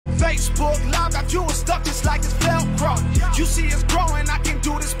Facebook Live, got viewers stuck just like it's Velcro. You see it's growing, I can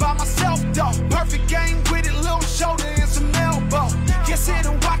do this by myself though. Perfect game with it, little shoulder and some elbow. Get sit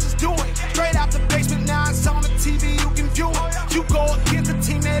and watch us do it. Straight out the basement, now it's on the TV, you can view it. You go against the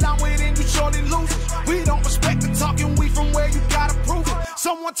team that I'm with and you surely lose it. We don't respect the talking, we from where you gotta prove it.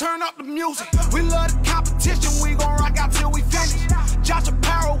 Someone turn up the music. We love the competition, we gon' rock out till we finish. Josh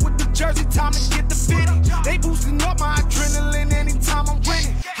Apparel with the jersey, time to get the fitting. They boosting up my adrenaline anytime I'm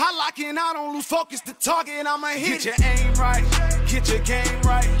winning. I lock in, I don't lose focus, the target, I'ma hit. Get your aim right, get your game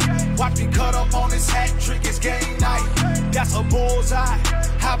right. Watch me cut up on this hat trick, it's game night. That's a bullseye,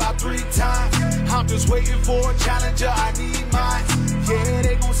 how about 3 times? I'm just waiting for a challenger, I need mine. Yeah,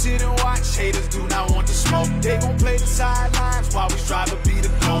 they gon' sit and watch, haters do not want to smoke. They gon' play the sidelines while we strive to be the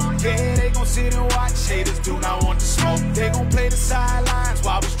GOAT. Yeah, they gon' sit and watch, haters do not want to smoke. They gon' play the sidelines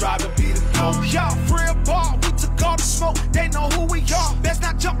while we strive to be the GOAT. Y'all free a ball, we took all the smoke, they know who we are. Best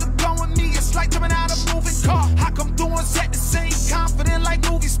not jump the gun with me, it's like jumping out a moving car. I come through and set the scene, confident like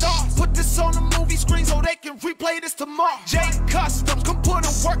movie stars. Put this on the movie screen so they can replay this tomorrow. Jay Customs, come put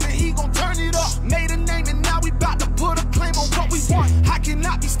in work and he gon' turn it up. Made a name and now we bout to put a claim on what we want. I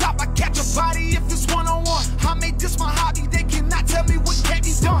cannot be stopped, I catch a body if it's one-on-one. I made this my hobby, they cannot tell me what can't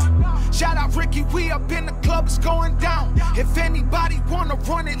be done. Shout out Ricky, we up in the club, it's going down. If anybody wanna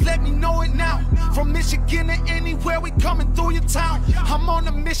run it, let me know it now. From Michigan to anywhere, we coming through your town. I'm on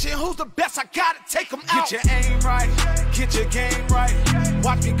a mission, who's the best? I gotta take them out. Get your aim right, get your game right.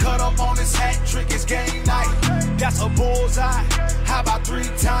 Watch me cut up on this hat trick, it's game night. That's a bullseye, how about 3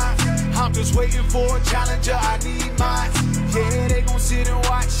 times? I'm just waiting for a challenger, I need mine. Yeah, they gon' sit and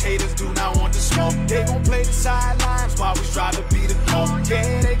watch, haters do not want to smoke. They gon' play the sidelines while we strive to be the GOAT.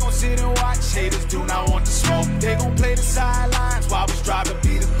 Yeah, they gon' sit and watch, haters do not want to smoke. They gon' play the sidelines while we strive to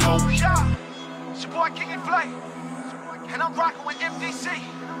be the GOAT. Yeah, it's your boy King and Flay, and I'm rocking with MDC.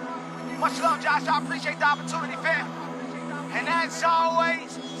 Much love, Josh, I appreciate the opportunity, fam. And as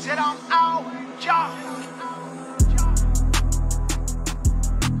always, said I'm out, y'all.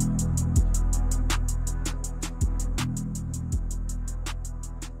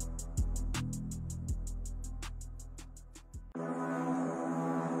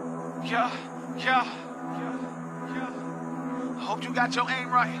 Yeah. I hope you got your aim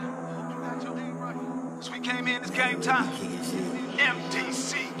right. So we came in, it's game time.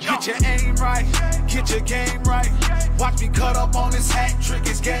 MDC, yo. Get your aim right, get your game right. Watch me cut up on this hat trick,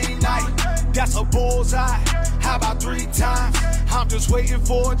 it's game night. That's a bullseye, how about 3 times? I'm just waiting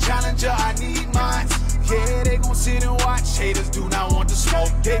for a challenger, I need mine. Yeah, they gon' sit and watch, haters do not want to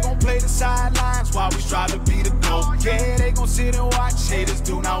smoke. They gon' play the sidelines while we strive to be the GOAT. Yeah, they gon' sit and watch, haters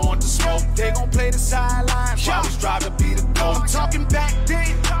do not want to smoke. They gon' play the sidelines while we strive to be the GOAT. I'm talking back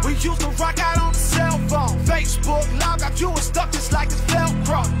then, we used to rock out on the cell phone. Facebook Live, got viewers stuck just like it's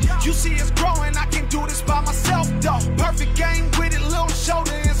Velcro. You see it's growing, I can do this by myself though. Perfect game with it, little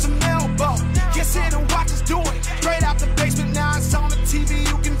shoulder and some elbow. Get sit and watch us do it. Straight out the basement, now it's on the TV,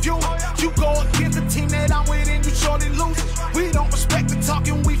 you can view it. You go against the team that I'm with and you surely lose it. We don't respect the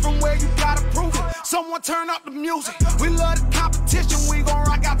talking, we from where you gotta prove it. Someone turn up the music. We love the competition, we gon'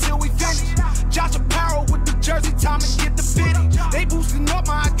 rock out till we finish. Josh Apparel with the jersey, time to get the fitting. They boosting up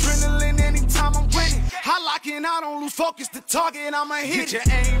my adrenaline anytime I'm winning. I lock in, I don't lose focus, the target, I'ma hit. Get your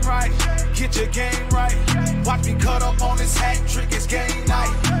aim right, get your game right. Watch me cut up on this hat trick, it's game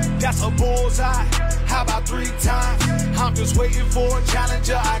night. That's a bullseye, how about 3 times? I'm just waiting for a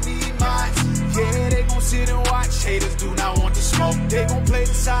challenger, I need mine. Yeah, they gon' sit and watch, haters do not want to smoke. They gon' play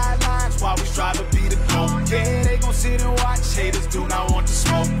the sidelines while we strive to be the GOAT. Yeah, they gon' sit and watch, haters do not want to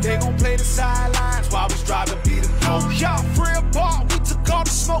smoke. They gon' play the sidelines while we strive to be the GOAT. Y'all free a ball, we took all the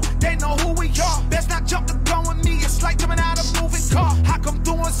smoke, they know who we are. Best not jump the gun with me, it's like jumping out a moving car. I come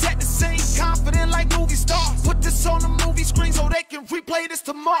through and set the scene, confident like movie stars. Put this on the movie screen so they can replay this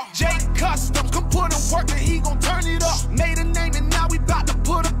tomorrow. Jay Customs, come put in work and he gon' turn it up. Made a name and now we bout to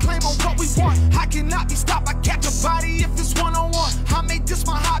put a claim on what we want. I cannot be stopped, I catch a body if it's one-on-one. I made this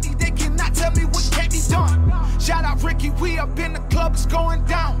my hobby, they cannot tell me what can't be done. Shout out Ricky, we up in the club, it's going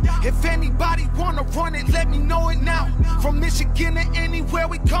down. If anybody wanna run it, let me know it now. From Michigan to anywhere,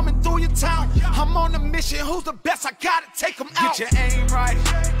 we coming through your town. I'm on a mission, who's the best? I gotta take them out. Get your aim right,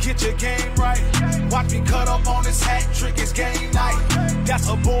 get your game right. Watch me cut up on this hat trick, it's game night. That's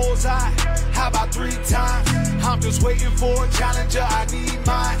a bullseye, how about 3 times? I'm just waiting for a challenger, I need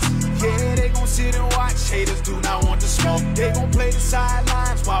mine. Yeah, they gon' sit and watch, haters do not want to smoke. They gon' play the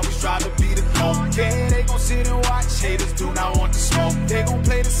sidelines while we strive to be the GOAT. Yeah, they gon' sit and watch, haters do not want to smoke. They gon'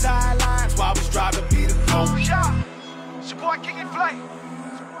 play the sidelines while we strive to be the GOAT. Yeah, it's your boy King and Flay,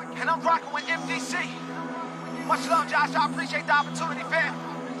 and I'm rocking with MDC. Much love, Josh, I appreciate the opportunity, fam.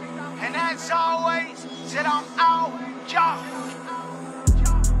 as always, said I'm out, y'all.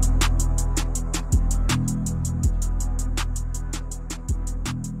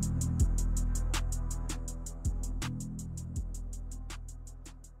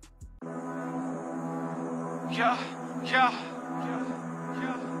 Yeah.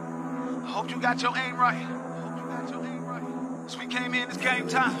 Hope you got your aim right. So we came in, it's game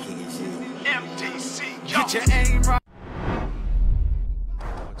time. MTC, get your aim right.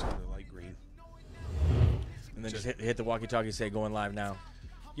 It's on the light green. And then just hit the walkie-talkie, say going live now.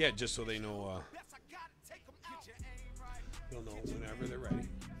 Yeah, just so they know. They'll know whenever they're ready.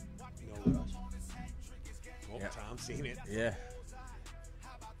 No rush. Oh, yeah. Tom's seen it. Yeah.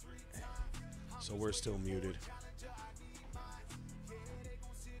 So we're still muted.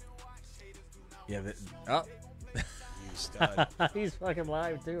 Yeah. Oh. You stud. He's fucking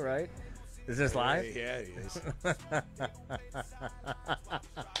live too, right? Is this live? Yeah, it is.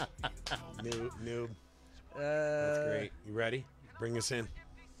 Noob. That's great. You ready? Bring us in.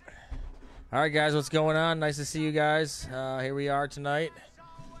 All right, guys, what's going on? Nice to see you guys. Here we are tonight.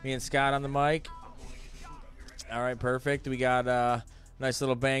 Me and Scott on the mic. All right, perfect. We got a nice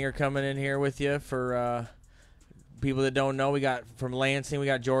little banger coming in here with you for people that don't know. We got from Lansing, we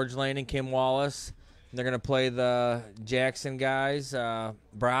got George Lane and Kim Wallace. They're going to play the Jackson guys,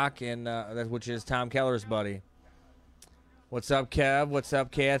 Brock, and which is Tom Keller's buddy. What's up, Kev? What's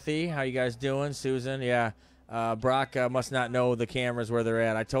up, Kathy? How you guys doing? Susan? Yeah. Brock must not know the cameras where they're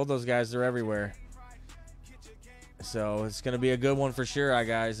at. I told those guys they're everywhere. So it's going to be a good one for sure,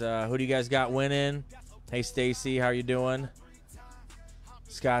 guys. Who do you guys got winning? Hey, Stacy, how you doing?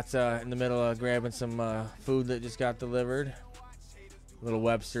 Scott's in the middle of grabbing some food that just got delivered. Little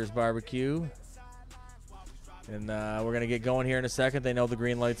Webster's barbecue. And we're going to get going here in a second. They know the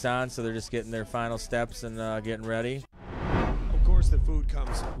green light's on, so they're just getting their final steps and getting ready. Of course, the food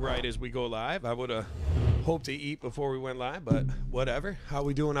comes right as we go live. I would have hoped to eat before we went live, but whatever. How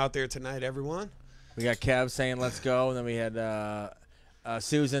we doing out there tonight, everyone? We got Kev saying let's go, and then we had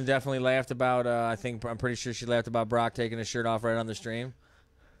Susan definitely laughed about, I'm pretty sure she laughed about Brock taking his shirt off right on the stream.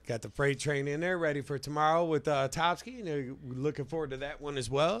 Got the freight train in there ready for tomorrow with Topsky. We're looking forward to that one as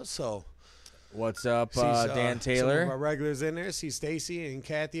well, so... What's up, Dan Taylor? Some of our regulars in there. See Stacy and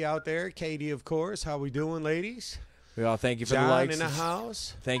Kathy out there. Katie, of course. How we doing, ladies? We all thank you for John the likes. in the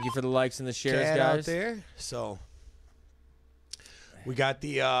house. Thank you for the likes and the shares, Kat guys. out there. So we got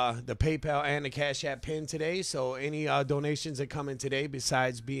the PayPal and the Cash App pin today. So any donations that come in today,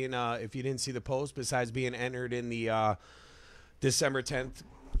 besides being, if you didn't see the post, besides being entered in the December 10th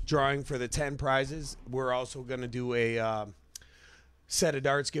drawing for the 10 prizes, we're also going to do a set of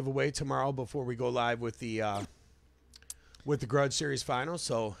darts giveaway tomorrow before we go live with the Grudge Series final.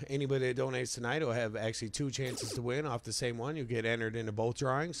 So anybody that donates tonight will have actually 2 chances to win off the same one. You'll get entered into both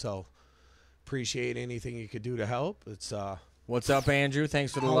drawings. So appreciate anything you could do to help. It's what's up, Andrew?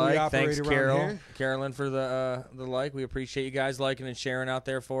 Thanks for the like. Thanks, Carolyn, for the like. We appreciate you guys liking and sharing out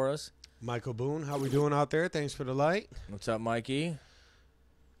there for us. Michael Boone, how we doing out there? Thanks for the like. What's up, Mikey?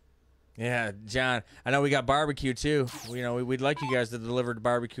 Yeah, John. I know we got barbecue too. We'd like you guys to deliver the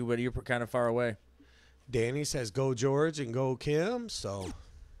barbecue, but you're kind of far away. Danny says go George and go Kim. So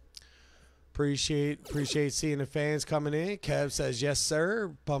appreciate seeing the fans coming in. Kev says yes,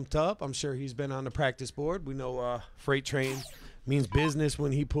 sir. Pumped up. I'm sure he's been on the practice board. We know freight train means business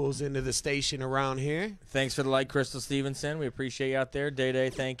when he pulls into the station around here. Thanks for the like, Crystal Stevenson. We appreciate you out there.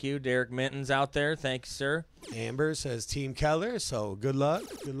 Day, thank you. Derek Minton's out there. Thank you, sir. Amber says Team Keller, so good luck.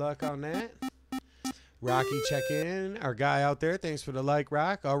 Good luck on that. Rocky check in. Our guy out there, thanks for the like,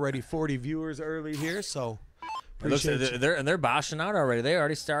 Rock. Already 40 viewers early here, so appreciate you. They're boshing out already. They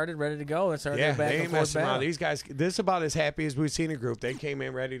already started, ready to go. It's already back they and forth battle. These guys, this is about as happy as we've seen a group. They came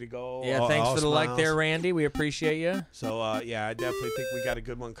in ready to go. Yeah, thanks for the like there, Randy. We appreciate you. So, yeah, I definitely think we got a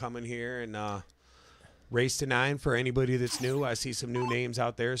good one coming here. And race to 9 for anybody that's new. I see some new names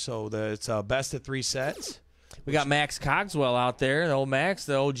out there, so it's best of 3 sets. We got Max Cogswell out there, the old Max,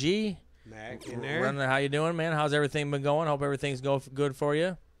 the OG. Mac in there. How you doing, man? How's everything been going? Hope everything's good for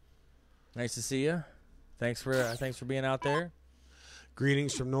you. Nice to see you. Thanks for being out there.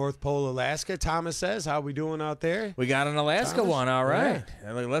 Greetings from North Pole, Alaska. Thomas says, how we doing out there? We got an Alaska Thomas? one, all right.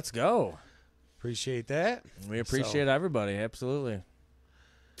 Yeah. Let's go. Appreciate that. We appreciate everybody, absolutely.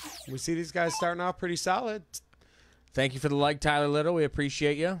 We see these guys starting off pretty solid. Thank you for the like, Tyler Little. We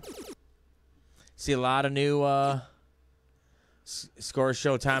appreciate you. See a lot of new scores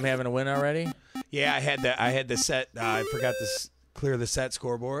show Tom having a win already. Yeah, I had the set. I forgot to clear the set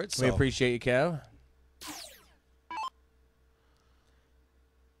scoreboard. So. We appreciate you, Kev.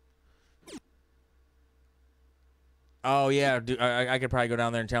 Oh yeah, I could probably go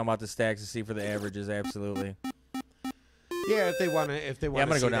down there and tell them about the stacks to see for the averages. Absolutely. Yeah, if they want to. Yeah, I'm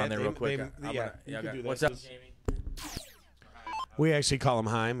gonna go down there real quick. What's up, Jamie? We actually call him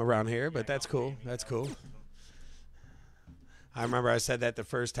Heim around here, but that's cool. That's cool. I remember I said that the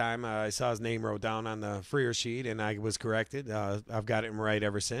first time I saw his name wrote down on the Freer sheet, and I was corrected. I've got him right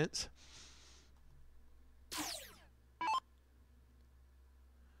ever since.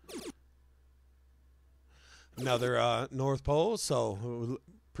 Another North Pole, so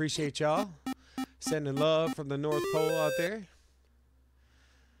appreciate y'all sending love from the North Pole out there.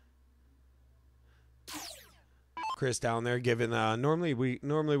 Chris down there giving normally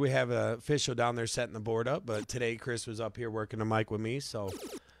we have an official down there setting the board up, but today Chris was up here working the mic with me, so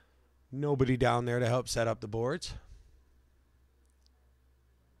nobody down there to help set up the boards.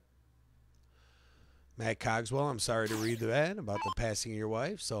 Matt Cogswell, I'm sorry to read that about the passing of your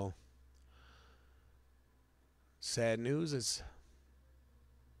wife, so sad news. It's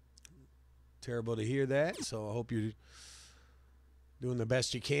terrible to hear that, so I hope you're doing the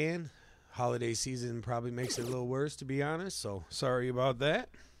best you can. Holiday season probably makes it a little worse, to be honest, so sorry about that.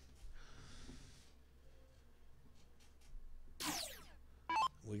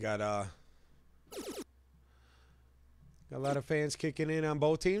 We got a lot of fans kicking in on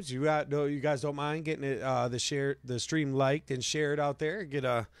both teams. You guys don't mind getting it the stream liked and shared out there.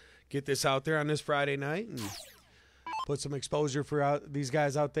 Get this out there on this Friday night and put some exposure for these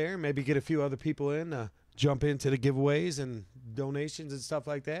guys out there. Maybe get a few other people in, jump into the giveaways and donations and stuff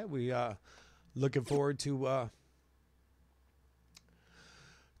like that. We looking forward to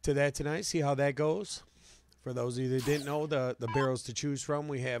that tonight. See how that goes. For those of you that didn't know, the barrels to choose from,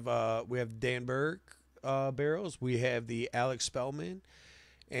 we have Dan Burke barrels. We have the Alex Spellman,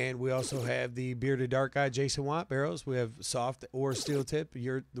 and we also have the Bearded Dark Guy Jason Watt barrels. We have soft or steel tip.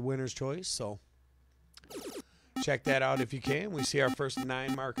 You're the winner's choice. So check that out if you can. We see our first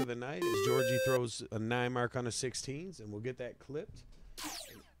 9 mark of the night as Georgie throws a 9 mark on a 16s, and we'll get that clipped.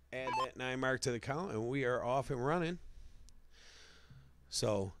 Add that 9 mark to the count, and we are off and running.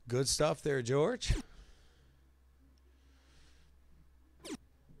 So good stuff there, George.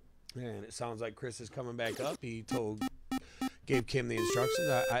 And it sounds like Chris is coming back up. He gave Kim the instructions.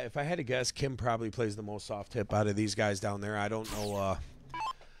 If I had to guess, Kim probably plays the most soft tip out of these guys down there. I don't know.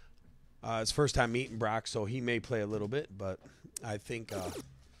 It's first time meeting Brock, so he may play a little bit, but I think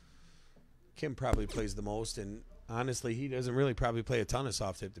Kim probably plays the most. And honestly, he doesn't really probably play a ton of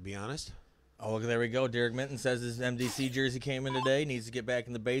soft tip, to be honest. Oh, look, there we go. Derek Minton says his MDC jersey came in today. Needs to get back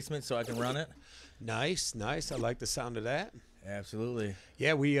in the basement so I can run it. Nice, nice. I like the sound of that. Absolutely.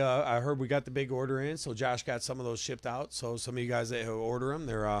 Yeah, I heard we got the big order in, so Josh got some of those shipped out. So some of you guys that order them,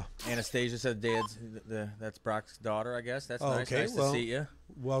 they're Anastasia said that's Brock's daughter, I guess. That's nice. Okay. Nice Well, to see you.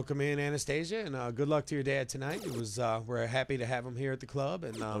 Welcome in, Anastasia, and good luck to your dad tonight. It was we're happy to have him here at the club,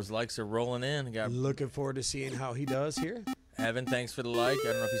 and those likes are rolling in. Looking forward to seeing how he does here. Evan, thanks for the like. I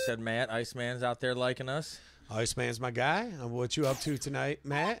don't know if you said Matt. Iceman's out there liking us. Iceman's my guy. What you up to tonight,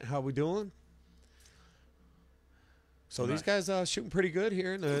 Matt? How we doing? So these guys shooting pretty good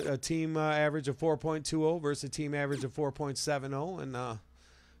here in a team average of 4.20 versus a team average of 4.70. And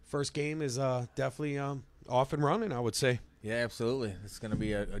first game is definitely off and running, I would say. Yeah, absolutely. It's going to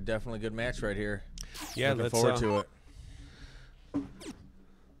be a definitely good match right here. Yeah, looking forward to it.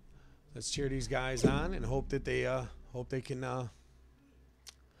 Let's cheer these guys on and hope that they can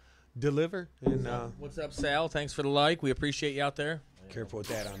deliver. And what's up, Sal? Thanks for the like. We appreciate you out there. Careful with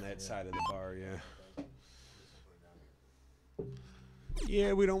that on that side of the bar, yeah.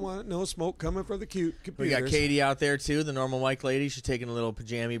 Yeah, we don't want no smoke coming from the cute computers. We got Katie out there, too, the normal mic lady. She's taking a little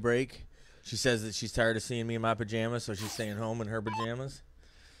pajama break. She says that she's tired of seeing me in my pajamas, so she's staying home in her pajamas.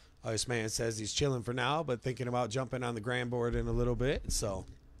 This man says he's chilling for now, but thinking about jumping on the grand board in a little bit. So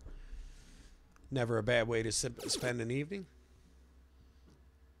never a bad way to spend an evening.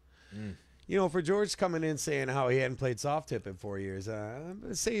 You know, for George coming in saying how he hadn't played soft tip in 4 years, I'm going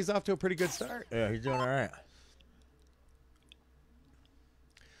to say he's off to a pretty good start. Yeah, he's doing all right.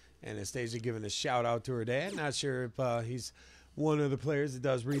 Anastasia giving a shout out to her dad. Not sure if he's one of the players that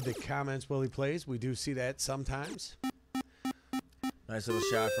does read the comments while he plays. We do see that sometimes. Nice little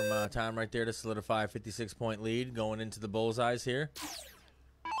shot from Tom right there to solidify a 56-point lead going into the bullseyes here.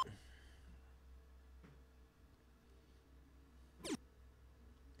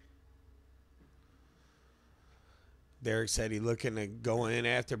 Derek said he looking to go in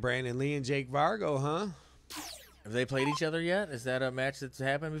after Brandon Lee and Jake Vargo, huh? Have they played each other yet? Is that a match that's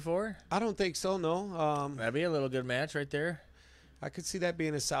happened before? I don't think so, no. That'd be a little good match right there. I could see that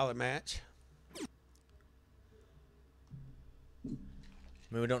being a solid match.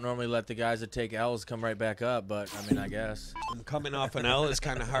 I mean, we don't normally let the guys that take L's come right back up, but I mean, I guess Coming off an L, it's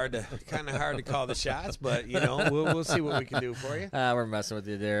kind of hard to call the shots, but you know, we'll see what we can do for you. we're messing with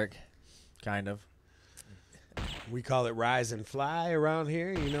you, Derek. Kind of. We call it rise and fly around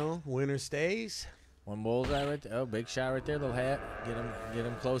here. You know, winner stays. One bullseye right there. Oh, big shot right there, little hat. Get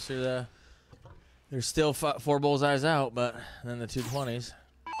him closer to. There's still 4 bullseyes out, but then the 220s.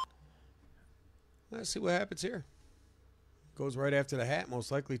 Let's see what happens here. Goes right after the hat.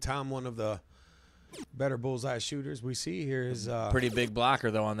 Most likely, Tom, one of the better bullseye shooters we see here, is pretty big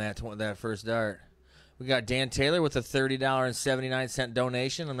blocker though on that first dart. We got Dan Taylor with a $30.79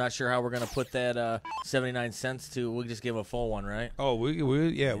 donation. I'm not sure how we're gonna put that 79 cents to. We'll just give a full one, right? Oh,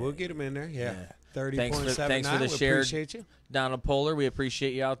 we'll get him in there. Yeah. 30.79. Thanks for the we share, appreciate you. Donald Polar. We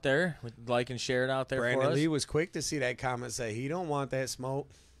appreciate you out there. Like and share it out there Brandon for us. Lee was quick to see that comment say he don't want that smoke.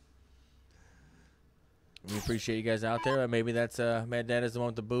 We appreciate you guys out there. Maybe that's Mad Dad is the one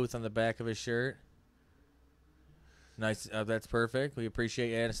with the booth on the back of his shirt. Nice. That's perfect. We appreciate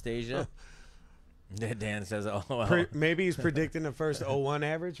you, Anastasia. Dan says, "Oh, well. Maybe he's predicting the first 0-1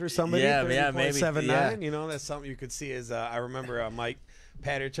 average for somebody. Yeah, maybe. 30.79. Yeah. You know, that's something you could see. As I remember, Mike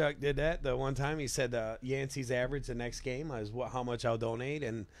Patterchuk did that the one time. He said Yancey's average the next game is how much I'll donate,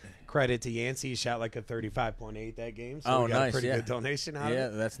 and credit to Yancey, he shot like a 35.8 that game. So we got nice. a pretty good donation out of it. Yeah,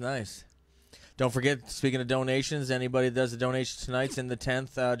 that's nice. Don't forget, speaking of donations, anybody that does a donation tonight's in the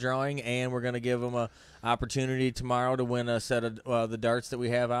 10th drawing, and we're going to give them an opportunity tomorrow to win a set of the darts that we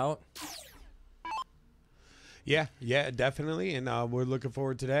have out. Yeah, definitely, and we're looking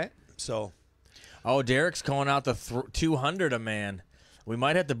forward to that. So, Derek's calling out the 200 a man. We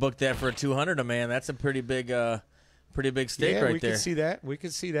might have to book that for a 200 a man. That's a pretty big stake right there. Yeah, we can see that. We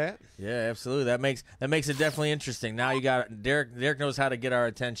can see that. Yeah, absolutely. That makes it definitely interesting. Now you got Derek. Derek knows how to get our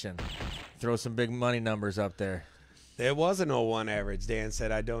attention. Throw some big money numbers up there. There was an 0-1 average. Dan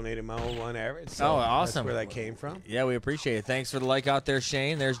said I donated my 0-1 average. So awesome. That's where that came from. Yeah, we appreciate it. Thanks for the like out there,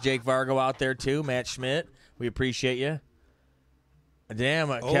 Shane. There's Jake Vargo out there too. Matt Schmidt. We appreciate you. Damn,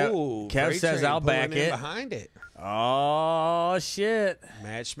 Kev says I'll back it. Behind it. Oh shit.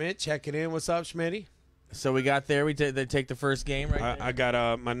 Matt Schmidt checking in. What's up, Schmitty? So we got there. They take the first game right there. I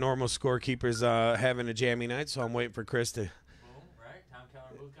got my normal scorekeepers having a jammy night, so I'm waiting for Chris to. Boom, right? Tom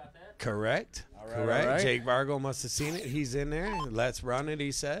Keller Booth got that. Correct. All right. Jake Vargo must have seen it. He's in there. Let's run it,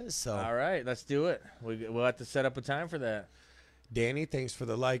 he says. So. All right, let's do it. We'll have to set up a time for that. Danny, thanks for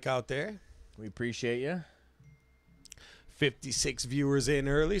the like out there. We appreciate you. 56 viewers in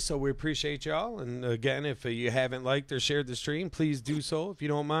early, so we appreciate y'all. And again, if you haven't liked or shared the stream, please do so if you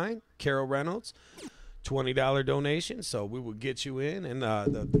don't mind. Carol Reynolds, $20 donation, so we will get you in. And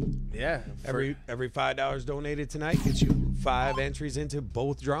every $5 donated tonight gets you 5 entries into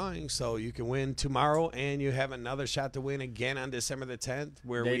both drawings, so you can win tomorrow, and you have another shot to win again on December the 10th.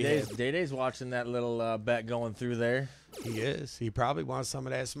 Where Day-Day's watching that little bet going through there. He is. He probably wants some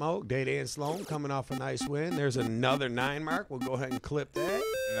of that smoke. Day-Day and Sloan coming off a nice win. There's another 9 mark. We'll go ahead and clip that.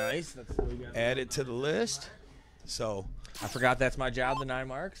 Nice. Add it to the list. So I forgot that's my job, the 9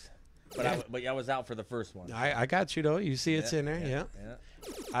 marks. But I was out for the first one. I got you, though. You see it's in there. Yeah.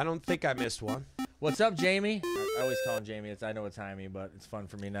 I don't think I missed one. What's up, Jamie? I always call him Jamie. I know it's Jaime, but it's fun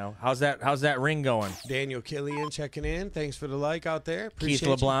for me now. How's that ring going? Daniel Killian checking in. Thanks for the like out there. Appreciate Keith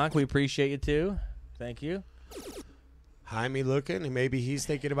LeBlanc, we appreciate you too. Thank you. Jaime looking, and maybe he's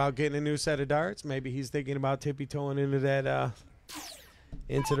thinking about getting a new set of darts. Maybe he's thinking about tippy-toeing into that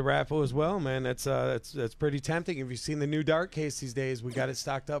into the raffle as well, man. That's pretty tempting. If you've seen the new dart case these days, we got it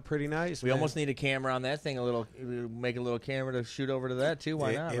stocked up pretty nice. We almost need a camera on that thing. Make a little camera to shoot over to that too.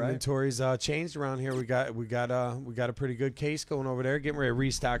 Why not? Inventory's changed around here. We got a pretty good case going over there. Getting ready to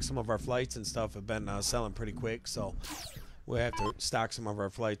restock some of our flights and stuff. Have been selling pretty quick, so we have to stock some of our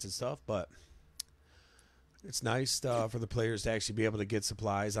flights and stuff. But it's nice for the players to actually be able to get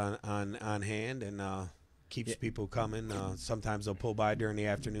supplies on hand, and keeps people coming. Sometimes they'll pull by during the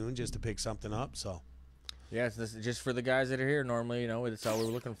afternoon just to pick something up. So, yeah, it's just for the guys that are here. Normally, it's all we're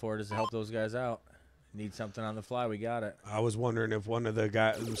looking for is to help those guys out. Need something on the fly, we got it. I was wondering if one of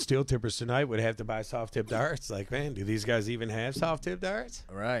the steel tippers tonight would have to buy soft tip darts. Like, man, do these guys even have soft tip darts?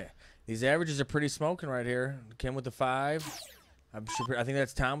 All right. These averages are pretty smoking right here. Kim with the 5. I think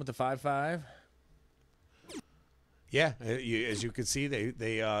that's Tom with the 5.5. Yeah, as you can see,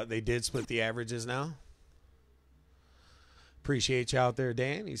 they did split the averages now. Appreciate you out there,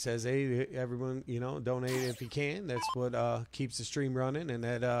 Dan. He says, hey, everyone, donate if you can. That's what keeps the stream running, and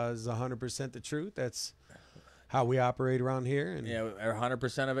that is 100% the truth. That's how we operate around here. And yeah,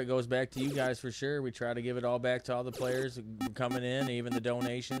 100% of it goes back to you guys for sure. We try to give it all back to all the players coming in, even the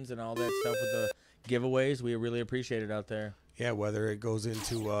donations and all that stuff with the giveaways. We really appreciate it out there. Yeah, whether it goes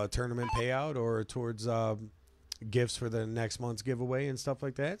into tournament payout or towards gifts for the next month's giveaway and stuff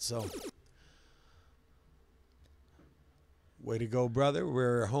like that. So, way to go, brother.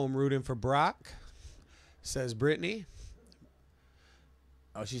 We're home rooting for Brock, says Brittany.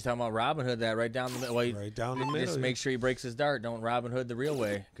 Oh, she's talking about Robin Hood, that right down the middle. Well, Right down the middle. Just make sure he breaks his dart. Don't Robin Hood the real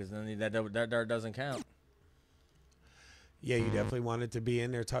way, because then that dart doesn't count. Yeah, you definitely wanted to be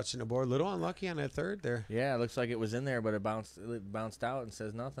in there touching the board. Little unlucky on that third there. Yeah, it looks like it was in there, but it bounced out and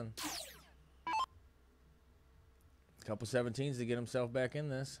says nothing. A couple 17s to get himself back in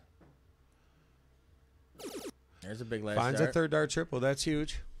this. There's a big last Finds dart. a third dart triple. That's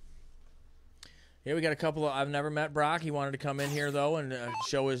huge. Yeah, we got a couple of. I've never met Brock. He wanted to come in here though and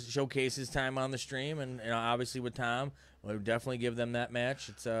showcase his time on the stream, and obviously with Tom, we'll definitely give them that match.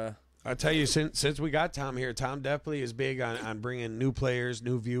 It's I'll tell you, since we got Tom here, Tom definitely is big on bringing new players,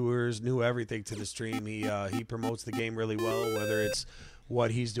 new viewers, new everything to the stream. He promotes the game really well, whether it's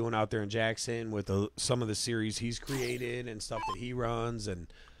what he's doing out there in Jackson with some of the series he's created and stuff that he runs, and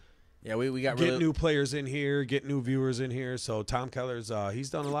yeah, we got get new players in here, get new viewers in here. So Tom Keller's he's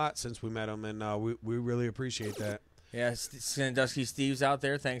done a lot since we met him, and we really appreciate that. Yeah, Sandusky Steve's out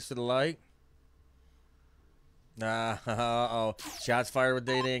there. Thanks for the like. Uh-oh. Shots fired with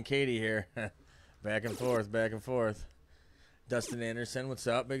Day Day and Katie here. Back and forth, back and forth. Dustin Anderson, what's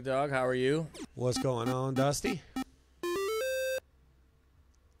up, big dog? How are you? What's going on, Dusty?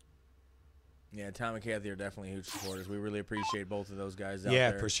 Yeah, Tom and Kathy are definitely huge supporters. We really appreciate both of those guys out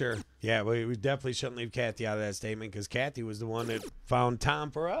Yeah, there. for sure. Yeah, we definitely shouldn't leave Kathy out of that statement because Kathy was the one that found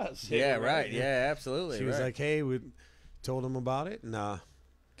Tom for us. Yeah, right. Yeah, absolutely. She was like, hey, we told him about it and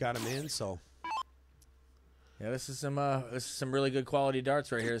got him in, so. Yeah, this is some really good quality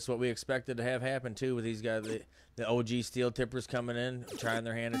darts right here. It's what we expected to have happen too with these guys. The OG steel tippers coming in, trying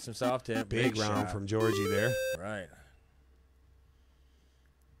their hand at some soft tip. Big round shot from Georgie there. Right.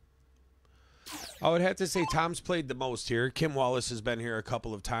 I would have to say Tom's played the most here. Kim Wallace has been here a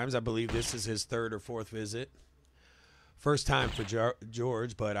couple of times. I believe this is his third or fourth visit. First time for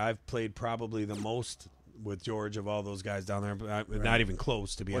George, but I've played probably the most with George of all those guys down there. But not even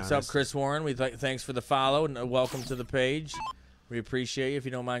close, to be honest. What's up, Chris Warren? Thanks for the follow and welcome to the page. We appreciate you. If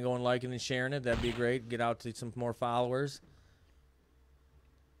you don't mind going liking and sharing it, that'd be great. Get out to some more followers.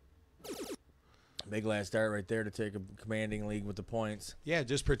 Big last dart right there to take a commanding lead with the points. Yeah,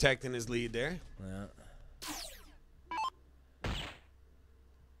 just protecting his lead there. Yeah.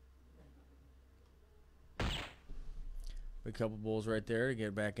 A couple bulls right there to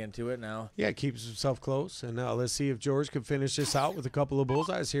get back into it now. Yeah, keeps himself close. And let's see if George can finish this out with a couple of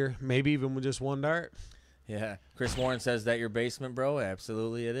bullseyes here. Maybe even with just one dart. Yeah. Chris Warren says, that your basement, bro?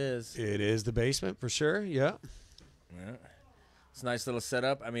 Absolutely it is. It is the basement for sure, yeah. Yeah. It's a nice little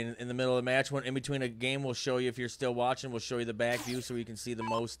setup. I mean, in the middle of the match, in between a game, we'll show you, if you're still watching, we'll show you the back view so you can see the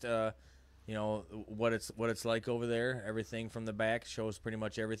most, what it's like over there. Everything from the back shows pretty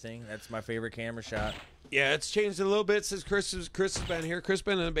much everything. That's my favorite camera shot. Yeah, it's changed a little bit since Chris has been here. Chris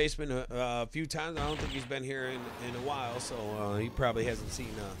been in the basement a few times. I don't think he's been here in a while, so he probably hasn't seen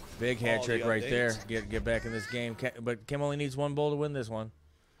big hat all trick the right there. updates. Get back in this game. But Kim only needs one bull to win this one.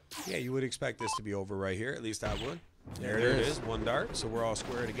 Yeah, you would expect this to be over right here. At least I would. There it it is. One dart, so we're all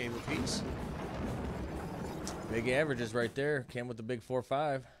square at a game apiece. Big averages right there. Kim with the big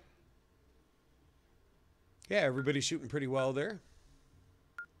 4-5. Yeah, everybody's shooting pretty well there.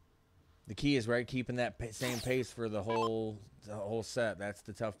 The key is keeping that same pace for the whole set. That's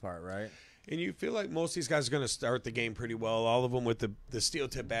the tough part, right? And you feel like most of these guys are going to start the game pretty well. All of them with the steel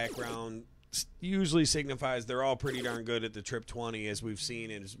tip background usually signifies they're all pretty darn good at the trip 20, as we've seen.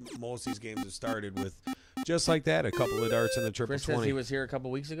 And most of these games have started with just like that, a couple of darts in the triple Chris 20. says he was here a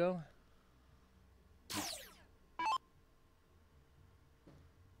couple weeks ago.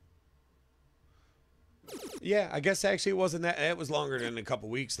 Yeah, I guess actually it wasn't that. It was longer than a couple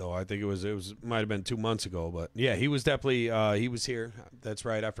weeks though. I think it was might have been 2 months ago. But yeah, he was definitely he was here. That's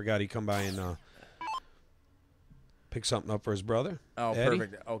right. I forgot he come by and pick something up for his brother. Oh, Eddie.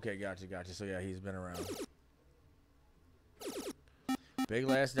 perfect. Okay, gotcha. So yeah, he's been around. Big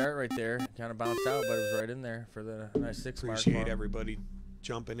last dart right there. Kind of bounced out, but it was right in there for the nice 6 mark. Appreciate everybody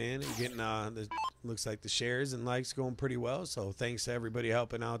jumping in and getting looks like the shares and likes going pretty well. So thanks to everybody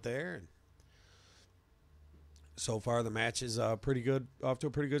helping out there. So far, the match is pretty good, off to a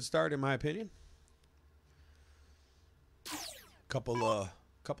pretty good start, in my opinion. Couple of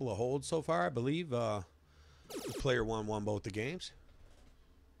holds so far, I believe. Player one won both the games.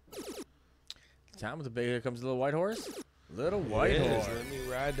 Tom with the big. Here comes the little white horse. Little white horse. Let me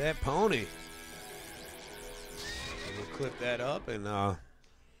ride that pony. We'll clip that up and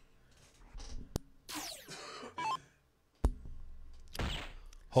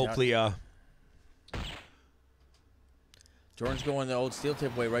hopefully, Jordan's going the old steel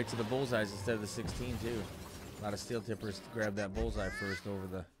tip way right to the bullseyes instead of the 16 too. A lot of steel tippers grab that bullseye first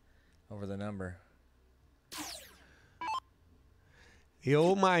over the number. The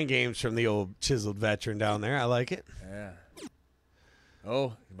old mind games from the old chiseled veteran down there. I like it. Yeah.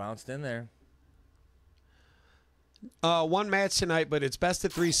 Oh, bounced in there. One match tonight, but it's best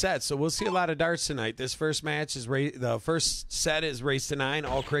of 3 sets, so we'll see a lot of darts tonight. This first match is the first set is race to 9,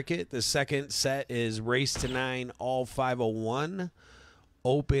 all cricket. The second set is race to 9, all 501,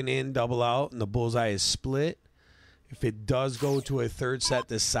 open in, double out, and the bullseye is split. If it does go to a third set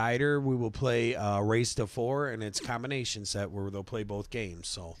decider, we will play race to 4, and it's combination set where they'll play both games.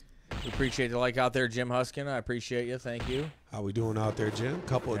 So we appreciate the like out there, Jim Huskin. I appreciate you. Thank you. How we doing out there, Jim?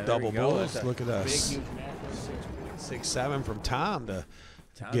 Couple of double bulls. Look at us. 6-7 from Tom to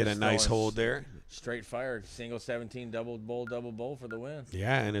get a nice hold there. Straight fire, single 17, double bowl for the win.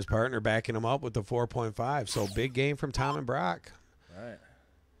 Yeah, and his partner backing him up with the 4.5. So big game from Tom and Brock. Right.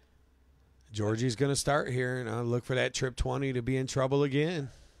 Georgie's going to start here, and look for that trip 20 to be in trouble again.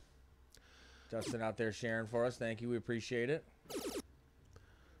 Dustin out there sharing for us. Thank you. We appreciate it.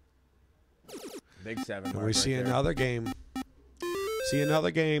 Big 7. And we see another game. See another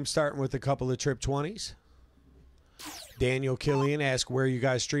game starting with a couple of trip 20s. Daniel Killian asked where you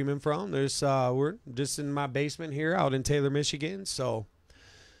guys streaming from. There's we're just in my basement here out in Taylor, Michigan. So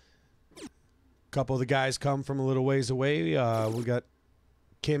a couple of the guys come from a little ways away. We got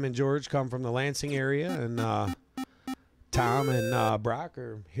Kim and George come from the Lansing area, and Tom and Brock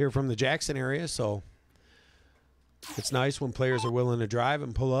are here from the Jackson area. So it's nice when players are willing to drive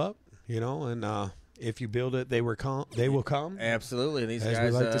and pull up, and if you build it, they will come. Absolutely. These as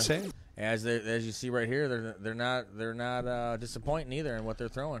guys, we like to say. As you see right here, they're not disappointing either in what they're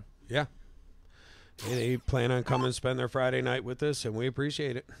throwing. Yeah, they plan on coming and spend their Friday night with us, and we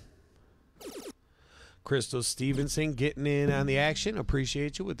appreciate it. Crystal Stevenson getting in on the action.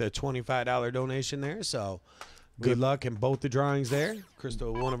 Appreciate you with the $25 donation there. So good luck in both the drawings there.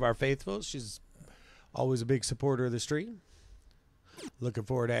 Crystal, one of our faithfuls. She's always a big supporter of the stream. Looking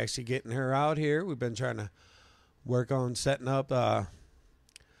forward to actually getting her out here. We've been trying to work on setting up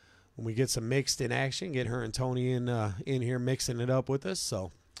when we get some mixed in action, get her and Tony in here mixing it up with us.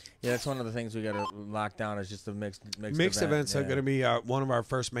 So yeah, that's one of the things we got to lock down is just the mixed events are going to be one of our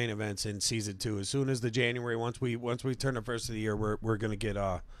first main events in season 2. As soon as the January, once we turn the first of the year, we're going to get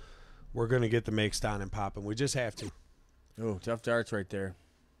the mixed on and popping. We just have to. Oh, tough darts right there.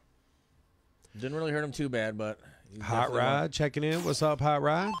 Didn't really hurt him too bad, but Hot Rod checking in. What's up, Hot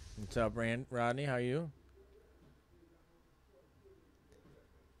Rod? What's up, Rodney? How are you?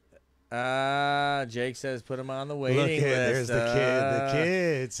 Jake says put him on the waiting list. There's the kid. The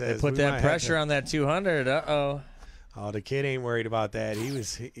kid says they put that pressure on that 200. Uh-oh. Oh, the kid ain't worried about that.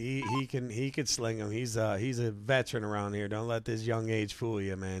 He can sling him. He's a veteran around here. Don't let this young age fool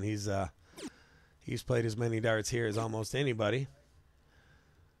you, man. He's played as many darts here as almost anybody.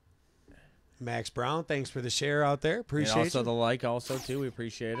 Max Brown, thanks for the share out there. Appreciate it. And also the like also too. We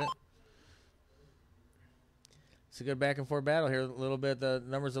appreciate it. It's a good back and forth battle here. A little bit, the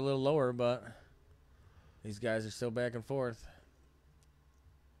number's a little lower, but these guys are still back and forth.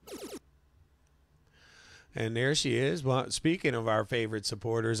 And there she is. Well, speaking of our favorite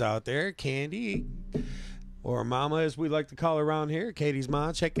supporters out there, Candy, or Mama as we like to call her around here, Katie's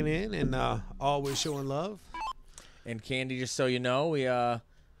mom checking in and always showing love. And Candy, just so you know, we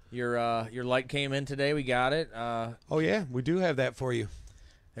your light came in today. We got it. Oh yeah, we do have that for you.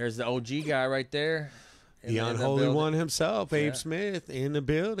 There's the OG guy right there. The unholy one himself, Abe Smith, in the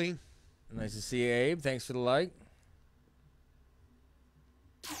building. Nice to see you, Abe. Thanks for the like.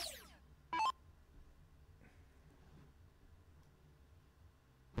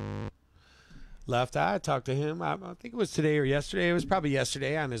 Left Eye, talked to him. I think it was today or yesterday. It was probably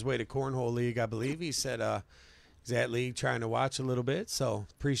yesterday on his way to Cornhole League, I believe. He said he's at League trying to watch a little bit. So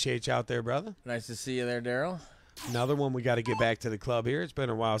appreciate you out there, brother. Nice to see you there, Daryl. Another one we got to get back to the club here. It's been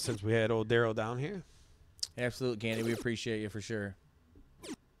a while since we had old Daryl down here. Absolute, Candy. We appreciate you for sure.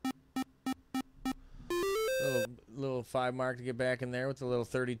 Little 5 mark to get back in there with a little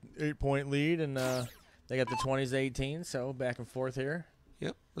 38-point lead, and they got the 20s, 18, so back and forth here.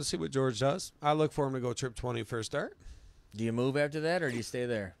 Yep. Let's see what George does. I look for him to go trip 20 first start. Do you move after that, or do you stay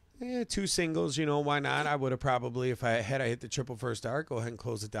there? Yeah, 2 singles. Why not? I would have probably, if I hit the triple first start, go ahead and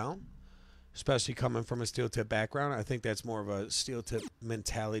close it down. Especially coming from a steel tip background. I think that's more of a steel tip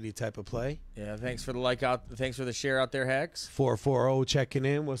mentality type of play. Yeah, thanks for the like out. Thanks for the share out there, Hex. 440 checking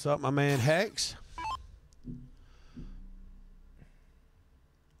in. What's up, my man Hex?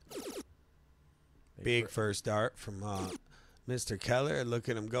 Big first start from Mr. Keller, look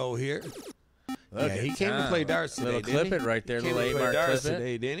at him go here. Look yeah, he at came to Tom. play darts today, Little didn't clip he? it right there. He came Little to play 8 mark darts clip it.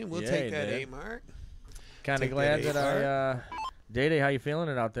 today, didn't he? We'll Yeah, take he that did. 8 mark. Kind of Take glad that that Day-Day, how you feeling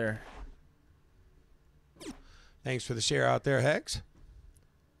it out there? Thanks for the share out there, Hex.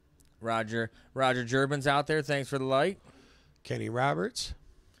 Roger Gerbin's out there. Thanks for the like. Kenny Roberts.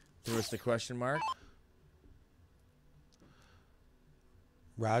 Threw us the question mark.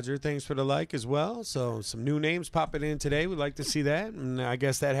 Roger, thanks for the like as well. So some new names popping in today. We'd like to see that. And I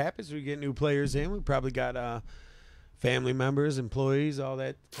guess that happens. We get new players in. We probably got family members, employees, all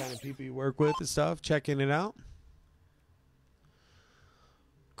that kind of people you work with and stuff, checking it out.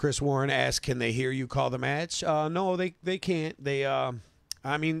 Chris Warren asked, can they hear you call the match? No, they can't.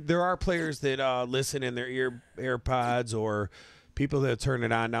 I mean, there are players that listen in their AirPods or people that turn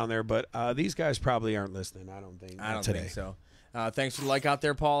it on down there, but these guys probably aren't listening, I don't think. I don't today. think so. Thanks for the like out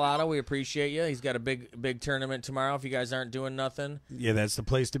there, Paul Otto. We appreciate you. He's got a big tournament tomorrow if you guys aren't doing nothing. Yeah, that's the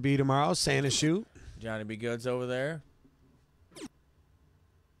place to be tomorrow. Santa Shoot. Johnny B. Goods over there.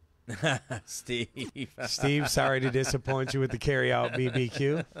 Steve. Steve, sorry to disappoint you with the carry-out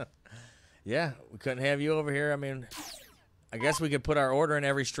BBQ. Yeah, we couldn't have you over here. I mean, I guess we could put our order in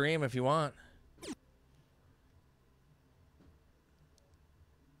every stream if you want.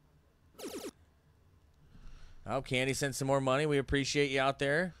 Oh, Candy sent some more money. We appreciate you out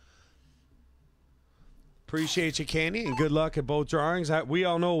there. Appreciate you, Candy, and good luck at both drawings. We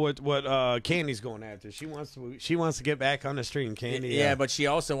all know what Candy's going after. She wants to get back on the stream, Candy. Yeah, but she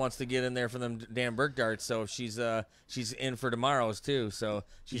also wants to get in there for them Dan Burke darts. So she's in for tomorrow's too. So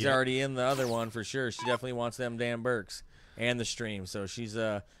she's already in the other one for sure. She definitely wants them Dan Burks and the stream. So she's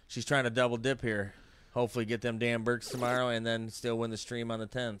trying to double dip here. Hopefully get them Dan Burks tomorrow and then still win the stream on the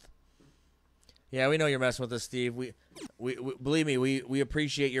 10th. Yeah, we know you're messing with us, Steve. We believe me, we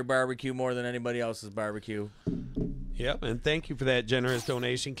appreciate your barbecue more than anybody else's barbecue. Yep, and thank you for that generous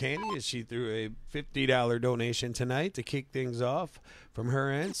donation, Candy, as she threw a $50 donation tonight to kick things off from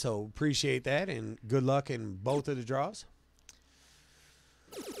her end. So appreciate that, and good luck in both of the draws.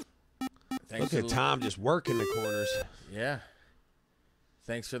 Thanks Look at Tom just working the corners. Yeah.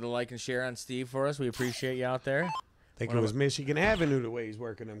 Thanks for the like and share on Steve for us. We appreciate you out there. I think it was Michigan Avenue the way he's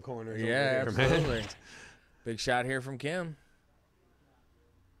working them corners. Yeah, over there, absolutely. Man. Big shot here from Kim.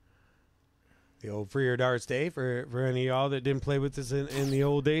 The old Freer Darts Day for any of y'all that didn't play with us in the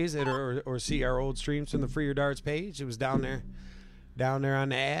old days or see our old streams from the Freer Darts page. It was down there on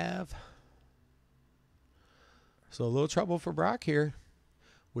the Ave. So a little trouble for Brock here,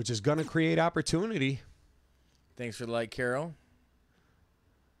 which is going to create opportunity. Thanks for the like, Carol.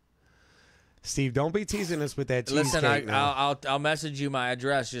 Steve, don't be teasing us with that cheesecake. Listen, now. I'll message you my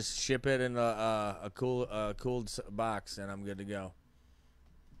address. Just ship it in a cooled box, and I'm good to go.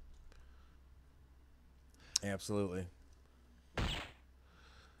 Absolutely.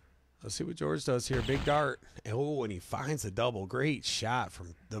 Let's see what George does here. Big dart. Oh, and he finds a double. Great shot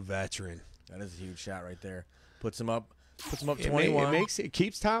from the veteran. That is a huge shot right there. Puts him up 21. It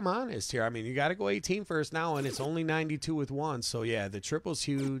keeps Tom honest here. I mean, you got to go 18 first now, and it's only 92 with one. So yeah, the triple's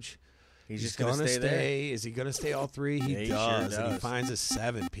huge. He's just gonna stay there. Is he gonna stay all three? He does. Sure And he does. finds a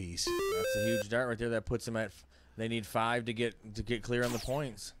 7-piece. That's a huge dart right there. That puts him at. They need 5 to get clear on the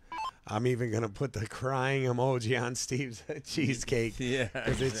points. I'm even gonna put the crying emoji on Steve's cheesecake. Yeah,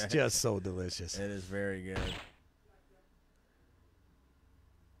 because it's just so delicious. It is very good.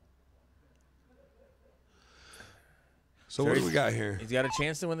 So what do we got here? He's got a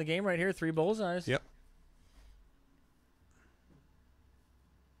chance to win the game right here. 3 bullseyes. Yep.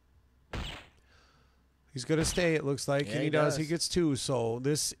 He's gonna stay. It looks like, Yeah, and he does. He gets 2. So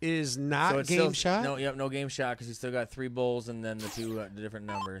this is not it's game still, shot. No game shot because he's still got 3 bulls and then the 2 the different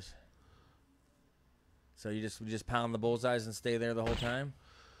numbers. So you just pound the bullseyes and stay there the whole time.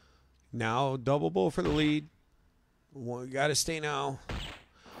 Now double bull for the lead. Well, got to stay now.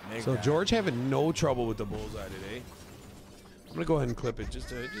 So George having no trouble with the bullseye today. I'm gonna go ahead and clip it just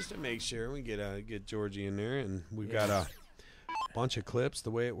to make sure we get Georgie in there, and we've got a bunch of clips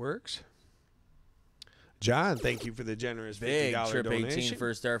the way it works. John, thank you for the generous $50 Big trip donation. 18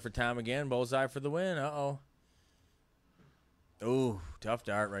 first dart for Tom again. Bullseye for the win. Uh-oh. Ooh, tough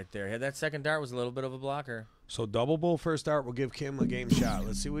dart right there. Yeah, that second dart was a little bit of a blocker. So double bull first dart will give Kim a game shot.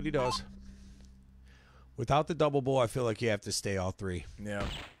 Let's see what he does. Without the double bull, I feel like you have to stay all 3. Yeah.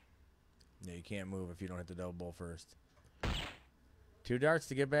 Yeah, you can't move if you don't hit the double bull first. 2 darts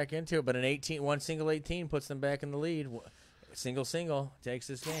to get back into it, but one single 18 puts them back in the lead. Single takes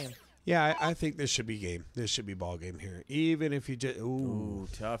this game. Yeah, I think this should be game. This should be ball game here. Even if you just Ooh,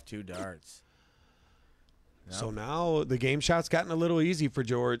 tough 2 darts. So now the game shot's gotten a little easy for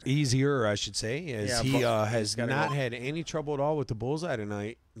George, easier, I should say, as he has not had any trouble at all with the bullseye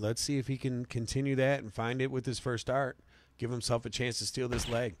tonight. Let's see if he can continue that and find it with his first dart. Give himself a chance to steal this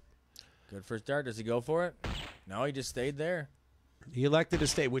leg. Good first dart. Does he go for it? No, he just stayed there. He elected to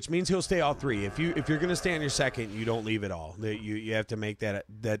stay, which means he'll stay all three. If you're going to stay on your second, you don't leave it all. You have to make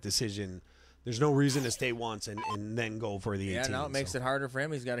that decision. There's no reason to stay once and then go for the 18. Yeah, now it makes it harder for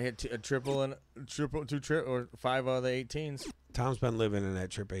him. He's got to hit a triple and or 5 out of the 18s. Tom's been living in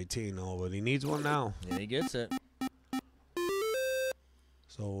that trip 18, but he needs one now. Yeah, he gets it.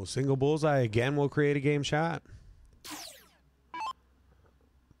 So single bullseye again will create a game shot.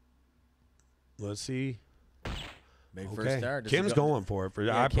 Let's see. Big first start. Kim's going for it.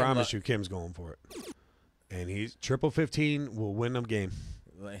 I promise you, Kim's going for it. And he's triple 15 will win the game.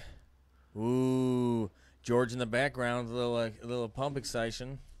 Ooh, George in the background, a little pump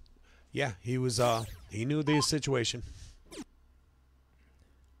excitation. Yeah, he was. He knew the situation.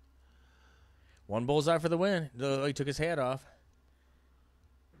 One bullseye for the win. He took his hat off.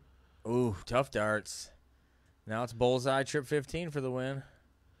 Ooh, tough darts. Now it's bullseye, trip 15 for the win.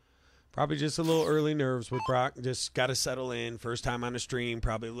 Probably just a little early nerves with Brock. Just got to settle in. First time on the stream.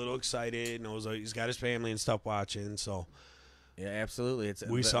 Probably a little excited. Knows he's got his family and stuff watching. So. Yeah, absolutely.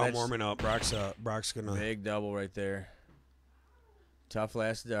 We saw him warming up. Brock's gonna big double right there. Tough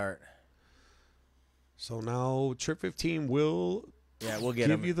last dart. So now trip 15 will we'll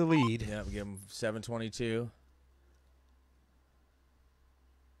give you the lead. Yeah, we'll give him 722.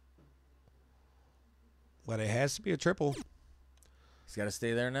 But it has to be a triple. He's got to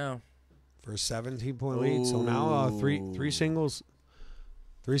stay there now for a 17-point lead. So now three singles,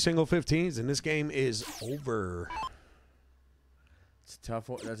 3 single 15s, and this game is over. It's tough.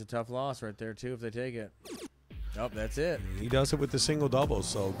 That's a tough loss right there too if they take it. Oh, that's it. He does it with the single double.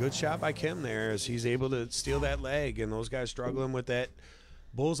 So good shot by Kim there as he's able to steal that leg, and those guys struggling with that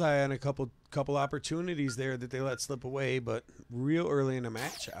bullseye on a couple opportunities there that they let slip away. But real early in the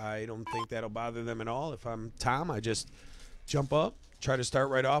match, I don't think that'll bother them at all. If I'm Tom, I just jump up, try to start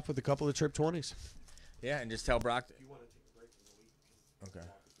right off with a couple of trip 20s. Yeah, and just tell Brock. If you want to take a break from the week, okay.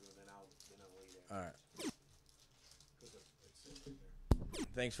 All right.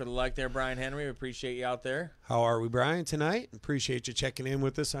 Thanks for the like there, Brian Henry. We appreciate you out there. How are we, Brian, tonight? Appreciate you checking in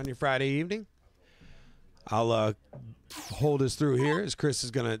with us on your Friday evening. I'll hold us through here as Chris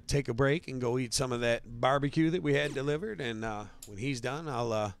is going to take a break and go eat some of that barbecue that we had delivered. And when he's done,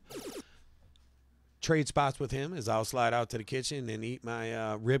 I'll trade spots with him as I'll slide out to the kitchen and eat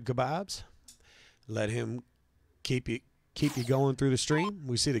my rib kebabs. Let him keep you going through the stream.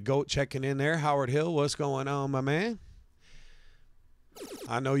 We see the GOAT checking in there. Howard Hill, what's going on, my man?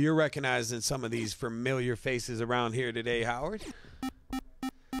 I know you're recognizing some of these familiar faces around here today, Howard.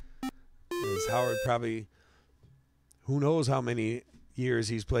 As Howard probably, who knows how many years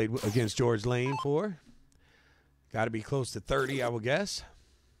he's played against George Lane for. Got to be close to 30, I would guess.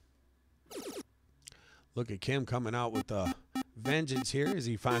 Look at Kim coming out with a vengeance here as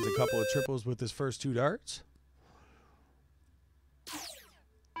he finds a couple of triples with his first 2 darts.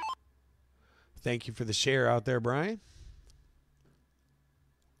 Thank you for the share out there, Brian.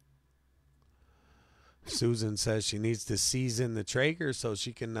 Susan says she needs to season the Traeger so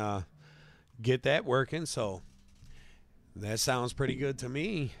she can get that working. So that sounds pretty good to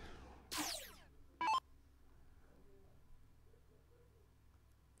me.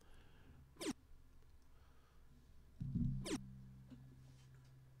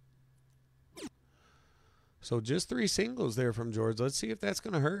 So just 3 singles there from George. Let's see if that's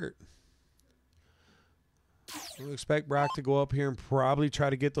going to hurt. We'll expect Brock to go up here and probably try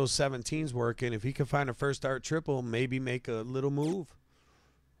to get those 17s working. If he can find a first dart triple, maybe make a little move.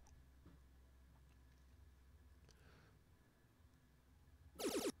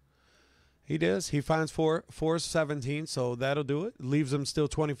 He does. He finds four 17, so that'll do it. Leaves him still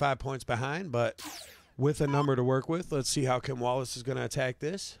 25 points behind, but with a number to work with. Let's see how Kim Wallace is going to attack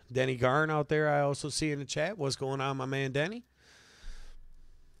this. Denny Garn out there I also see in the chat. What's going on, my man Denny?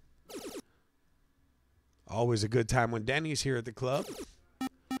 Always a good time when Denny's here at the club.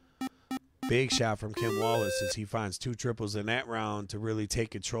 Big shot from Kim Wallace as he finds 2 triples in that round to really take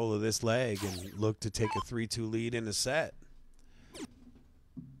control of this leg and look to take a 3-2 lead in the set.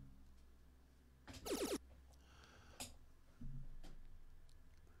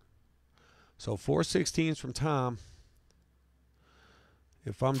 So 4 16s from Tom.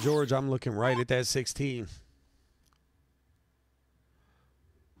 If I'm George, I'm looking right at that 16.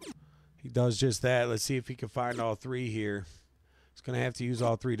 He does just that. Let's see if he can find all 3 here. He's going to have to use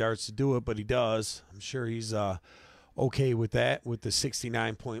all 3 darts to do it, but he does. I'm sure he's okay with that, with the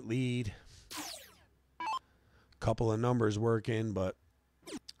 69-point lead. Couple of numbers working, but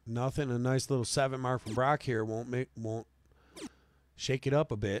nothing. A nice little 7 mark from Brock here won't shake it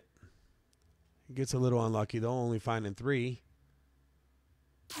up a bit. He gets a little unlucky though, only finding 3.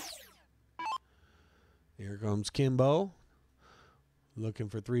 Here comes Kimbo, looking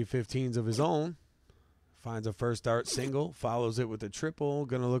for 315s of his own. Finds a first dart single, follows it with a triple.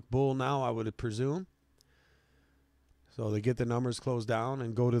 Gonna look bull now, I would presume. So they get the numbers closed down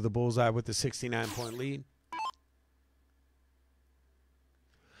and go to the bullseye with the 69-point lead.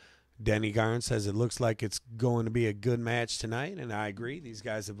 Denny Garn says it looks like it's going to be a good match tonight, and I agree. These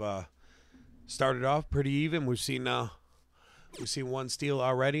guys have started off pretty even. We've seen 1 steal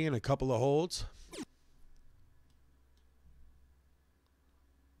already and a couple of holds.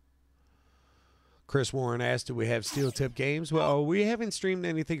 Chris Warren asked, do we have steel tip games? Well, we haven't streamed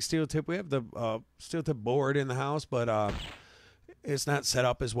anything steel tip. We have the steel tip board in the house, but it's not set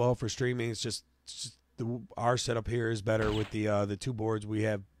up as well for streaming. It's just our setup here is better with the 2 boards we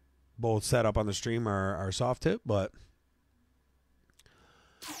have both set up on the stream are soft tip, but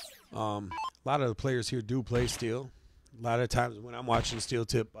a lot of the players here do play steel. A lot of times when I'm watching steel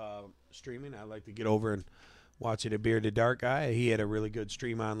tip streaming, I like to get over and watch it. A Bearded Dark Guy, he had a really good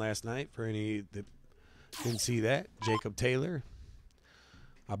stream on last night. For any that didn't see that, Jacob Taylor,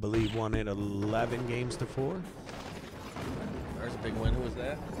 I believe, won it 11 games to 4. There's a big win. Who was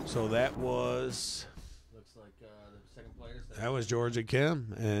that? So that was, Looks like the second player. that was Georgia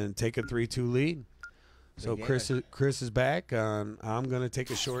Kim, and take a 3-2 lead. So Chris is back. I'm gonna take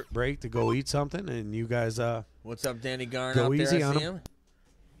a short break to go eat something, and you guys What's up, Danny Garn? go out easy there? on I see him.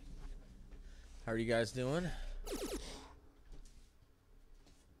 How are you guys doing?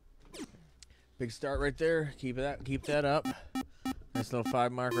 Big start right there. Keep that up. Nice little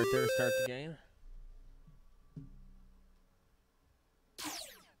 5 mark right there to start the game.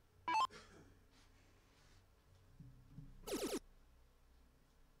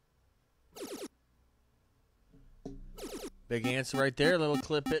 Big answer right there. Little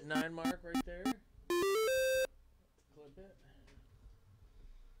clip it 9 mark right there. Clip it.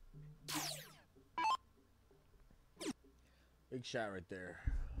 Big shot right there.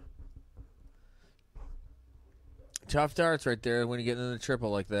 Tough darts right there when you get into the triple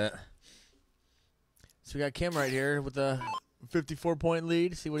like that. So we got Kim right here with a 54-point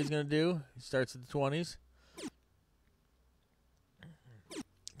lead. See what he's going to do. He starts at the 20s.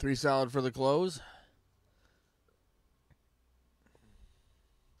 3 solid for the close.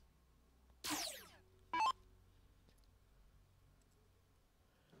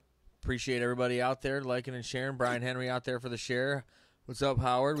 Appreciate everybody out there liking and sharing. Brian Henry out there for the share. What's up,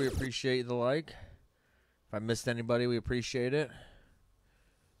 Howard? We appreciate the like. If I missed anybody, we appreciate it.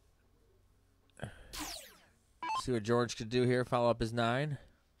 See what George could do here. Follow up his 9.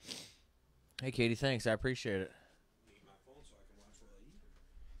 Hey, Katie, thanks. I appreciate it.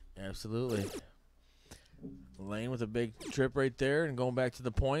 Absolutely. Lane with a big trip right there and going back to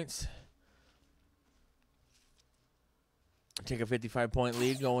the points. Take a 55-point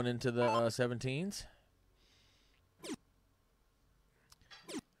lead going into the 17s.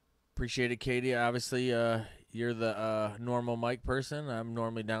 Appreciate it, Katie. Obviously, you're the normal mic person. I'm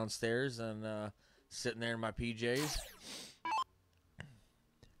normally downstairs and sitting there in my PJs.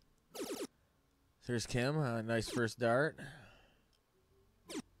 There's Kim. Nice first dart.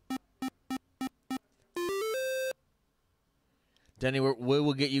 Denny, we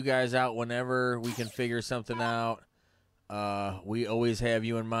will get you guys out whenever we can figure something out. We always have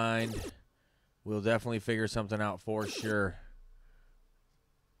you in mind. We'll definitely figure something out for sure.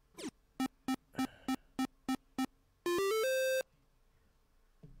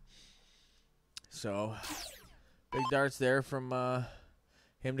 So, big darts there from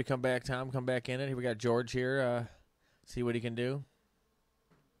him to come back. Tom, come back in it. Here we got George here. See what he can do.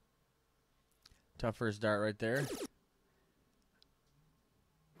 Tough first dart right there.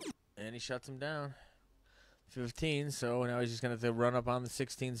 And he shuts him down. 15, so now he's just going to have to run up on the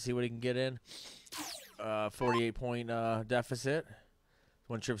 16 to see what he can get in. 48-point deficit.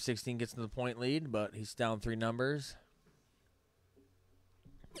 1 trip 16 gets into the point lead, but he's down 3 numbers.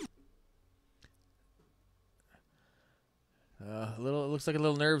 It looks like a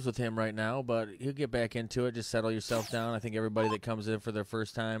little nerves with him right now, but he'll get back into it. Just settle yourself down. I think everybody that comes in for their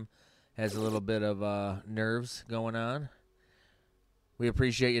first time has a little bit of nerves going on. We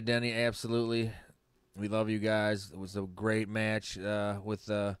appreciate you, Denny. Absolutely. We love you guys. It was a great match with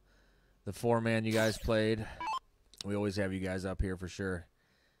the 4-man you guys played. We always have you guys up here for sure.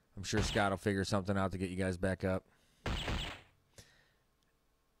 I'm sure Scott will figure something out to get you guys back up.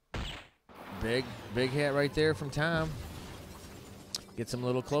 Big hit right there from Tom. Gets him a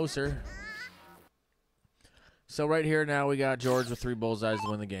little closer. So right here now we got George with 3 bullseyes to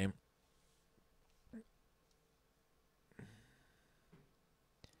win the game.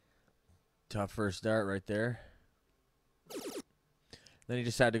 Tough first dart right there. Then he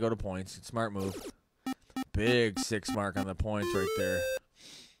just had to go to points. Smart move. Big 6 mark on the points right there.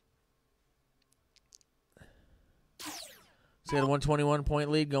 So he got a 121-point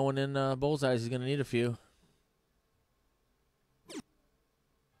lead going in bullseyes. He's going to need a few.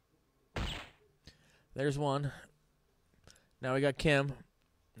 There's one. Now we got Kim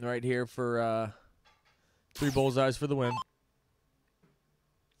right here for 3 bullseyes for the win.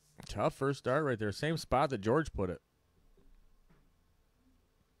 Tough first dart right there. Same spot that George put it.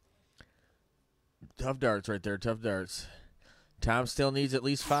 Tough darts right there. Tough darts. Tom still needs at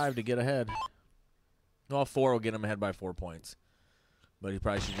least 5 to get ahead. Well, 4 will get him ahead by 4 points. But he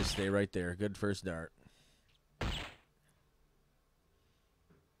probably should just stay right there. Good first dart.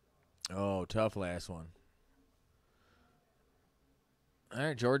 Oh, tough last one. All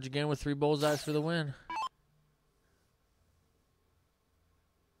right, George again with 3 bullseyes for the win.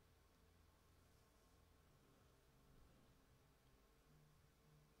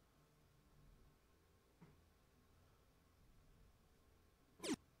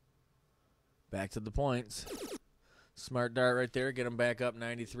 Back to the points. Smart dart right there. Get him back up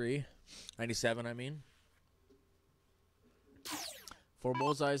 93. 97, I mean. 4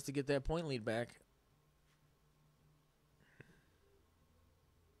 bullseyes to get that point lead back.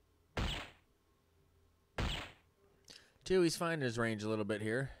 Two, he's finding his range a little bit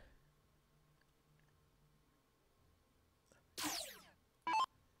here.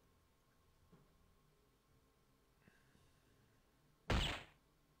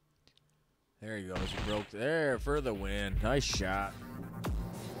 There he goes. He broke there for the win. Nice shot.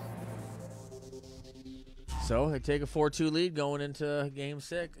 So they take a 4-2 lead going into game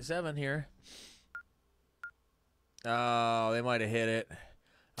 7 here. Oh, they might have hit it.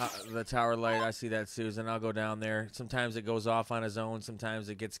 The tower light, I see that, Susan. I'll go down there. Sometimes it goes off on its own. Sometimes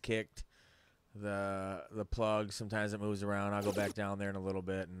it gets kicked. The plug, sometimes it moves around. I'll go back down there in a little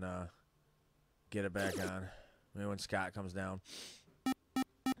bit and get it back on. Maybe when Scott comes down.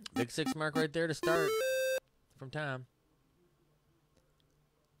 Big 6 mark right there to start from Tom.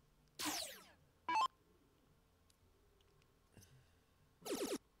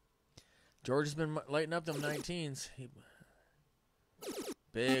 George has been lighting up them 19s.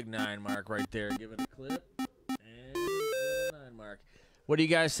 Big 9 mark right there. Give it a clip. And 9 mark. What are you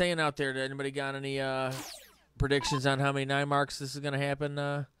guys saying out there? Did anybody got any predictions on how many 9 marks this is going to happen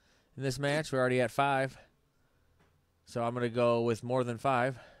in this match? We're already at 5. So I'm going to go with more than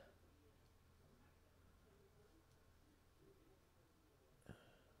 5.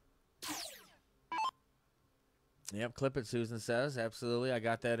 Yep, clip it, Susan says. Absolutely, I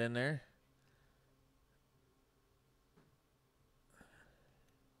got that in there.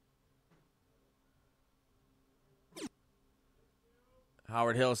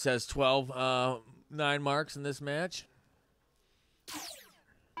 Howard Hill says 12 9 marks in this match.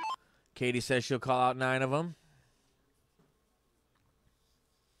 Katie says she'll call out 9 of them.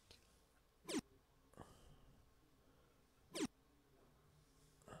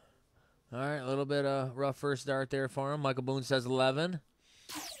 All right, a little bit of rough first start there for him. Michael Boone says 11.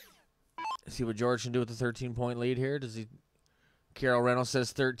 Let's see what George can do with the 13-point lead here. Does he? Carol Reynolds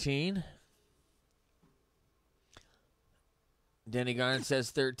says 13. Denny Garn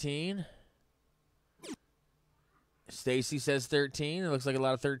says 13. Stacy says 13. It looks like a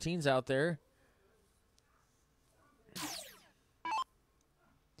lot of 13s out there.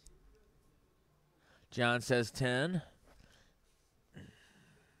 John says 10.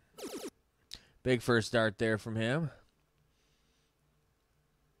 Big first start there from him.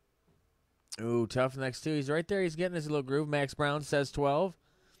 Ooh, tough next 2. He's right there. He's getting his little groove. Max Brown says 12.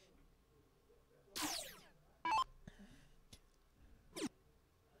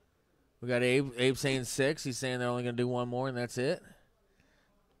 We got Abe. Abe saying 6. He's saying they're only going to do 1 more, and that's it.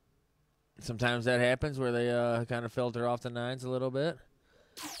 Sometimes that happens where they kind of filter off the 9s a little bit.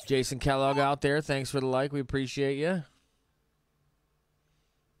 Jason Kellogg out there. Thanks for the like. We appreciate you.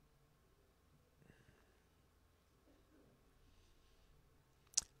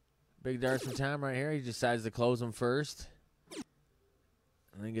 Big darts from Tom right here. He decides to close them first.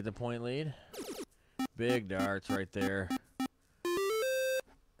 And then get the point lead. Big darts right there.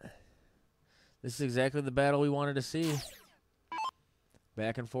 This is exactly the battle we wanted to see.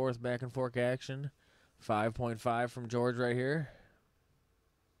 Back and forth action. 5.5 from George right here.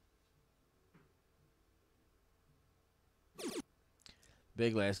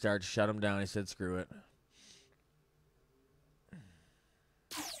 Big last dart. Shut him down. He said, screw it.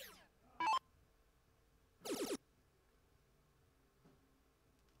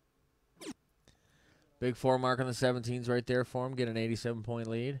 Big 4 mark on the 17s right there for him. Get an 87-point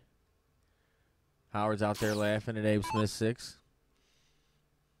lead. Howard's out there laughing at Abe Smith's 6.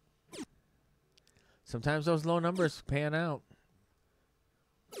 Sometimes those low numbers pan out.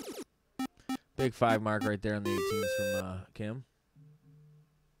 Big 5 mark right there on the 18s from Kim.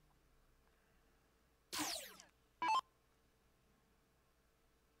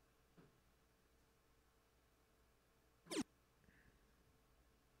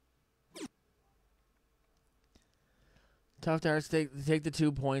 Tough darts take the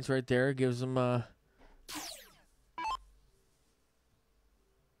 2 points right there. Gives them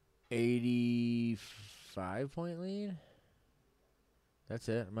 85-point lead. That's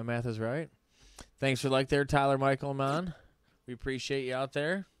it. My math is right. Thanks for like there, Tyler Michael Amon. We appreciate you out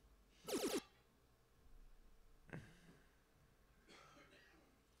there.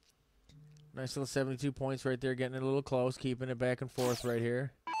 Nice little 72 points right there. Getting it a little close. Keeping it back and forth right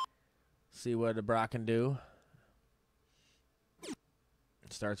here. See what Brock can do.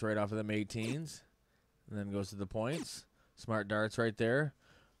 Starts right off of them 18s. And then goes to the points. Smart darts right there.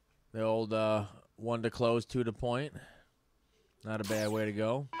 The old 1 to close, 2 to point. Not a bad way to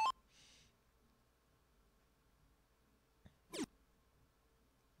go.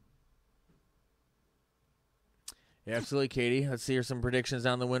 Yeah, absolutely, Katie. Let's see here some predictions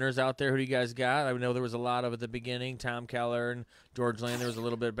on the winners out there. Who do you guys got? I know there was a lot of at the beginning. Tom Keller and George Lane. There was a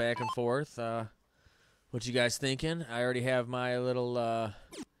little bit back and forth. What you guys thinking? I already have my little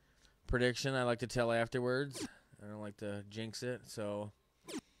prediction I like to tell afterwards. I don't like to jinx it. So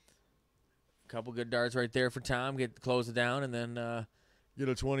a couple good darts right there for Tom. Close it down and then get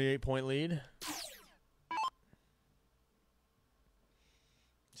a 28-point lead.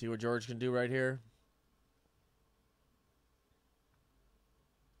 See what George can do right here.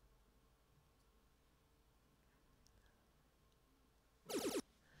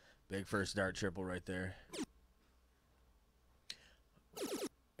 Big first dart triple right there.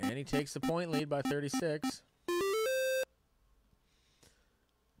 And he takes the point lead by 36.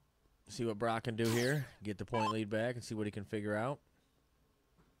 See what Brock can do here. Get the point lead back and see what he can figure out.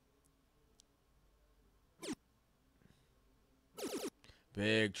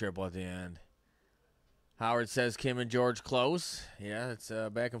 Big triple at the end. Howard says Kim and George close. Yeah, it's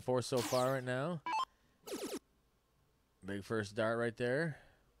back and forth so far right now. Big first dart right there.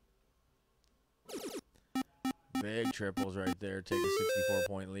 Big triples right there. Take a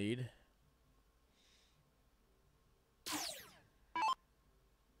 64-point lead.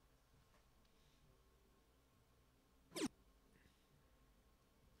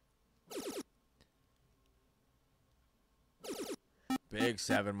 Big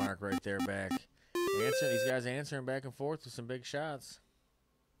 7 mark right there back. These guys answering back and forth with some big shots.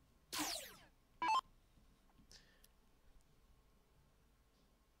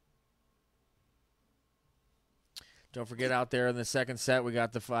 Don't forget out there in the second set, we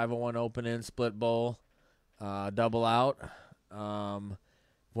got the 501 open in split bowl, double out. One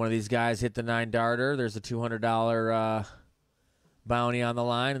of these guys hit the 9-darter. There's a $200 bounty on the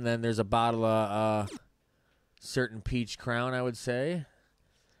line, and then there's a bottle of certain peach crown, I would say.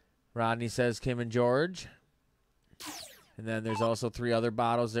 Rodney says Kim and George. And then there's also 3 other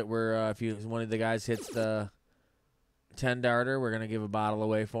bottles that were, if one of the guys hits the 10-darter, we're going to give a bottle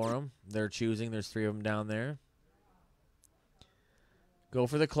away for them. They're choosing. There's 3 of them down there. Go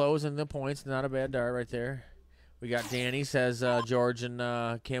for the close and the points. Not a bad dart right there. We got Danny says George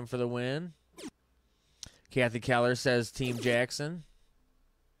and Kim for the win. Kathy Keller says Team Jackson.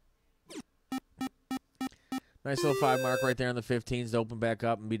 Nice little 5 mark right there on the 15s to open back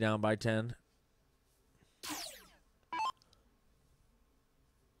up and be down by 10.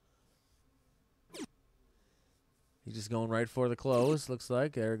 He's just going right for the close, looks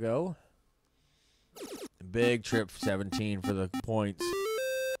like. There we go. Big trip 17 for the points.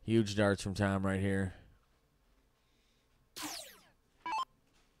 Huge darts from Tom right here.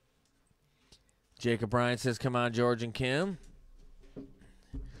 Jacob Bryant says, come on, George and Kim.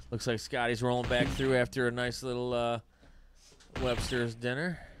 Looks like Scotty's rolling back through after a nice little Webster's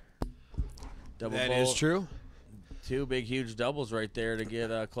dinner. Double That bowl. is true. 2 big, huge doubles right there to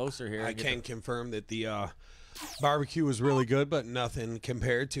get closer here. I can confirm that the barbecue was really good, but nothing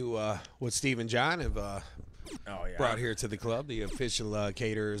compared to what Steve and John have brought here to the club, the official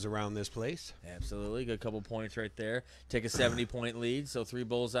caterers around this place. Absolutely. Good couple points right there. Take a 70-point lead, so 3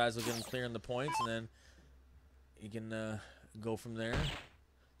 bullseyes will get them clearing the points, and then you can go from there.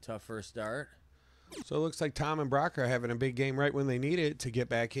 Tough first start. So it looks like Tom and Brock are having a big game right when they need it to get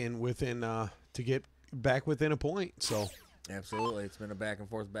back in within within a point. So absolutely, it's been a back and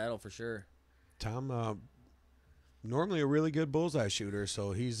forth battle for sure. Tom, normally a really good bullseye shooter,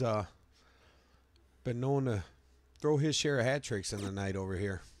 so he's been known to throw his share of hat tricks in the night over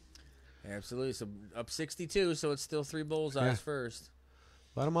here. Absolutely. So up 62, so it's still 3 bullseyes first.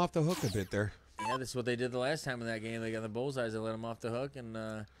 Let him off the hook a bit there. Yeah, this is what they did the last time in that game. They got the bullseyes. They let him off the hook, and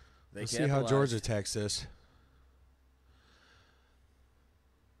they Let's see how George attacks this.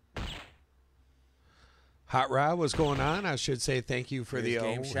 Hot Rod, what's going on? I should say thank you for the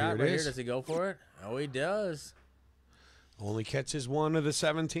game shot right here. Does he go for it? Oh, he does. Only catches 1 of the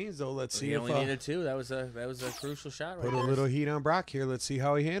 17s, though. Let's see if he only needed 2. That was a crucial shot right there. Put a little heat on Brock here. Let's see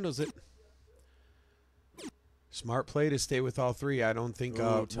how he handles it. Smart play to stay with all 3. I don't think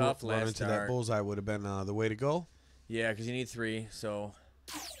tough running into that bullseye would have been the way to go. Yeah, because you need 3. So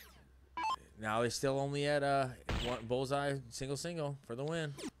now they still only at 1 bullseye, single for the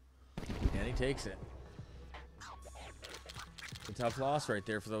win. And he takes it. A tough loss right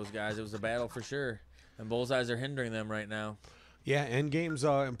there for those guys. It was a battle for sure. And bullseyes are hindering them right now. Yeah, end game's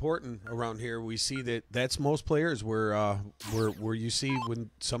important around here. We see that's most players where you see when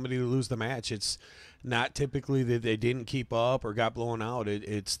somebody lose the match, it's not typically that they didn't keep up or got blown out.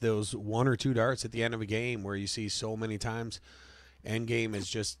 It's those 1 or 2 darts at the end of a game where you see so many times. End game is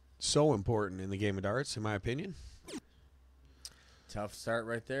just so important in the game of darts, in my opinion. Tough start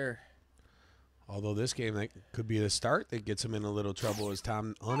right there. Although this game, that could be the start that gets him in a little trouble, as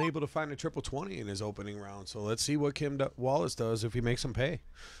Tom unable to find a triple 20 in his opening round. So let's see what Kim Wallace does if he makes him pay.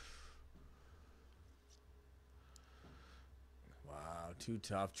 Wow, 2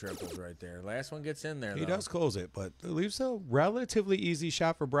 tough triples right there. Last one gets in there, He does close it, but it leaves a relatively easy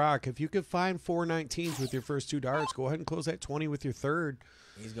shot for Brock. If you could find 4 19s with your first 2 darts, go ahead and close that 20 with your third.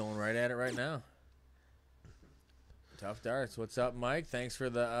 He's going right at it right now. Tough darts. What's up, Mike? Thanks for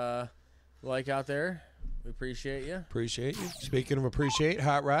the like out there. We appreciate you. Appreciate you. Speaking of appreciate,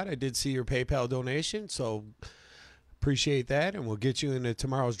 Hot Rod, I did see your PayPal donation, so appreciate that, and we'll get you into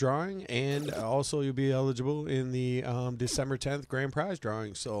tomorrow's drawing, and also you'll be eligible in the December 10th grand prize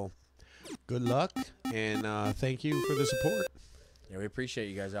drawing. So good luck, and thank you for the support. Yeah, we appreciate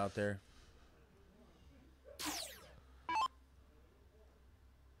you guys out there.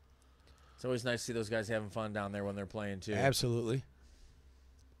 It's always nice to see those guys having fun down there when they're playing, too. Absolutely.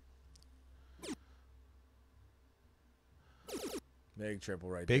 Big triple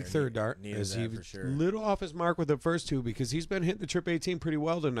right Big there. third dart. As he was a little off his mark with the first 2 because he's been hitting the trip 18 pretty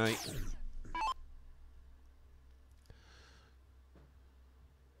well tonight.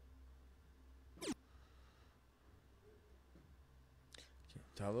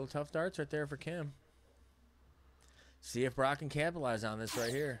 A little tough darts right there for Kim. See if Brock can capitalize on this right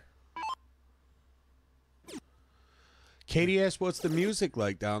here. Katie asked, what's the music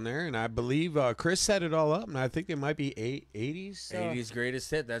like down there? And I believe Chris set it all up, and I think it might be 80s. 80s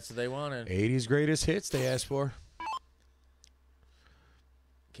greatest hit. That's what they wanted. 80s greatest hits they asked for.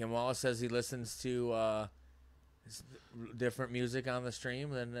 Kim Wallace says he listens to different music on the stream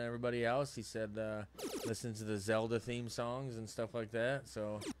than everybody else. He said listen to the Zelda theme songs and stuff like that.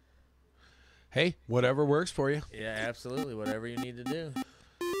 So, hey, whatever works for you. Yeah, absolutely. Whatever you need to do.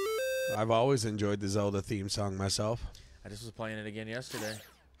 I've always enjoyed the Zelda theme song myself. I just was playing it again yesterday.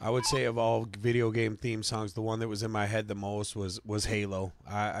 I would say of all video game theme songs, the one that was in my head the most was Halo.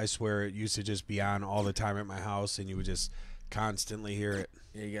 I swear it used to just be on all the time at my house, and you would just constantly hear it.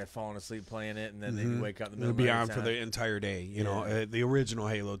 Yeah, you got falling asleep playing it, and then you wake up in the middle of the night. It would be on time. for the entire day, you know, the original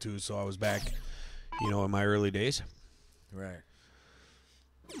Halo 2, so I was back, in my early days. Right.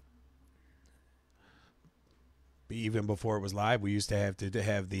 Even before it was live, we used to have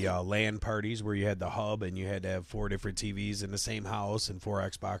the LAN parties where you had the hub and you had to have 4 different TVs in the same house and 4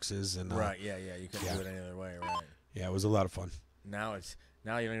 Xboxes and right, you couldn't do it any other way, right? Yeah, it was a lot of fun. Now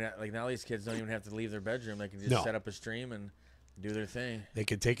you don't now these kids don't even have to leave their bedroom; they can just set up a stream and do their thing. They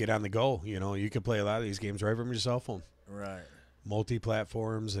could take it on the go. You could play a lot of these games right from your cell phone. Right.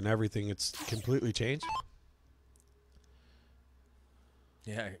 Multi-platforms and everything. It's completely changed.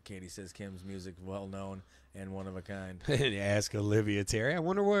 Yeah, Katie says Kim's music well known and one of a kind. Ask Olivia Terry. I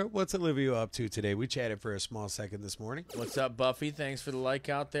wonder what's Olivia up to today. We chatted for a small second this morning. What's up, Buffy? Thanks for the like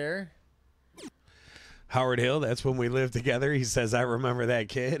out there. Howard Hill, that's when we lived together. He says, I remember that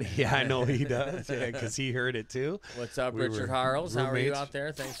kid. Yeah, I know he does. Yeah, because he heard it too. What's up, Richard Harles? How are you out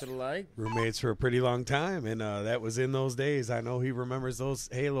there? Thanks for the like. Roommates for a pretty long time, and that was in those days. I know he remembers those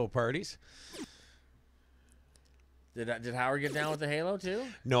Halo parties. Did Howard get down with the Halo too?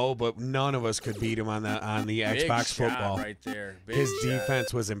 No, but none of us could beat him on the Big Xbox shot football. Right there. Big His shot.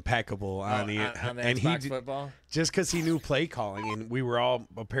 defense was impeccable on the Xbox football. Just because he knew play calling, and we were all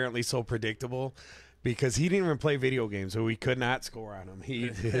apparently so predictable because he didn't even play video games, so we could not score on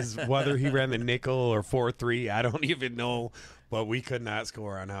him. Whether he ran the nickel or 4-3, I don't even know, but we could not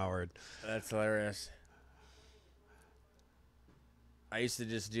score on Howard. That's hilarious. I used to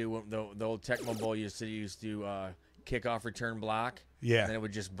just do the old Tecmo Bowl. Used to kickoff return block. Yeah, and then it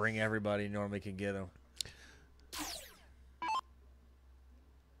would just bring everybody normally could get them.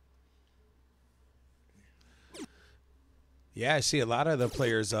 Yeah, I see a lot of the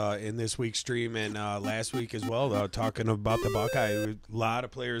players in this week's stream and last week as well, talking about the Buckeye. A lot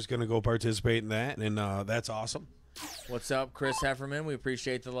of players going to go participate in that, and that's awesome. What's up, Chris Hefferman? We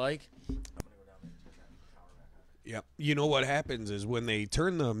appreciate the like. Yep. You know what happens is when they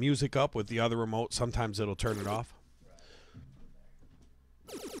turn the music up with the other remote, sometimes it'll turn it off.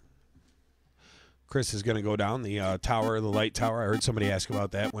 Chris is going to go down the tower, the light tower. I heard somebody ask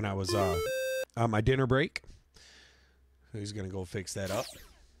about that when I was on my dinner break. He's going to go fix that up.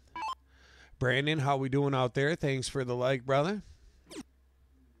 Brandon, how we doing out there? Thanks for the like, brother.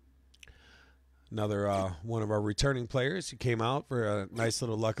 Another one of our returning players who came out for a nice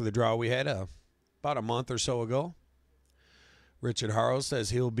little luck of the draw we had about a month or so ago. Richard Harrow says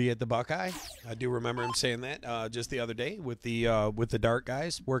he'll be at the Buckeye. I do remember him saying that just the other day with the Dart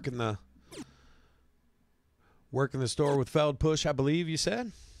guys working the store with Feld Push, I believe you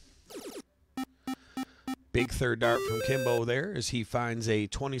said. Big third dart from Kimbo there as he finds a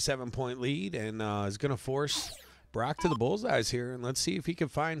 27-point lead and is going to force Brock to the bullseyes here. And let's see if he can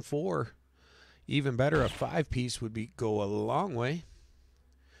find 4. Even better, a 5-piece would go a long way.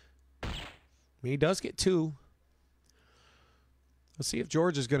 I mean, he does get 2. Let's see if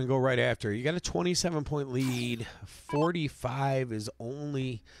George is going to go right after. You got a 27-point lead. 45 is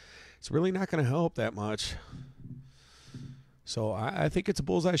only – it's really not going to help that much. So I think it's a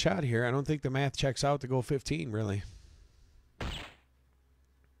bullseye shot here. I don't think the math checks out to go 15, really.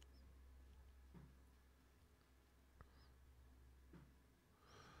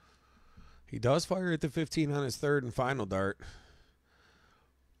 He does fire at the 15 on his third and final dart.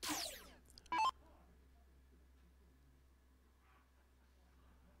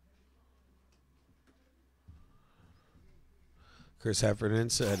 Chris Heffernan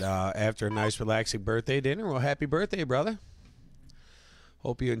said, after a nice relaxing birthday dinner, well, happy birthday, brother.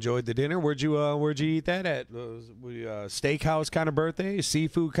 Hope you enjoyed the dinner. Where'd you eat that at? Steakhouse kind of birthday?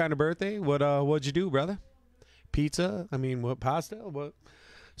 Seafood kind of birthday? What'd you do, brother? Pizza? I mean, what, pasta? What?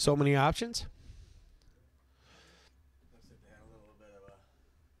 So many options? Looks like they had a little bit of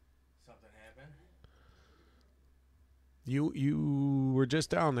something happen. You were just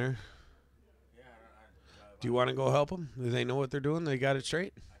down there. Yeah. Do you want to go help them? Do they know what they're doing? They got it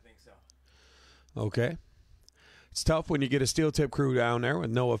straight? I think so. Okay. It's tough when you get a steel tip crew down there with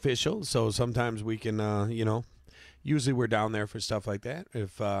no official, so sometimes we can, usually we're down there for stuff like that.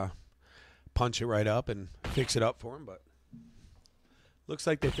 If punch it right up and fix it up for them, but looks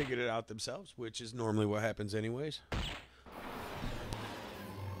like they figured it out themselves, which is normally what happens anyways.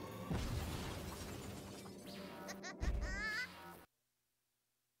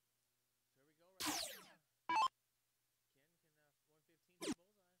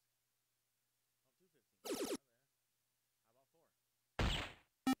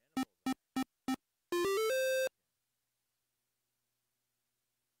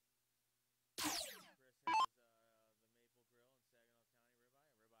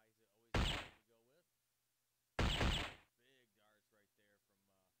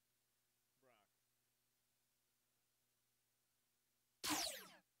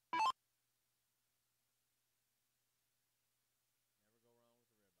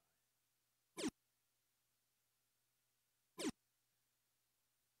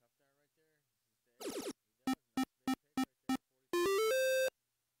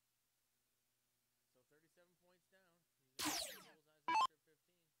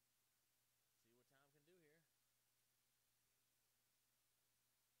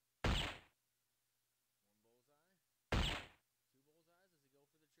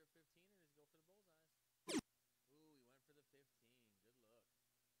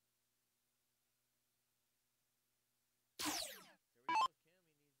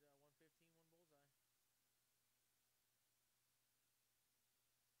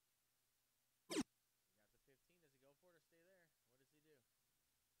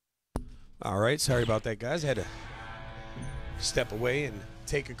 All right, sorry about that, guys. I had to step away and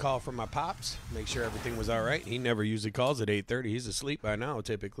take a call from my pops, make sure everything was all right. He never usually calls at 8:30. He's asleep by now,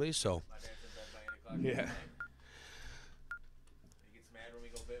 typically. So, yeah. He gets mad when we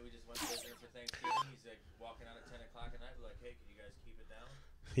go bed. We just went to visit him for Thanksgiving. He's like walking out at 10 o'clock at night. We're like, hey, can you guys keep it down?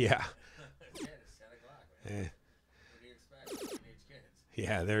 Yeah. Yeah, it's 10 o'clock, man. What do you expect? Teenage kids.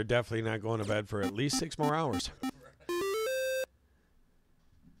 Yeah, they're definitely not going to bed for at least 6 more hours.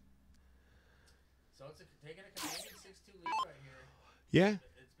 So it's taking a Canadian 6-2 lead right here. Yeah. It's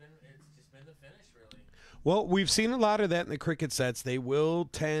just been the finish, really. Well, we've seen a lot of that in the cricket sets. They will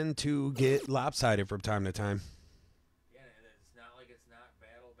tend to get lopsided from time to time. Yeah, and it's not like it's not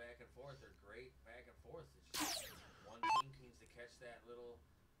battle back and forth. They're great back and forth. It's just one team needs to catch that little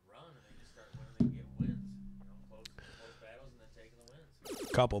run, and they just start winning and get wins. Close battles and then taking the wins.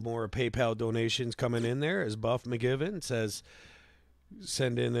 A couple more PayPal donations coming in there as Buff McGivern says,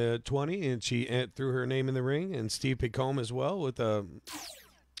 send in a 20, and she threw her name in the ring, and Steve Picome as well with a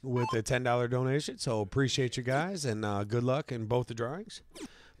 $10 donation. So appreciate you guys, and good luck in both the drawings.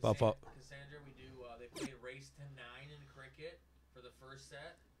 Cassandra, we do. They play race to 9 in cricket for the first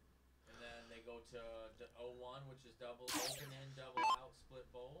set, and then they go to 0-1, which is double open in, double out,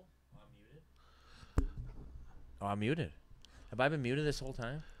 split bowl. I'm muted. Oh, I'm muted. Have I been muted this whole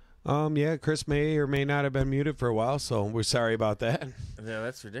time? Yeah, Chris may or may not have been muted for a while, so we're sorry about that. Yeah,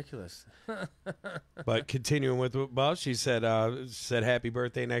 that's ridiculous. But continuing with Buff, she said happy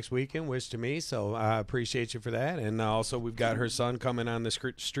birthday next weekend, wish to me, so I appreciate you for that. And also we've got her son coming on the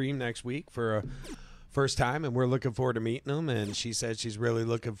stream next week for a first time, and we're looking forward to meeting him. And she said she's really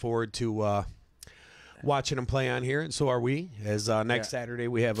looking forward to watching him play on here, and so are we. As next Saturday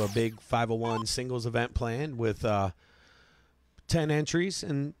we have a big 501 singles event planned with 10 entries,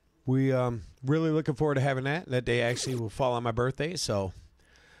 and we really looking forward to having that. That day actually will fall on my birthday, so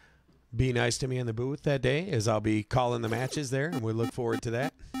be nice to me in the booth that day, as I'll be calling the matches there, and we look forward to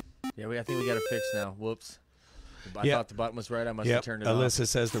that. Yeah, I think we got it fixed now. Whoops. I thought the button was right. I must have turned it off. Alyssa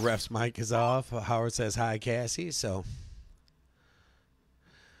says the ref's mic is off. Howard says hi, Cassie. So.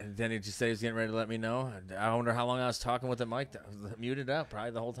 And then he just said he was getting ready to let me know. I wonder how long I was talking with the mic. Muted up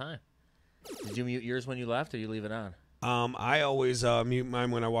probably the whole time. Did you mute yours when you left, or you leave it on? I always mute mine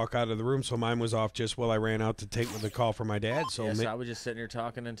when I walk out of the room, so mine was off just while I ran out to take the call from my dad. So, so I was just sitting here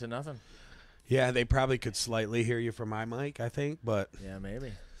talking into nothing. Yeah, they probably could slightly hear you from my mic, I think, but yeah,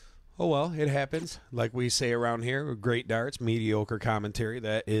 maybe. Oh well, it happens. Like we say around here, great darts, mediocre commentary.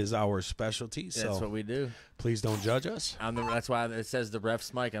 That is our specialty. So that's what we do. Please don't judge us. That's why it says the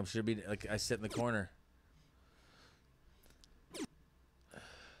ref's mic. I'm sure be like I sit in the corner.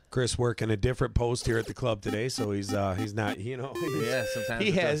 Chris working a different post here at the club today, so he's not, yeah,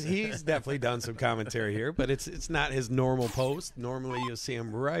 sometimes he's definitely done some commentary here, but it's not his normal post. Normally you'll see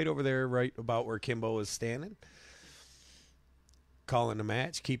him right over there, right about where Kimbo is standing, calling the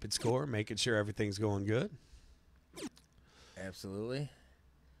match, keeping score, making sure everything's going good. Absolutely.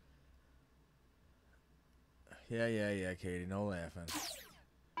 Yeah, Katie, no laughing.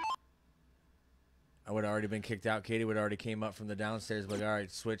 I would have already been kicked out. Katie would have already came up from the downstairs, but all right,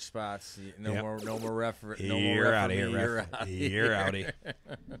 switch spots. No more referee. No more You're out of here. You're out of here.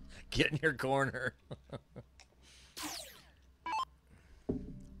 Get in your corner.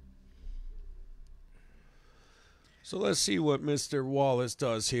 So let's see what Mr. Wallace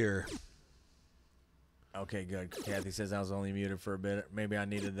does here. Okay, good. Kathy says I was only muted for a bit. Maybe I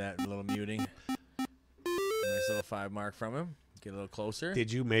needed that little muting. Nice little 5 mark from him. Get a little closer.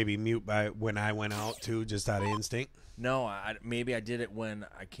 Did you maybe mute by when I went out too, just out of instinct? No, maybe I did it when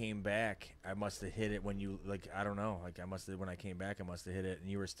I came back. I must have hit it when you I don't know. I must have when I came back. I must have hit it, and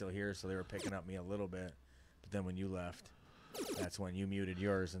you were still here, so they were picking up me a little bit. But then when you left, that's when you muted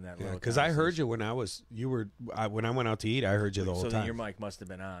yours and that little. Because I heard you when when I went out to eat. I heard you the whole time. So then your mic must have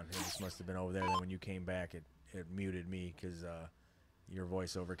been on. It just must have been over there. Then when you came back, it muted me because your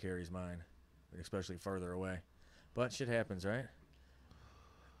voiceover carries mine, especially further away. But shit happens, right?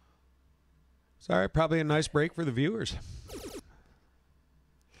 Sorry, probably a nice break for the viewers.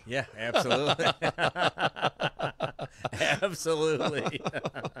 Yeah, absolutely. Absolutely.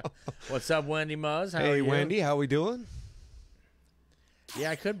 What's up, Wendy Muzz? Hey, Wendy, how we doing?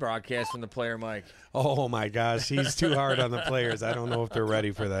 Yeah, I could broadcast from the player mic. Oh, my gosh. He's too hard on the players. I don't know if they're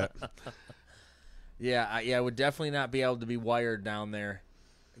ready for that. Yeah, I would definitely not be able to be wired down there.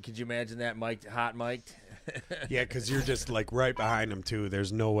 Could you imagine that mic, hot mic'd? Yeah, because you're just like right behind them too.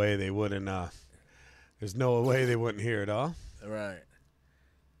 There's no way they wouldn't. There's no way they wouldn't hear it all. Right.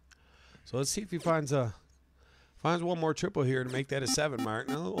 So let's see if he finds one more triple here to make that a 7 mark.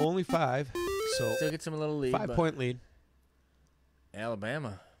 No, only 5. So still gets him a little lead. 5-point lead.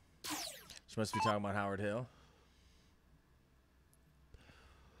 Alabama. She must be talking about Howard Hill.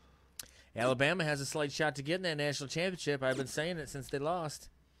 Alabama has a slight shot to get in that national championship. I've been saying it since they lost.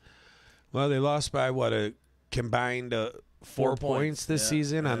 Well, they lost by a combined 4 points this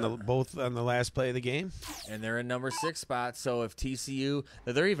season on both on the last play of the game, and they're in number 6 spot. So if TCU,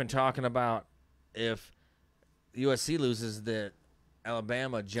 they're even talking about if USC loses, that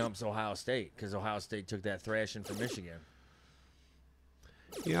Alabama jumps Ohio State because Ohio State took that thrashing from Michigan.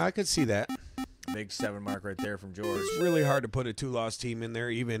 Yeah, I could see that. Big 7 mark right there from George. It's really hard to put a 2-loss team in there,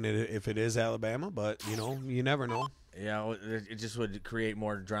 even if it is Alabama. But you never know. Yeah, it just would create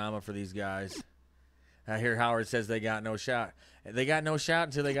more drama for these guys. I hear Howard says they got no shot. They got no shot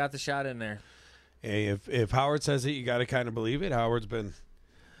until they got the shot in there. Hey, if Howard says it, you got to kind of believe it. Howard's been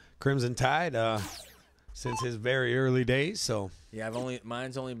Crimson Tide since his very early days. So yeah,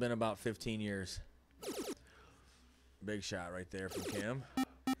 mine's only been about 15 years. Big shot right there from Kim.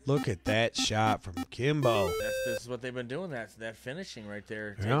 Look at that shot from Kimbo. This is what they've been doing. That finishing right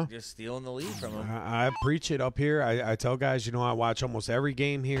there, just stealing the lead from him. I preach it up here. I tell guys, I watch almost every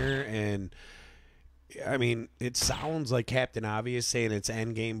game here, and I mean, it sounds like Captain Obvious saying it's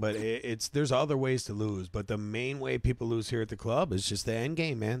end game, but there's other ways to lose. But the main way people lose here at the club is just the end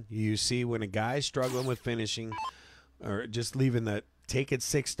game, man. You see when a guy's struggling with finishing, or just take it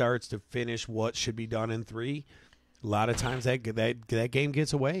 6 starts to finish what should be done in 3. A lot of times that game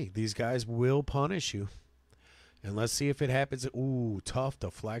gets away. These guys will punish you. And let's see if it happens. Ooh, tough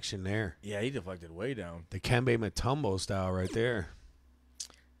deflection there. Yeah, he deflected way down. The Kembe Mutombo style right there.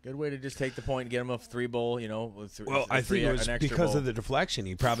 Good way to just take the point and get him a 3-bowl, Well, I think it was because of the deflection.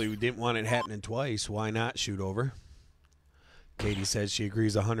 He probably didn't want it happening twice. Why not shoot over? Katie says she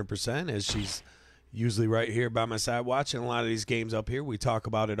agrees 100%, as she's usually right here by my side watching a lot of these games up here. We talk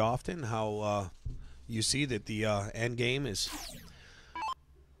about it often, how you see that the end game is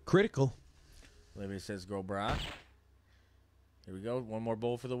critical. Olivia says, go Brock. Here we go. One more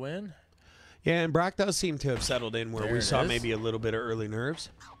bowl for the win. Yeah, and Brock does seem to have settled in where we saw maybe a little bit of early nerves.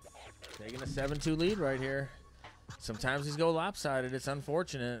 Taking a 7-2 lead right here. Sometimes these go lopsided. It's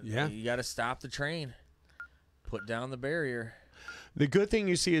unfortunate. Yeah. You got to stop the train. Put down the barrier. The good thing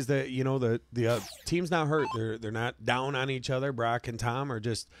you see is that, the team's not hurt. They're not down on each other. Brock and Tom are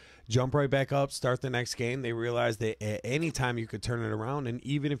just jump right back up, start the next game. They realize that at any time you could turn it around, and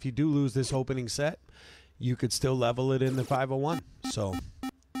even if you do lose this opening set, you could still level it in the 501. So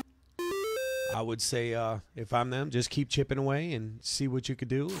I would say if I'm them, just keep chipping away and see what you could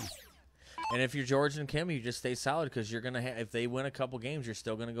do. And if you're George and Kim, you just stay solid because you're going to if they win a couple games, you're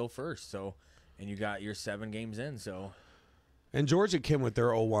still going to go first. So, and you got your 7 games in, so. And George and Kim with their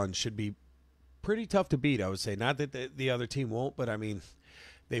 0-1 should be pretty tough to beat, I would say. Not that the other team won't, but I mean,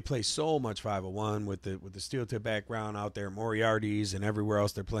 they play so much 501 with the steel tip background out there, Moriarty's and everywhere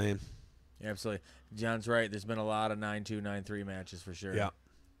else they're playing. Yeah, absolutely. John's right. There's been a lot of 9-2, 9-3 matches for sure. Yeah.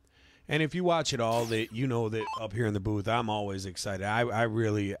 And if you watch it all, that up here in the booth, I'm always excited.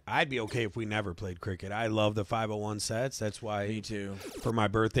 I'd be okay if we never played cricket. I love the 501 sets. That's why Me too. For my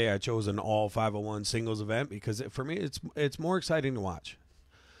birthday, I chose an all 501 singles event because for me, it's more exciting to watch.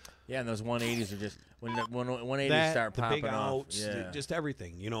 Yeah, and those 180s are just when 180s start the popping big outs, off. just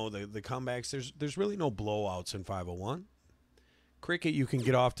everything. The comebacks. There's really no blowouts in 501. Cricket, you can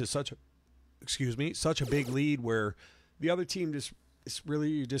get off to such a big lead where the other team it's really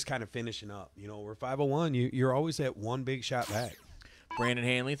you're just kind of finishing up. Where 501, you're always at one big shot back. Brandon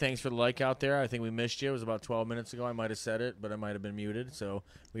Hanley, thanks for the like out there. I think we missed you. It was about 12 minutes ago. I might have said it, but I might have been muted. So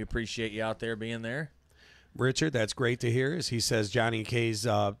we appreciate you out there being there. Richard, that's great to hear. As he says, Johnny K's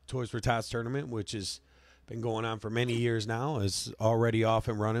Toys for Tots tournament, which has been going on for many years now, is already off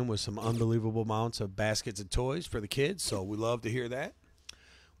and running with some unbelievable amounts of baskets of toys for the kids. So we love to hear that.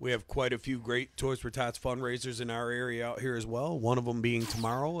 We have quite a few great Toys for Tots fundraisers in our area out here as well. One of them being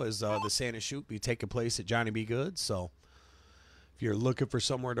tomorrow as the Santa Shoot be taking place at Johnny B. Good's. So if you're looking for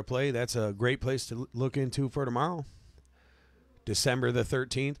somewhere to play, that's a great place to look into for tomorrow. December the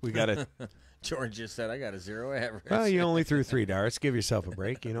 13th, we got a... George just said, I got a 0 average. Well, you only threw 3 darts. Give yourself a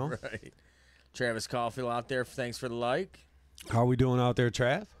break, Right. Travis Caulfield out there, thanks for the like. How are we doing out there,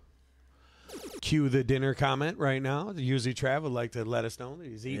 Trav? Cue the dinner comment right now. Usually Trav would like to let us know that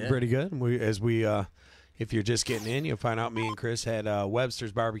he's eating pretty good. And if you're just getting in, you'll find out me and Chris had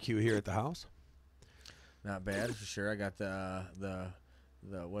Webster's barbecue here at the house. Not bad for sure. I got the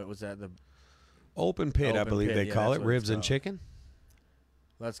what was that? The open pit, I believe they call it, ribs and chicken.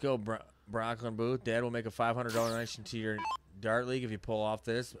 Let's go, Brooklyn Booth. Dad will make a $500 donation to your dart league if you pull off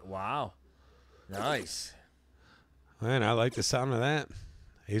this. Wow, nice. Man, I like the sound of that.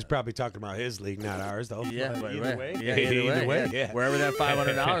 He's probably talking about his league, not ours, though. Yeah, either way. Yeah, either way. Yeah. Wherever that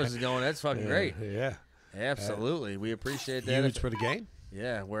 $500 is going, that's fucking great. Yeah. Absolutely. We appreciate that. Huge for the game.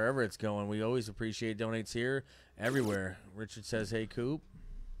 Yeah, wherever it's going. We always appreciate donates here, everywhere. Richard says, hey, Coop.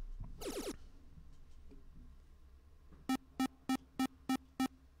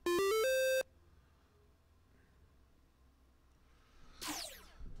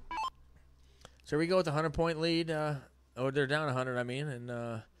 So here we go with the 100-point lead. Oh, they're down 100. I mean, and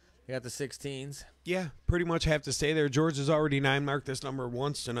they got the 16s. Yeah, pretty much have to stay there. George has already 9-marked this number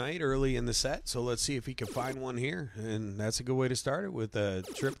once tonight early in the set, so let's see if he can find one here. And that's a good way to start it with a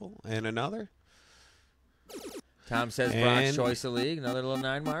triple and another. Tom says Brock's Choice of League. Another little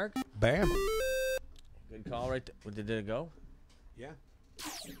 9 mark. Bam. Good call right there. Did it go? Yeah.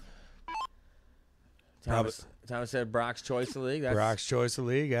 Thomas said Brock's Choice of League. That's Brock's Choice of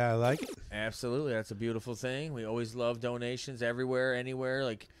League. I like it. Absolutely. That's a beautiful thing. We always love donations everywhere, anywhere.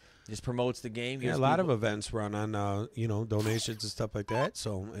 Like, just promotes the game. Yeah, a lot of events run on, donations and stuff like that.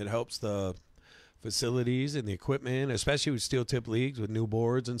 So it helps the facilities and the equipment, especially with steel tip leagues with new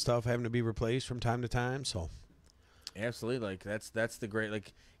boards and stuff having to be replaced from time to time. So absolutely, like that's the great,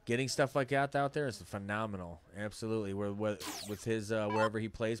 like, getting stuff like that out there is phenomenal. Absolutely. With his wherever he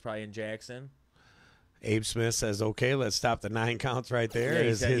plays, probably in Jackson. Abe Smith says, "Okay, let's stop the 9 counts right there."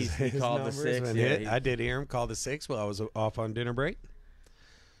 Yeah, he called the 6. Yeah, I did hear him call the 6 while I was off on dinner break.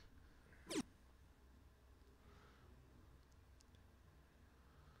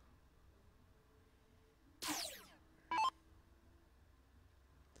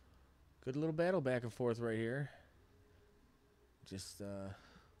 Good little battle back and forth right here. Just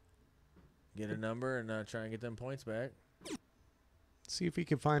get a number and try and get them points back. See if he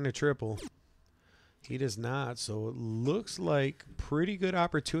can find a triple. He does not, so it looks like pretty good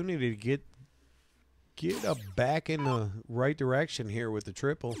opportunity to get a back in the right direction here with the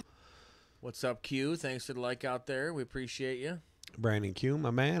triple. What's up, Q? Thanks for the like out there. We appreciate you. Brandon Q,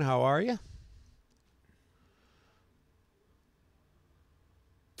 my man, how are you?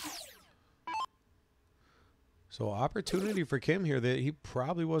 So opportunity for Kim here that he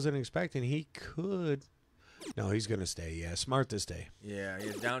probably wasn't expecting. He could. No, he's going to stay. Yeah, smart to stay. Yeah,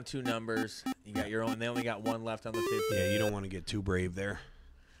 you're down 2 numbers. You got your own. They only got 1 left on the 50. Yeah, you don't want to get too brave there.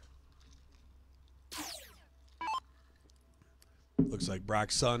 Looks like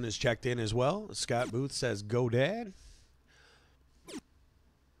Brock's son is checked in as well. Scott Booth says, "Go, Dad."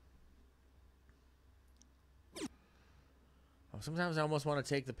 Sometimes I almost want to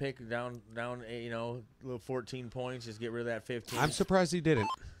take the pick down, little 14 points, just get rid of that 15. I'm surprised he didn't.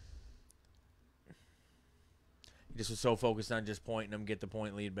 He just was so focused on just pointing them, get the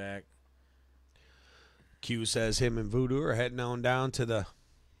point lead back. Q says him and Voodoo are heading on down to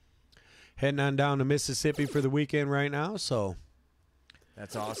Mississippi for the weekend right now. So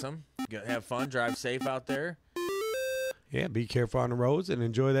that's awesome. Have fun, drive safe out there. Yeah, be careful on the roads and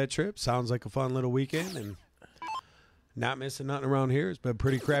enjoy that trip. Sounds like a fun little weekend and not missing nothing around here. It's been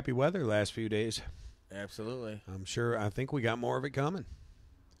pretty crappy weather the last few days. Absolutely. I think we got more of it coming.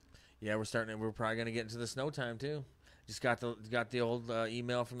 Yeah, we're probably going to get into the snow time too. Just got the old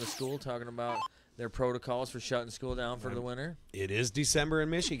email from the school talking about their protocols for shutting school down for the winter. It is December in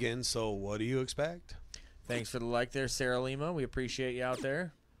Michigan, so what do you expect? Thanks for the like there, Sarah Lima. We appreciate you out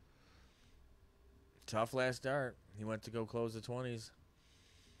there. Tough last dart. He went to go close the 20s.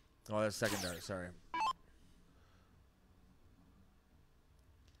 Oh, that's second dart. Sorry.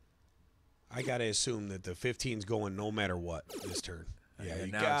 I got to assume that the 15's going no matter what this turn. Yeah,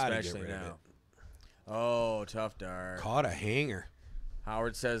 you now got to especially get rid now. of it. Oh, tough dart. Caught a hanger.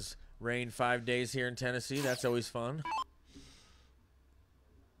 Howard says rain 5 days here in Tennessee. That's always fun.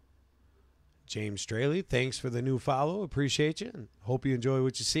 James Straley, thanks for the new follow. Appreciate you. And hope you enjoy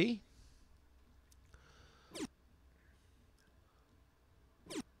what you see.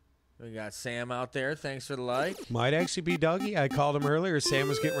 We got Sam out there. Thanks for the like. Might actually be Dougie. I called him earlier. Sam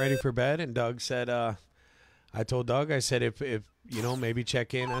was getting ready for bed, and Doug said, I told Doug, I said, if maybe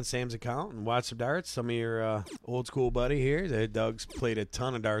check in on Sam's account and watch some darts. Some of your old school buddy here. Doug's played a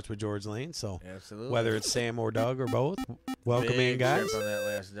ton of darts with George Lane, so absolutely. Whether it's Sam or Doug or both, welcome Big in, guys. Trip on that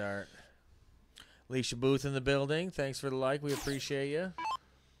last dart. Alicia Booth in the building. Thanks for the like. We appreciate you.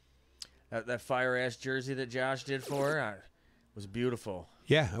 That fire-ass jersey that Josh did for her was beautiful.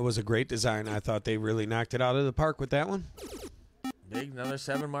 Yeah, it was a great design. I thought they really knocked it out of the park with that one. Big, another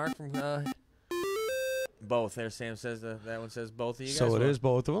 7 mark from both. There, Sam says that one says both of you guys. So it is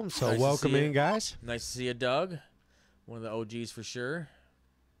both of them. So nice welcome in, guys. Nice to see you, Doug. One of the OGs for sure.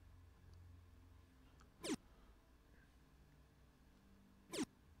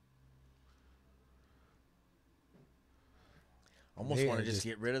 Almost want to just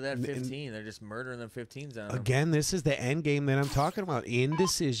get rid of that 15. They're just murdering them 15s on them. Again, this is the end game that I'm talking about.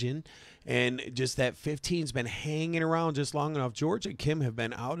 Indecision. And just that 15's been hanging around just long enough. George and Kim have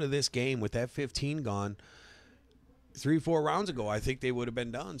been out of this game with that 15 gone 3-4 rounds ago. I think they would have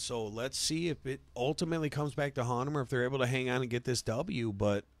been done. So let's see if it ultimately comes back to haunt them or if they're able to hang on and get this W.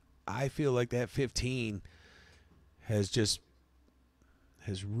 But I feel like that 15 has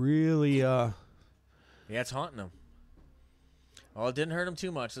really yeah, it's haunting them. Well, it didn't hurt him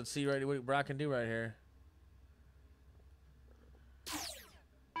too much. Let's see what Brock can do right here.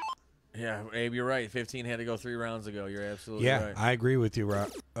 Yeah, Abe, you're right. 15 had to go 3 rounds ago. You're absolutely right. Yeah, I agree with you,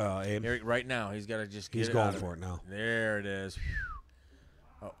 Abe. Here, right now, he's got to just get He's it going out of for it now. There it is.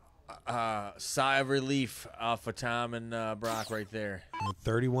 Sigh of relief off of Tom and Brock right there. A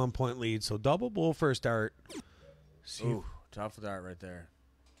 31-point lead, so double bull first dart. Ooh, tough dart right there.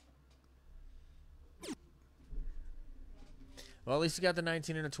 Well, at least you got the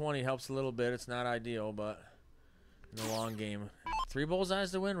 19 and a 20. Helps a little bit. It's not ideal, but in the long game. 3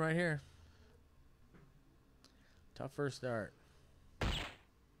 bullseyes to win right here. Tough first start.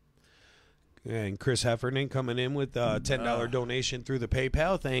 And Chris Heffernan coming in with a $10 donation through the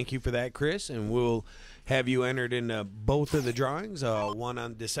PayPal. Thank you for that, Chris. And we'll have you entered in both of the drawings. One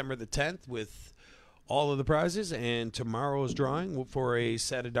on December the 10th with all of the prizes, and tomorrow's drawing for a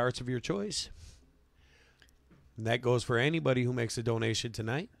set of darts of your choice. And that goes for anybody who makes a donation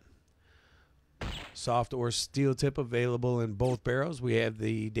tonight. Soft or steel tip available in both barrels. We have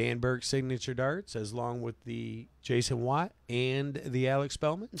the Dan Burke signature darts, as long with the Jason Watt and the Alex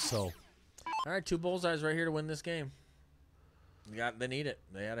Spellman. So, all right, 2 bullseyes right here to win this game. They need it.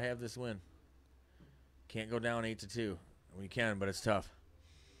 They got to have this win. Can't go down 8-2. We can, but it's tough.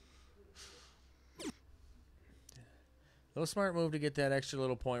 Little smart move to get that extra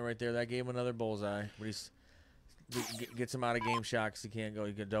little point right there. That gave him another bullseye. But he's gets him out of game shot because he can't go.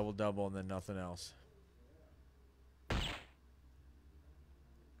 He get double and then nothing else.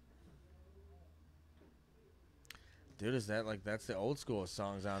 Dude, is that like that's the old school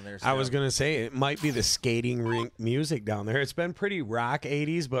songs on there? I was going to say it might be the skating rink music down there. It's been pretty rock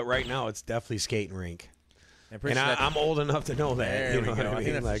 80s, but right now it's definitely skating rink. And I'm old enough to know that. You know what I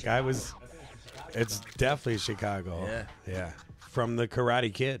mean? Like it's definitely Chicago. Yeah. Yeah. From the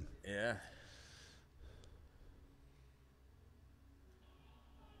Karate Kid. Yeah.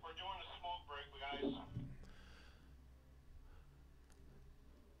 We're doing a smoke break, guys.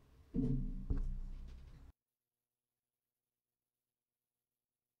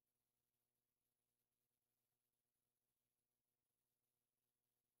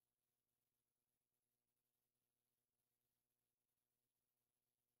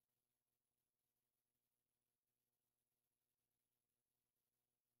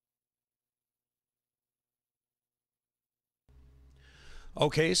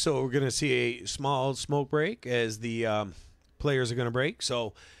 Okay, so we're going to see a small smoke break as the players are going to break.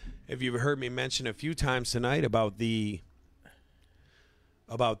 So if you've heard me mention a few times tonight about the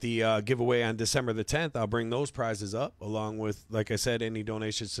giveaway on December the 10th, I'll bring those prizes up along with, like I said, any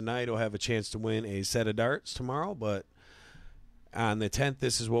donations tonight will have a chance to win a set of darts tomorrow. But on the 10th,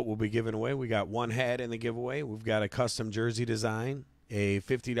 this is what we'll be giving away. We got 1 hat in the giveaway. We've got a custom jersey design, a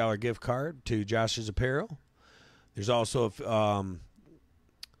 $50 gift card to Josh's Apparel. There's also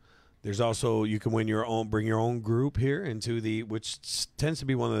you can bring your own group here into which tends to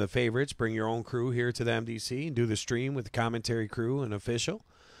be one of the favorites. Bring your own crew here to the MDC and do the stream with the commentary crew and official.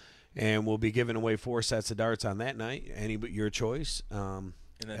 And we'll be giving away 4 sets of darts on that night, your choice. And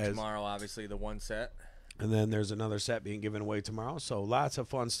then tomorrow, obviously, the 1 set. And then there's another set being given away tomorrow. So lots of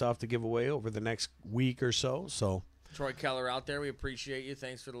fun stuff to give away over the next week or so. So Troy Keller out there, we appreciate you.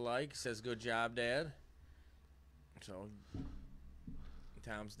 Thanks for the like. Says good job, Dad. So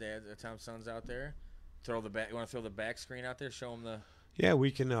Tom's son's out there. You want to throw the back screen out there? Show him the. Yeah,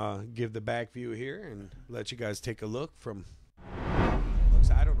 we can give the back view here and let you guys take a look from.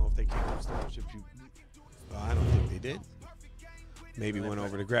 I don't know if they came upstairs. I don't think they did. Maybe went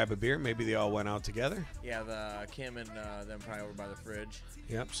over to grab a beer. Maybe they all went out together. Yeah, Kim and them probably over by the fridge.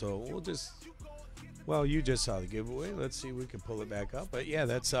 Yep. So we'll just. Well, you just saw the giveaway. Let's see if we can pull it back up. But yeah,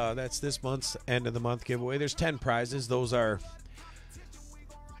 that's this month's end of the month giveaway. There's 10 prizes. Those are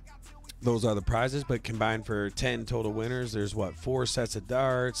the prizes, but combined for 10 total winners. There's 4 sets of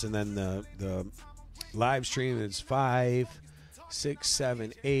darts, and then the live stream is 5, 6,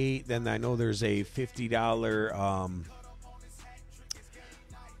 7, 8. Then I know there's a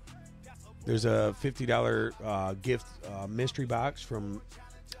 $50 gift mystery box from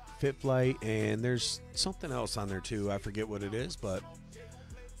Fit Flight, and there's something else on there too. I forget what it is, but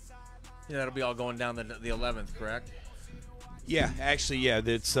yeah, that'll be all going down the 11th, correct? Yeah, actually, yeah.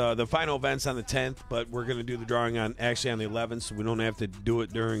 It's the final event's on the 10th, but we're going to do the drawing on the 11th, so we don't have to do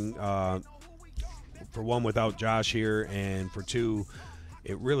it during. For one, without Josh here, and for 2,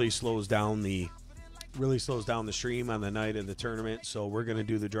 it really slows down the stream on the night of the tournament. So we're going to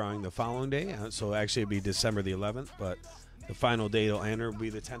do the drawing the following day. So actually, it'll be December the 11th, but the final day it'll enter will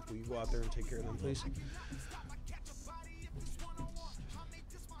be the 10th. Will you go out there and take care of them, please?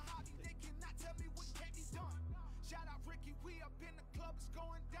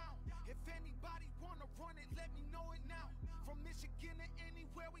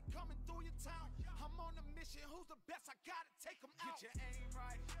 mission, who's the best? I gotta take them out. Get your aim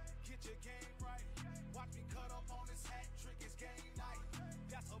right, get your game right. Watch me cut up on this hat trick, it's game night.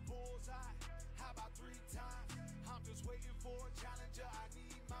 That's a bullseye, how about 3 times? I'm just waiting for a challenger, I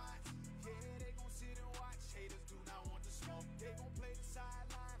need mine. Yeah, they gon' sit and watch, haters do not want to smoke. They gon' play the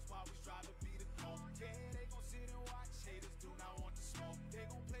sidelines while we strive to be the goal. Yeah, they gon' sit and watch, haters do not want to smoke. They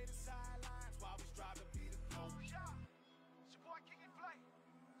gon' play the sidelines while we strive to be the goal. Yeah, it's your boy King and Flay,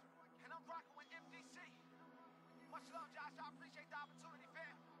 and I'm rocking with MDC. Much love, Josh, I appreciate the opportunity,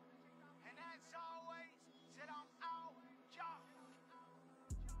 fam. And as always, said I'm out, y'all.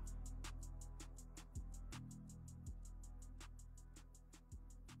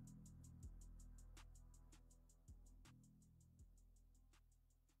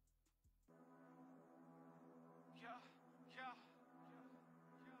 Yeah.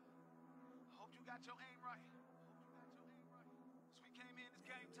 Hope you got your aim right. So we came in, it's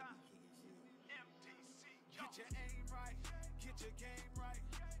game time. MDC, yo. Get your aim right, get your game right.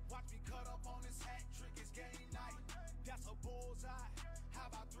 Watch me cut up on this hat trick, it's game night. That's a bullseye, how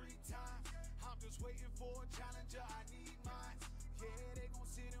about 3 times? I'm just waiting for a challenger, I need mine. Yeah, they gon'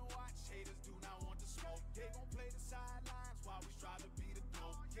 sit and watch, haters do not want to smoke. They gon' play the sidelines while we strive to be the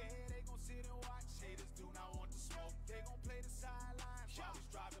goal. Yeah, they gon' sit and watch, haters do not want to smoke. They gon' play the sidelines while we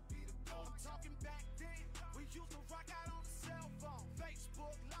strive to be the goal. I'm talking back then, we used to rock out on the cell phone.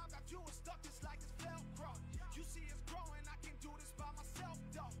 Facebook Live, got you was stuck just like it's Velcro. You see it's growing, I can do this by myself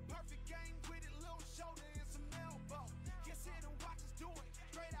though. Perfect game with it, little shoulder and some elbow. Get sit and watch us do it.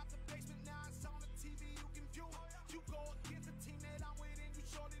 Straight out the basement, now it's on the TV, you can view it. You go against the team that I'm with and you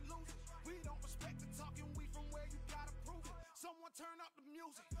surely lose it. We don't respect the talking, we from where you gotta prove it. Someone turn up the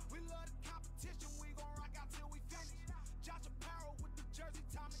music, we love the competition, we gon' rock out till we finish. Josh Apparel with the jersey,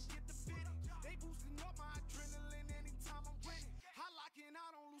 time to get the fitting. They boosting up my adrenaline anytime I'm winning. I lock in, I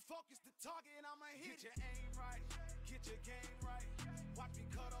don't lose focus, the target, I'ma hit. Get your aim right, get your game right. Watch me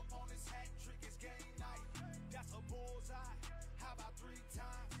cut up on this hat trick, it's game night. That's a bullseye, how about 3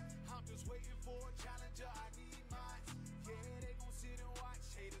 times? I'm just waiting for a challenger, I need mine. Yeah, they gon' sit and watch,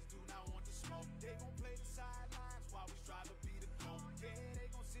 haters do not want to smoke. They gon' play the sidelines while we strive to be the goal. Yeah, they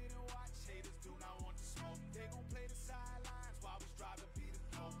gon' sit and watch, haters do not want to smoke. They gon' play the sidelines while we strive to be the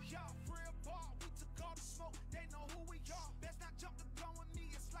goal. Y'all real ball, we took all the smoke, they know who we are. Best not jump the gun with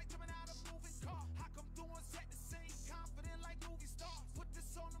me, it's like jumping out a moving car. I come through and set the scene, confident like movie stars. Put this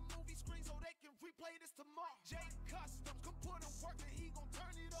on the movie screen so they can replay this tomorrow. Jade Customs, come put in work and he gon'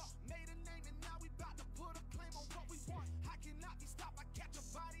 turn it up. Made a name and now we bout to put a claim on what we want. I cannot be stopped, I catch a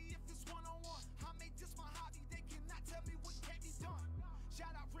body if it's one-on-one. I made this my hobby, they cannot tell me what can't be done.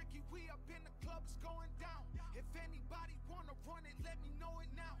 Shout out Ricky, we up in the club, it's going down. If anybody wanna run it, let me know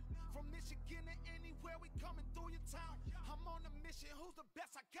it now. From Michigan to anywhere, we coming through your town. I'm on a mission, who's the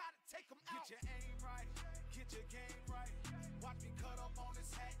best? I gotta take them out. Get your aim right, get your game right. Watch me cut up on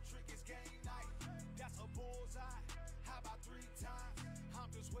this hat trick, it's game night. That's a bullseye, how about 3 times? I'm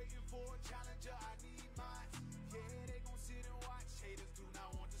just waiting for a challenger, I need mine. Yeah, they gon' sit and watch, haters do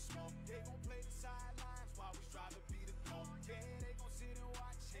not want to smoke. They gon' play the sidelines while we strive to be the goal. Yeah, they gon' sit and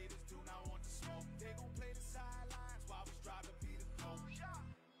watch, haters do not want to smoke. They gon' play the sidelines while we strive to be the goal. Yeah,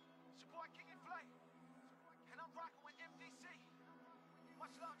 it's your boy King and Flay, and I'm rocking with MDC.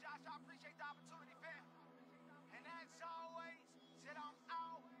 Much love, Josh, I appreciate the opportunity, fam. And as always, said I'm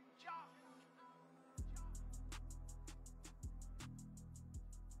out, y'all.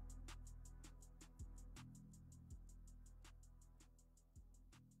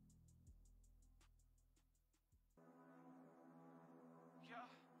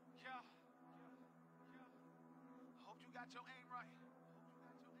 Yeah. Hope you got your aim right.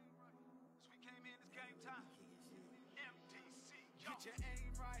 So we came in, it's game time. MDC, yo. Get your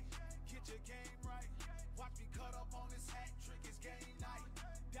aim right, get your game right. Watch me cut up on this hat trick, it's game night.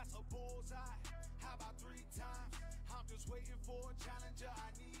 That's a bullseye, how about 3 times? I'm just waiting for a challenger, I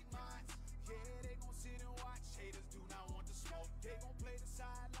need mine. Yeah, they gon' sit and watch, haters do not want to smoke. They gon' play the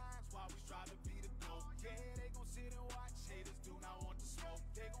sidelines while we strive to be the goal. Yeah, they gon' sit and watch, haters do not want to smoke.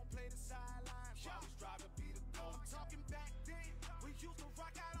 They gon' play the sidelines while we strive to be the goal. I'm talking back then, we used to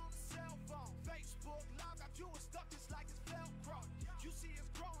rock out on the cell phone. Facebook Live, got you was stuck just like it's Velcro. You see it's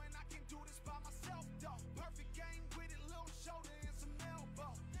growing, I can do this by myself though. Perfect game with it, little shoulder and some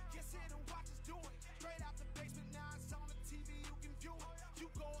elbow. Get sit and watch us do it. Straight out the basement, now it's on the TV, you can view it. You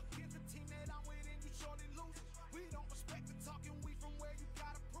go against the team that I'm with and you surely lose it. We don't respect the talking, we from where you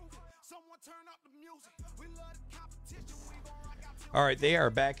gotta prove it. Someone turn up the music, we love the competition, we gon' rock out till. All right, they are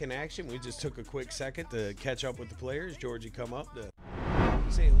back in action. We just took a quick second to catch up with the players. Georgie, come up.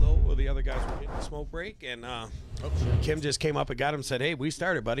 say hello while the other guys were hitting the smoke break, and Kim just came up and got him and said, hey, we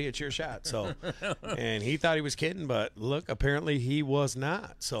started, buddy. It's your shot. So, and he thought he was kidding, but look, apparently he was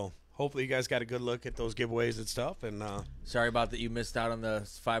not. So hopefully you guys got a good look at those giveaways and stuff. And sorry about that you missed out on the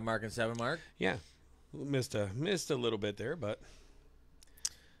 5 mark and 7 mark. Yeah, missed a little bit there, but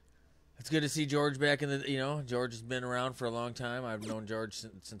it's good to see George back in the, George has been around for a long time. I've known George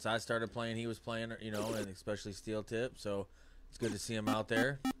since I started playing. He was playing, and especially steel tip. So it's good to see him out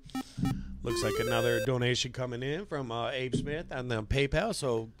there. Looks like another donation coming in from Abe Smith on the PayPal.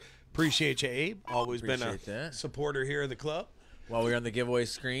 So appreciate you, Abe. Always been a supporter here of the club. While we were on the giveaway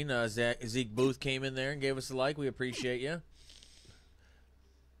screen, Zeke Booth came in there and gave us a like. We appreciate you.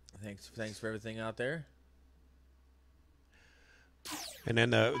 Thanks for everything out there. And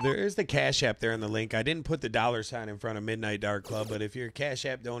then there is the Cash App there in the link. I didn't put the $ in front of Midnight Dart Club, but if you're a Cash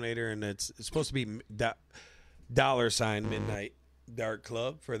App donator, and it's supposed to be $ Midnight Dart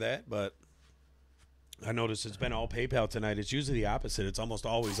Club for that, but I noticed it's been all PayPal tonight. It's usually the opposite. It's almost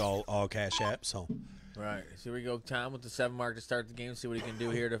always all Cash App. So right. So here we go, Tom, with the 7 mark to start the game. See what he can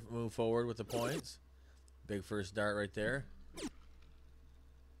do here to move forward with the points. Big first dart right there.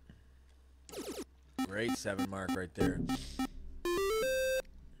 Great 7 mark right there.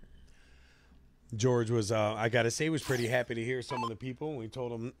 George was, I got to say, was pretty happy to hear some of the people. We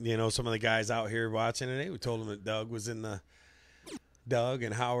told him, some of the guys out here watching today, we told him that Doug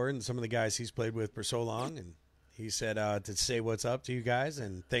and Howard and some of the guys he's played with for so long. And he said to say what's up to you guys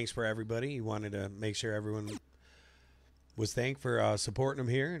and thanks for everybody. He wanted to make sure everyone was thanked for supporting him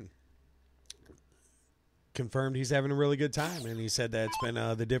here, and confirmed he's having a really good time. And he said that it's been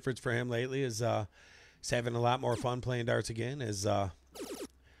the difference for him lately is he's having a lot more fun playing darts again, as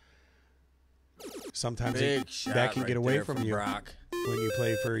sometimes that can get away from you Brock when you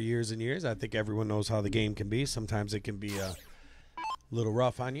play for years and years. I think everyone knows how the game can be. Sometimes it can be a little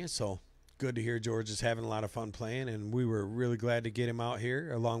rough on you. So good to hear George is having a lot of fun playing, and we were really glad to get him out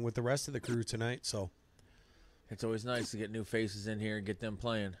here along with the rest of the crew tonight. So it's always nice to get new faces in here and get them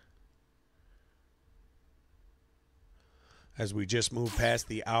playing. As we just moved past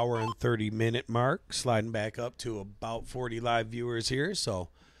the hour and 30-minute mark, sliding back up to about 40 live viewers here. So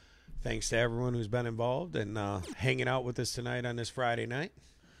thanks to everyone who's been involved and hanging out with us tonight on this Friday night.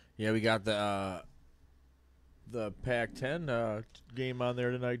 Yeah, we got the Pac-10 game on there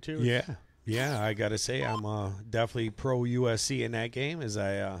tonight too. Yeah, I got to say I'm definitely pro USC in that game, as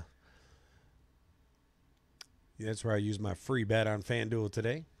that's where I used my free bet on FanDuel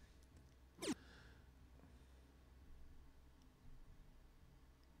today.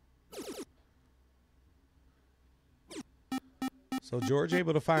 So George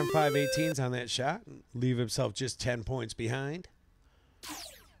able to find 5/18s on that shot and leave himself just 10 points behind.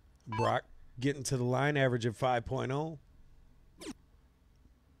 Brock getting to the line, average of 5.0.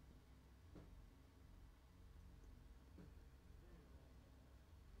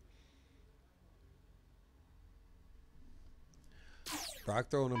 Brock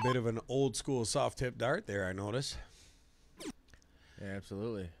throwing a bit of an old school soft tip dart there, I notice. Yeah,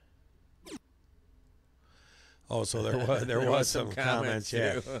 absolutely. Oh, so there was some comments.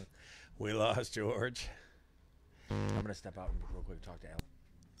 Yeah, we lost George. I'm gonna step out and real quick talk to Alan.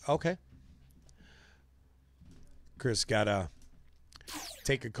 Okay. Chris got to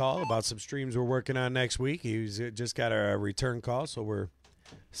take a call about some streams we're working on next week. He's just got a return call, so we're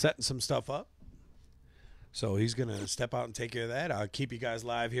setting some stuff up. So he's gonna step out and take care of that. I'll keep you guys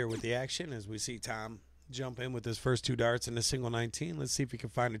live here with the action as we see Tom jump in with his first 2 darts in a single 19. Let's see if he can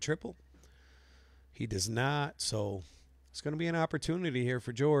find a triple. He does not, so it's going to be an opportunity here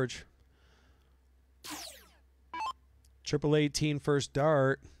for George. Triple 18 first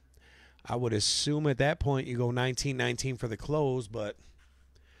dart. I would assume at that point you go 19-19 for the close, but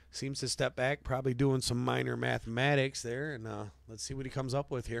seems to step back, probably doing some minor mathematics there, and let's see what he comes up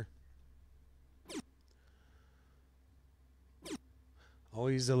with here. Oh,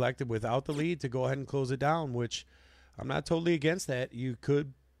 he's elected without the lead to go ahead and close it down, which I'm not totally against that. You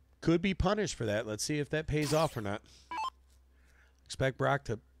could be punished for that. Let's see if that pays off or not. Expect Brock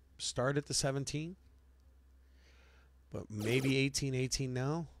to start at the 17, but maybe 18-18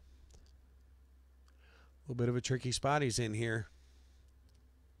 now. A little bit of a tricky spot he's in here.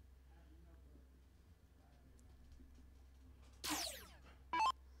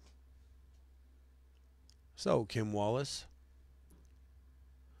 So, Kim Wallace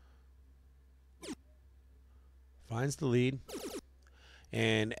finds the lead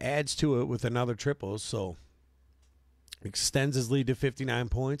and adds to it with another triple, so extends his lead to 59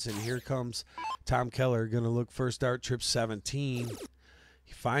 points. And here comes Tom Keller, going to look first dart, trip 17.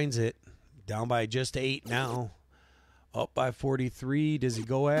 He finds it, down by just 8 now. Up by 43. Does he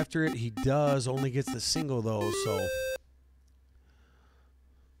go after it? He does. Only gets the single, though, so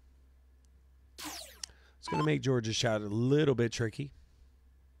it's going to make Georgia's shot a little bit tricky.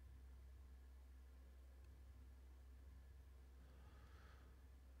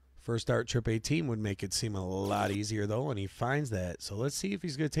 First dart trip 18 would make it seem a lot easier, though, and he finds that. So let's see if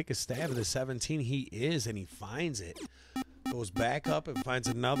he's going to take a stab at the 17. He is, and he finds it. Goes back up and finds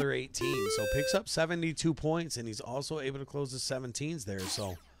another 18. So picks up 72 points, and he's also able to close the 17s there.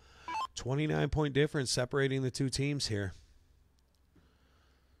 So 29-point difference separating the two teams here.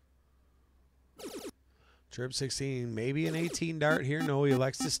 Trip 16, maybe an 18 dart here. No, he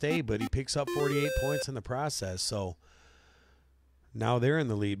elects to stay, but he picks up 48 points in the process. So now they're in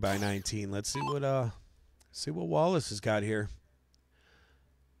the lead by 19. Let's see what Wallace has got here.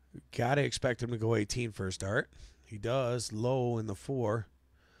 Got to expect him to go 18 first dart. He does, low in the 4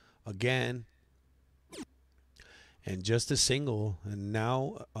 again, and just a single, and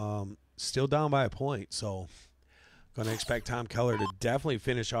now still down by a point. So going to expect Tom Keller to definitely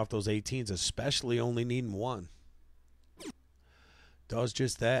finish off those 18s, especially only needing 1. Does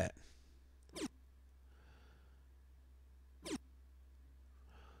just that.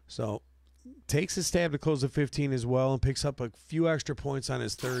 So takes a stab to close the 15 as well and picks up a few extra points on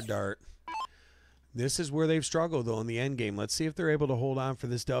his third dart. This is where they've struggled, though, in the end game. Let's see if they're able to hold on for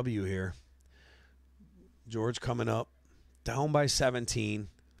this W here. George coming up, down by 17.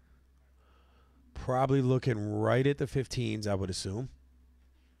 Probably looking right at the 15s, I would assume.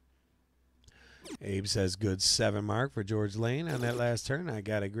 Abe says good 7 mark for George Lane on that last turn. I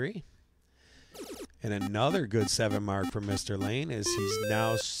got to agree. And another good 7 mark for Mr. Lane as he's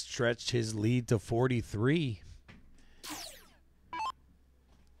now stretched his lead to 43.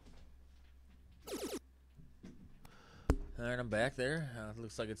 All right, I'm back there.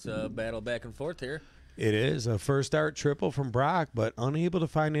 Looks like it's a battle back and forth here. It is a first dart triple from Brock, but unable to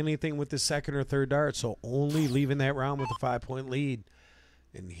find anything with the second or third dart, so only leaving that round with a 5-point lead.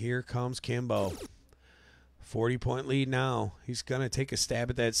 And here comes Kimbo. 40-point lead now. He's going to take a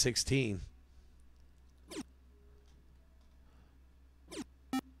stab at that 16.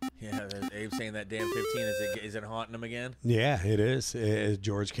 Yeah, Abe saying that damn 15. Is it haunting him again? Yeah, it is.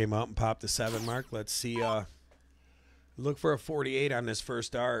 George came out and popped the 7 mark. Let's see. Look for a 48 on this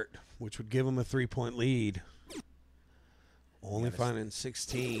first dart, which would give him a 3-point lead. Only finding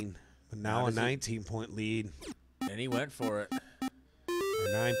 16, but now a 19-point lead. And he went for it. Or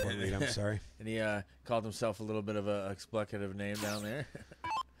 9-point lead, I'm sorry. And he called himself a little bit of an explicative name down there.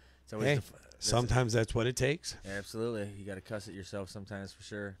 So hey, sometimes that's what it takes. Yeah, absolutely. You got to cuss at yourself sometimes for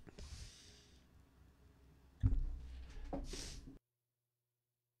sure.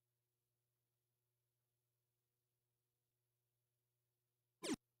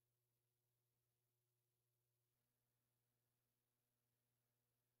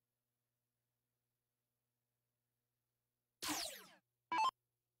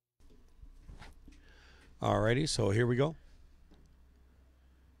 Alrighty, so here we go.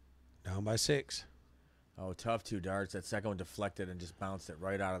 Down by 6. Oh, tough 2 darts. That second one deflected and just bounced it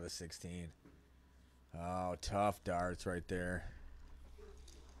right out of the 16. Oh, tough darts right there.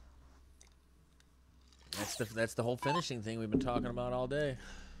 That's the whole finishing thing we've been talking about all day.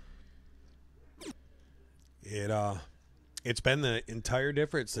 It's been the entire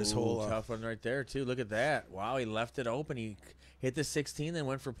difference this whole tough one right there too. Look at that. Wow, he left it open. He hit the 16, then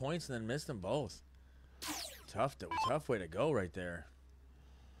went for points, and then missed them both. Tough way to go right there.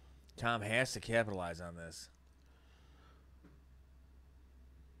 Tom has to capitalize on this.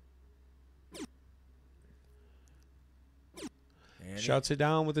 And shuts it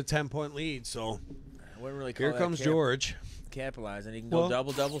down with a 10-point lead. So I wouldn't really call here that comes George. Capitalizing. He can go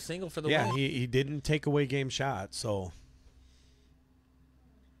double single for the win. Yeah, he didn't take away game shot. So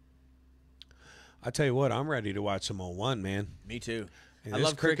I tell you what, I'm ready to watch some 01, man. Me too. I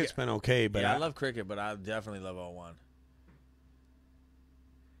love cricket's been okay, but yeah, I love cricket, but I definitely love 01.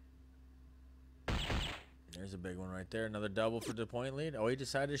 There's a big one right there. Another double for the point lead. Oh, he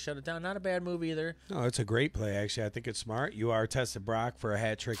decided to shut it down. Not a bad move either. No, it's a great play, actually. I think it's smart. You are tested Brock for a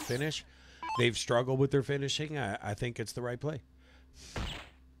hat-trick finish. They've struggled with their finishing. I think it's the right play.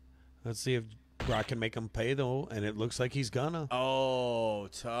 Let's see if Brock can make them pay, though, and it looks like he's gonna. Oh,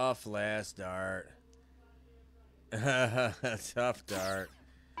 tough last dart. Tough dart.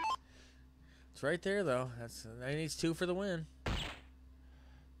 It's right there, though. He needs 2 for the win.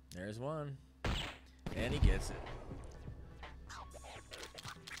 There's 1. And he gets it.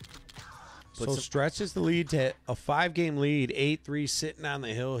 So stretches the lead to a 5-game lead, 8-3 sitting on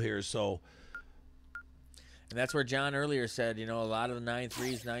the hill here. So And that's where John earlier said, you know, a lot of the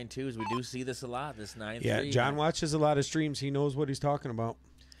 9-3s, 9-2s, we do see this a lot, this 9-3. Yeah, John watches a lot of streams. He knows what he's talking about.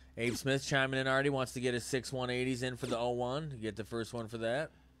 Abe Smith chiming in already, wants to get his 6 180s in for the 0-1. Get the first one for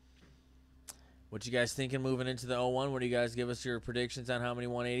that. What you guys thinking moving into the 0-1? What do you guys give us your predictions on how many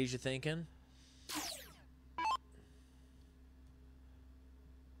 180s you're thinking?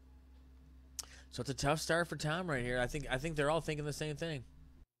 So it's a tough start for Tom right here. I think they're all thinking the same thing.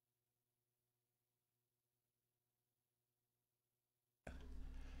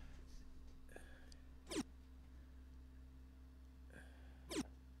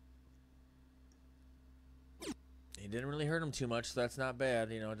 He didn't really hurt him too much, so that's not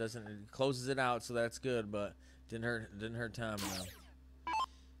bad. You know, it closes it out, so that's good, but didn't hurt Tom enough.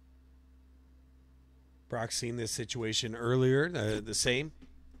 Brock's seen this situation earlier, the same.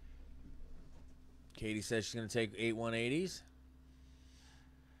 Katie says she's going to take 8 180s.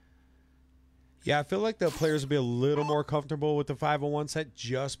 Yeah, I feel like the players will be a little more comfortable with the 501 set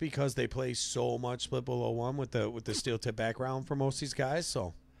just because they play so much split below 1 with the steel tip background for most of these guys.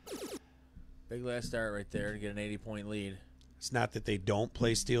 So big last start right there to get an 80-point lead. It's not that they don't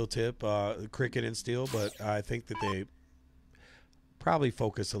play steel tip, cricket and steel, but I think that they probably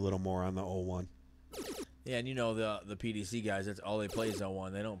focus a little more on the 01. Yeah, and you know the PDC guys, that's all they play is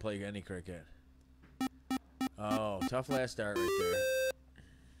 01. They don't play any cricket. Oh, tough last start right there.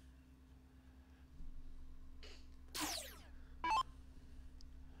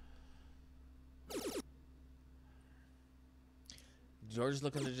 George is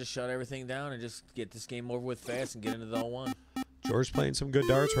looking to just shut everything down and just get this game over with fast and get into the 0-1. George playing some good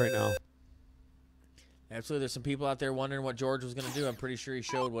darts right now. Absolutely. There's some people out there wondering what George was going to do. I'm pretty sure he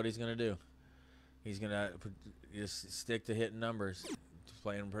showed what he's going to do. He's going to just stick to hitting numbers. He's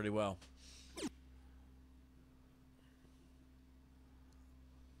playing pretty well.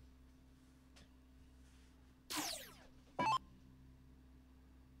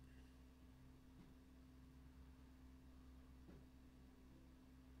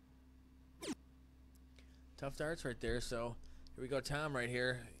 Tough darts right there. So here we go, Tom right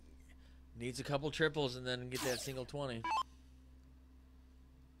here. Needs a couple triples and then get that single 20. Hey,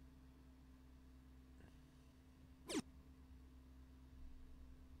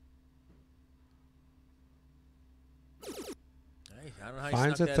 I don't know how he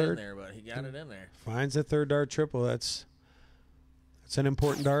Finds snuck a that third. in there, but he got it in there. Finds a third dart triple. That's an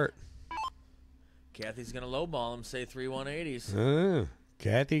important dart. Kathy's going to lowball him, say 3 180s.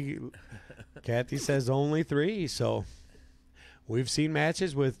 Kathy says only 3, so we've seen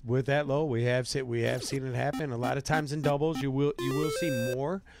matches with that low. We have seen it happen. A lot of times in doubles, you will see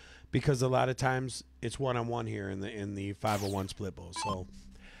more because a lot of times it's 1-on-1 here in the 501 split bowl. So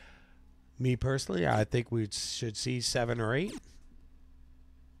me personally, I think we should see 7 or 8.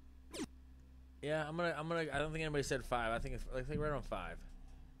 Yeah, I'm gonna. I don't think anybody said 5. I think right around 5.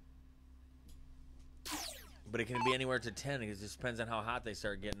 But it can be anywhere to 10 because it just depends on how hot they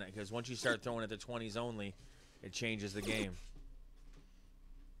start getting it. Because once you start throwing at the 20s only, it changes the game.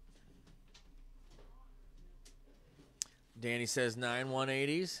 Danny says 9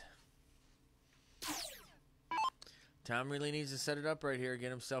 180s. Tom really needs to set it up right here,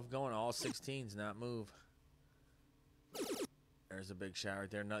 get himself going. All 16s, not move. There's a big shot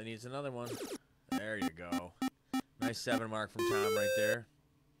right there. He needs another one. There you go. Nice 7 mark from Tom right there.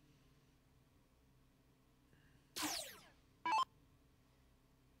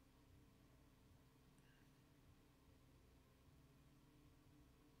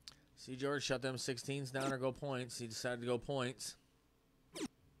 See, George, shut them 16s down or go points. He decided to go points.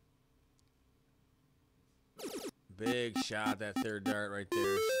 Big shot, that third dart right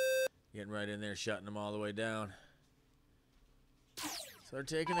there. Getting right in there, shutting them all the way down. So they're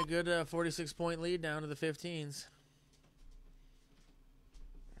taking a good 46-point lead down to the 15s.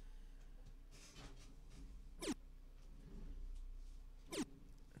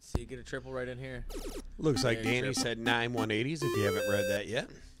 Let's see, get a triple right in here. Looks like Danny said 9 180s if you haven't read that yet.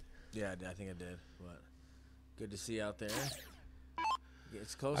 Yeah, I think I did. But good to see out there.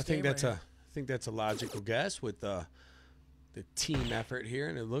 It's close. I think that's a logical guess with the team effort here,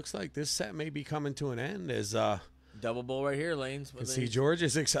 and it looks like this set may be coming to an end as double bowl right here, Lanes. You see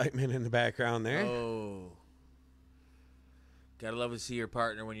George's excitement in the background there. Oh, gotta love to see your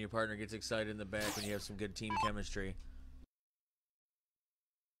partner when your partner gets excited in the back when you have some good team chemistry.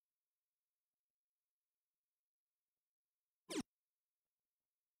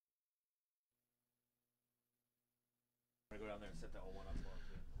 Go down there and set that whole one up for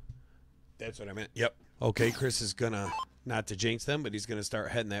him. That's what I meant. Yep. Okay, Chris is going to, not to jinx them, but he's going to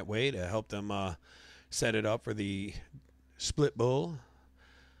start heading that way to help them set it up for the split bowl.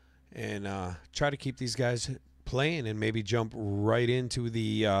 and try to keep these guys playing and maybe jump right into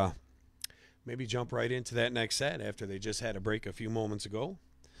that next set after they just had a break a few moments ago.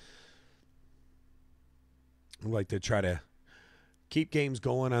 I'd like to try to keep games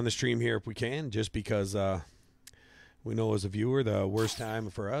going on the stream here if we can, just because we know as a viewer the worst time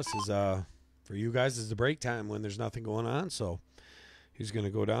for us is for you guys is the break time when there's nothing going on. So he's going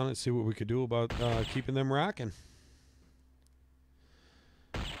to go down and see what we could do about keeping them rocking.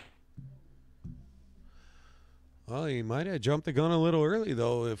 Well, he might have jumped the gun a little early,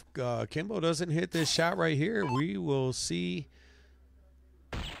 though. If Kimbo doesn't hit this shot right here, we will see.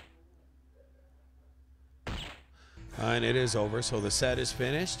 And it is over, so the set is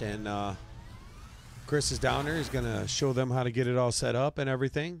finished, and Chris is down there. He's going to show them how to get it all set up and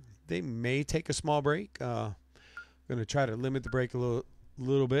everything. They may take a small break. Going to try to limit the break a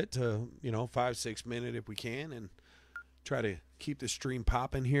little bit to, 5-6 minutes if we can, and try to keep the stream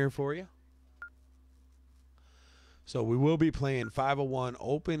popping here for you. So we will be playing 501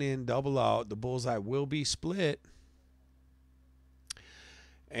 open in, double out. The bullseye will be split,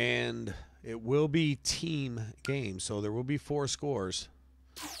 and it will be team game. So there will be 4 scores.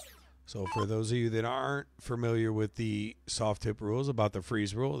 So for those of you that aren't familiar with the soft tip rules about the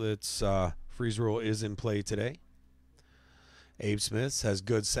freeze rule, that's freeze rule is in play today. Abe Smith says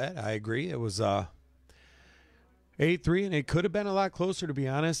good set. I agree. It was 8-3, and it could have been a lot closer, to be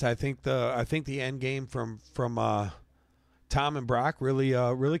honest. I think the end game from Tom and Brock really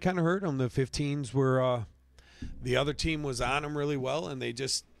kind of hurt them. The 15s were the other team was on them really well, and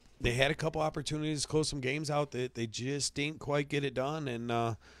they had a couple opportunities to close some games out that they just didn't quite get it done,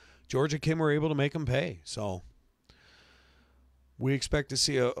 and Georgia Kim were able to make them pay. So we expect to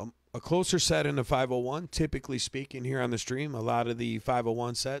see a closer set in the 501. Typically speaking, here on the stream, a lot of the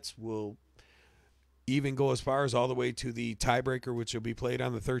 501 sets will even go as far as all the way to the tiebreaker, which will be played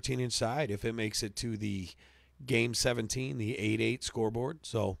on the 13-inch side if it makes it to the game 17, the 8-8 scoreboard.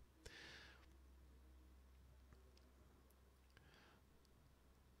 So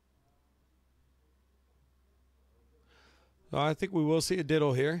I think we will see a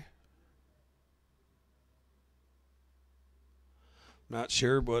diddle here. Not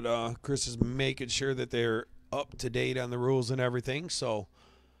sure, but Chris is making sure that they're up to date on the rules and everything. So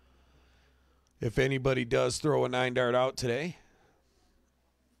if anybody does throw a 9-dart out today,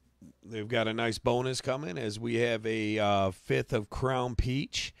 they've got a nice bonus coming, as we have a fifth of Crown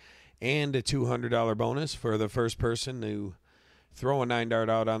Peach and a $200 bonus for the first person to throw a 9-dart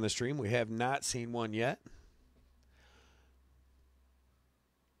out on the stream. We have not seen one yet.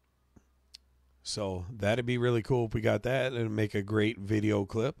 So that'd be really cool if we got that. It'd make a great video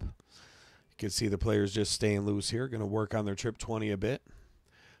clip. You can see the players just staying loose here, going to work on their trip 20 a bit.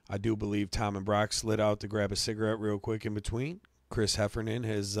 I do believe Tom and Brock slid out to grab a cigarette real quick in between. Chris Heffernan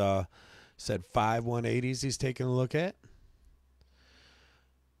has said 5 180s he's taking a look at.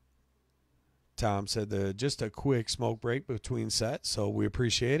 Tom said just a quick smoke break between sets, so we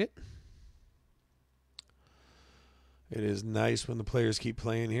appreciate it. It is nice when the players keep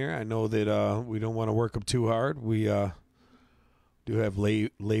playing here. I know that we don't want to work them too hard. We do have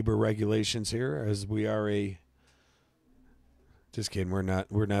labor regulations here, as we are a. Just kidding.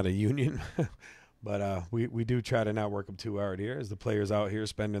 We're not a union, but we do try to not work them too hard here, as the players out here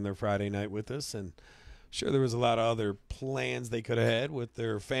spending their Friday night with us. And sure, there was a lot of other plans they could have had with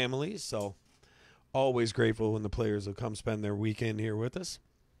their families. So always grateful when the players will come spend their weekend here with us.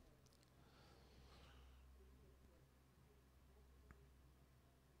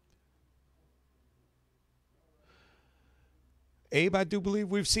 Abe, I do believe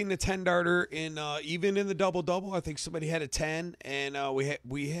we've seen the 10-darter in even in the double-double. I think somebody had a 10, and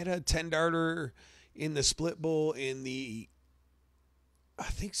we had a 10-darter in the split bowl in the. I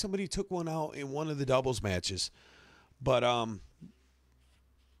think somebody took one out in one of the doubles matches, but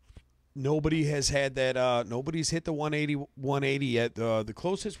nobody has had that. Nobody's hit the 180 yet. The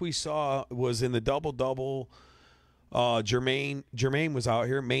closest we saw was in the double-double. Jermaine was out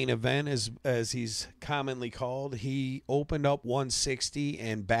here, main event as he's commonly called. He opened up 160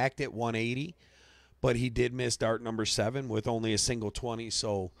 and backed at 180, but he did miss dart number 7 with only a single 20.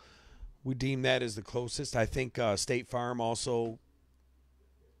 So we deem that as the closest. I think State Farm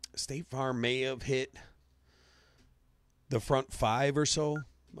may have hit the front 5 or so,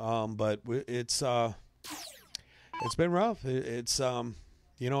 but it's been rough. It's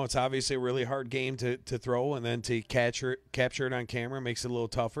obviously a really hard game to throw, and then to capture it on camera makes it a little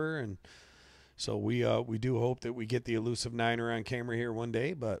tougher. And so we do hope that we get the elusive niner on camera here one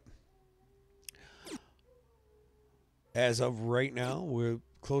day. But as of right now, we're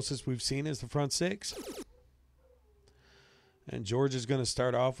closest we've seen is the front 6. And George is going to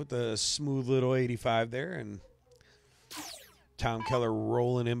start off with a smooth little 85 there, and Tom Keller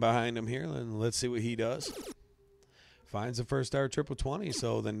rolling in behind him here, and let's see what he does. Finds the first dart triple 20,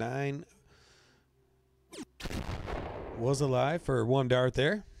 so the 9 was alive for one dart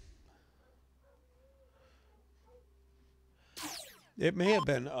there. It may have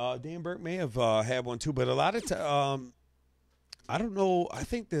been, Dan Burke may have had one too, but a lot of I don't know. I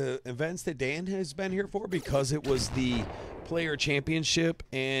think the events that Dan has been here for, because it was the Player Championship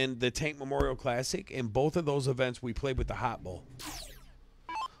and the Tank Memorial Classic, and both of those events we played with the Hot Bowl.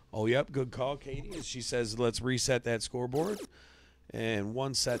 Oh, yep, good call, Katie. As she says, let's reset that scoreboard. And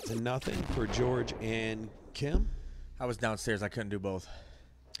 1-0 for George and Kim. I was downstairs. I couldn't do both.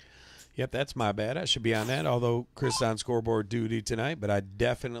 Yep, that's my bad. I should be on that, although Chris is on scoreboard duty tonight, but I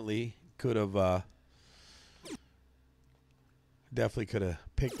definitely could have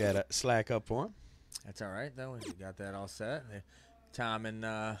picked that slack up for him. That's all right, though. We got that all set. Tom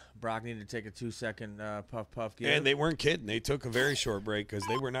and Brock needed to take a 2-second puff give. And they weren't kidding. They took a very short break because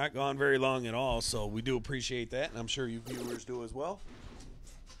they were not gone very long at all, so we do appreciate that, and I'm sure you viewers do as well.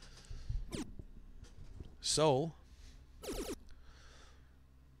 So,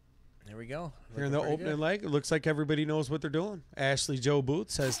 there we go. here in the opening leg, it looks like everybody knows what they're doing. Ashley Joe Booth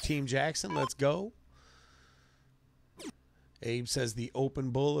says Team Jackson, let's go. Abe says the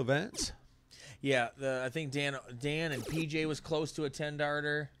Open Bull events. Yeah, I think Dan and PJ was close to a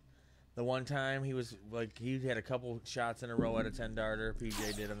 10-darter. The one time he had a couple shots in a row at a 10-darter.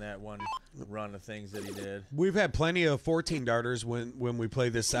 PJ did on that one run of things that he did. We've had plenty of 14-darters when we play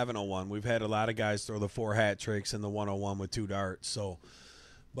this 701. We've had a lot of guys throw the 4 hat tricks and the 101 with 2 darts. So,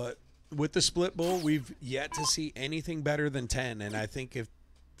 but with the split bull, we've yet to see anything better than 10. And I think if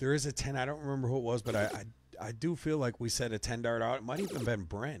there is a 10, I don't remember who it was, but I do feel like we set a 10-dart out. It might even have been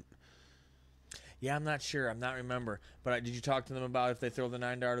Brent. Yeah, I'm not sure. I'm not remember. But did you talk to them about if they throw the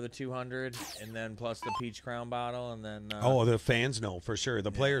 9-dart or the 200, and then plus the peach crown bottle, and then? Oh, the fans know for sure.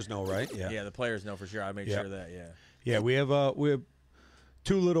 The players know, right? Yeah. Yeah, the players know for sure. I made sure of that. Yeah. Yeah, we have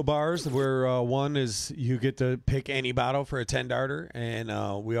 2 little bars where one is you get to pick any bottle for a 10-darter,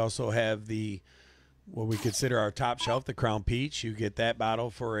 and we also have what we consider our top shelf, the Crown Peach. You get that bottle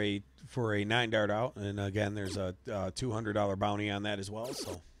for a 9-dart out, and again, there's a $200 bounty on that as well.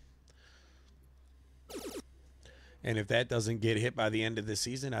 So. And if that doesn't get hit by the end of the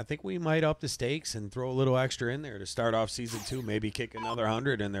season, I think we might up the stakes and throw a little extra in there to start off season 2. Maybe kick another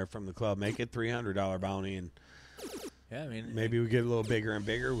 100 in there from the club, make it $300 bounty, and yeah, I mean maybe we get a little bigger and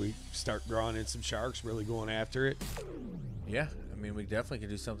bigger. We start drawing in some sharks, really going after it. Yeah, I mean we definitely could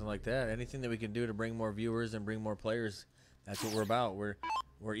do something like that. Anything that we can do to bring more viewers and bring more players, that's what we're about.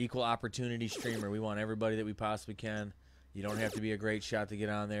 We're equal opportunity streamer. We want everybody that we possibly can. You don't have to be a great shot to get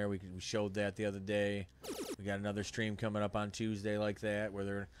on there. We showed that the other day. We got another stream coming up on Tuesday like that, where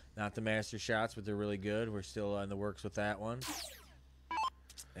they're not the master shots, but they're really good. We're still in the works with that one.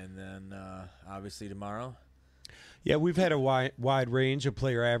 And then, obviously, tomorrow. Yeah, we've had a wide range of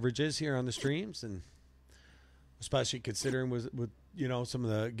player averages here on the streams, and especially considering with some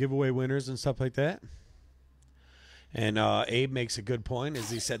of the giveaway winners and stuff like that. And Abe makes a good point. As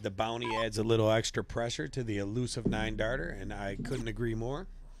he said, the bounty adds a little extra pressure to the elusive 9-darter, and I couldn't agree more.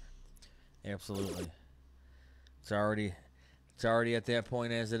 Absolutely. It's already at that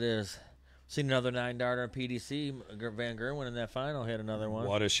point as it is. Seen another 9-darter on PDC. Van Gerwen in that final hit another one.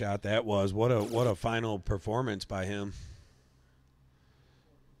 What a shot that was. What a final performance by him.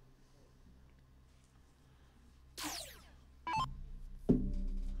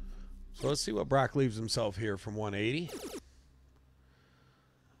 So let's see what Brock leaves himself here from 180.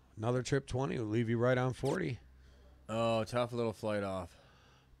 Another trip 20 will leave you right on 40. Oh, tough little flight off.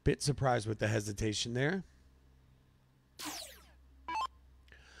 Bit surprised with the hesitation there.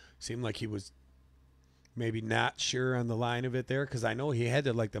 Seemed like he was maybe not sure on the line of it there, because I know he had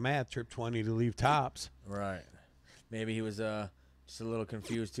to, like the math, trip 20 to leave tops. Right. Maybe he was just a little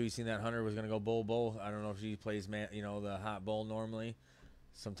confused too. He seen that 100 was going to go bull. I don't know if he plays the hot bull normally.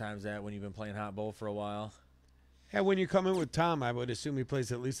 Sometimes that when you've been playing hot bowl for a while. Yeah, when you come in with Tom, I would assume he plays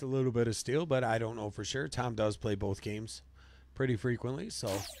at least a little bit of steel, but I don't know for sure. Tom does play both games pretty frequently, so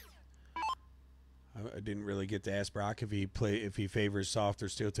I didn't really get to ask Brock if he favors soft or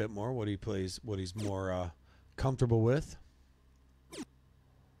steel tip more, what he's more comfortable with.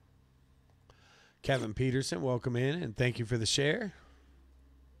 Kevin Peterson, welcome in, and thank you for the share.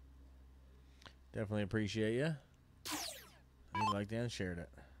 Definitely appreciate you. He liked it and shared it.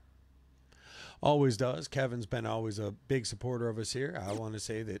 Always does. Kevin's been always a big supporter of us here. I want to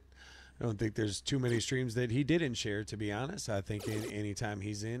say that I don't think there's too many streams that he didn't share, to be honest. I think anytime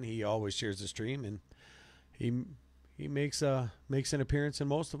he's in, he always shares the stream, and he he makes an appearance in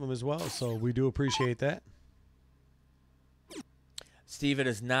most of them as well. So we do appreciate that. Steve, it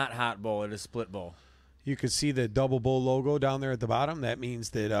is not hot bull. It is split bull. You can see the double bull logo down there at the bottom. That means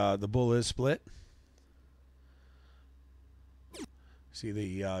that the bull is split. See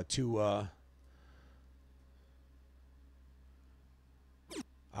the two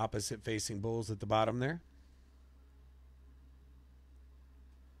opposite facing bulls at the bottom there.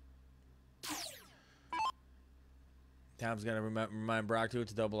 Tom's going to remind Brock to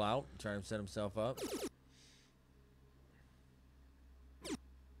double out, try to set himself up.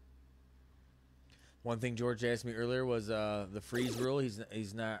 One thing George asked me earlier was the freeze rule.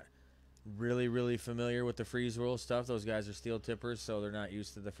 He's not really familiar with the freeze rule stuff. Those guys are steel tippers, so they're not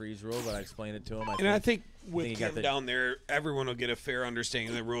used to the freeze rule, but I explained it to him. I think with Kim down there, everyone will get a fair understanding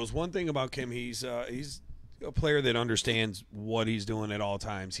of the rules. One thing about Kim, he's a player that understands what he's doing at all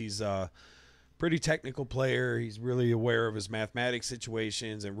times. He's a pretty technical player. He's really aware of his mathematics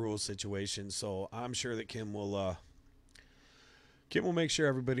situations and rules situations, so I'm sure that Kim will make sure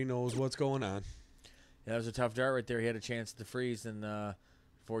everybody knows what's going on. Yeah, that was a tough dart right there. He had a chance to freeze, and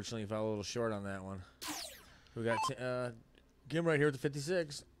fortunately, he fell a little short on that one. We got Kim right here at the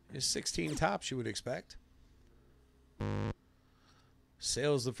 56. It's 16 tops, you would expect.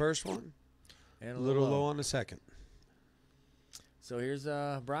 Sale's the first one. And a little low on the second. So here's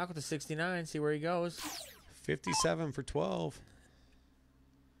Brock with the 69. See where he goes. 57 for 12.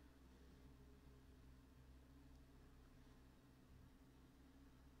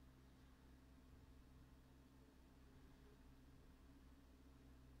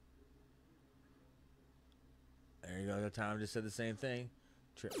 There you go. Tom just said the same thing.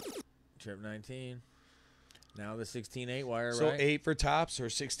 Trip 19. Now the 16-8 wire, so right? So 8 for tops or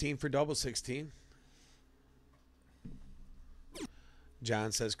 16 for double 16.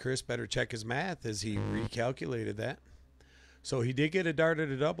 John says Chris better check his math as he recalculated that. So he did get a dart at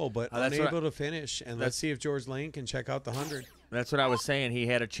a double, but unable to finish. And let's see if George Lane can check out the 100. That's what I was saying. He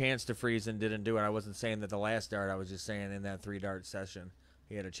had a chance to freeze and didn't do it. I wasn't saying that the last dart. I was just saying in that 3-dart session,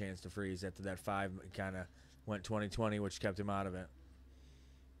 he had a chance to freeze. After that 5 kind of went 20-20, which kept him out of it.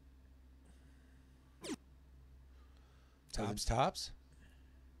 Tops.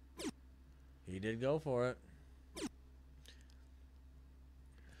 He did go for it.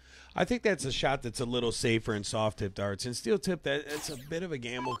 I think that's a shot that's a little safer in soft tip darts. And steel tip, that's a bit of a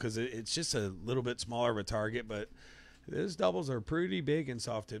gamble because it's just a little bit smaller of a target. But those doubles are pretty big in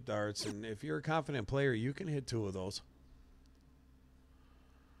soft tip darts. And if you're a confident player, you can hit 2 of those.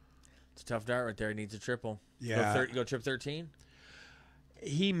 It's a tough dart right there. He needs a triple. Yeah. Go trip 13?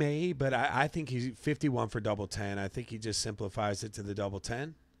 He may, but I think he's 51 for double 10. I think he just simplifies it to the double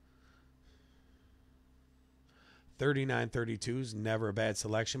 10. 39-32 is never a bad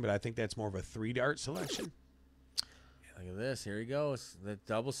selection, but I think that's more of a 3-dart selection. Yeah, look at this. Here he goes. The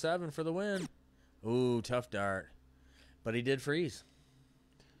double 7 for the win. Ooh, tough dart. But he did freeze.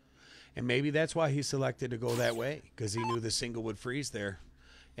 And maybe that's why he selected to go that way, because he knew the single would freeze there.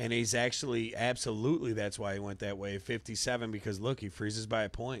 And he's actually, absolutely, that's why he went that way. 57, because look, he freezes by a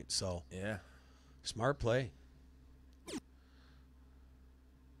point. So, yeah, smart play.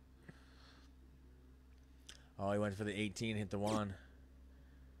 Oh, he went for the 18, hit the 1.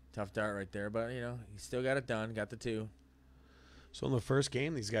 Tough dart right there, but, you know, he still got it done, got the 2. So in the first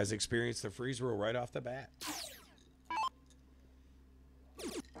game, these guys experienced the freeze rule right off the bat.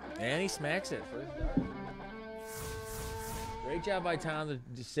 And he smacks it. First dart. Great job by Tom to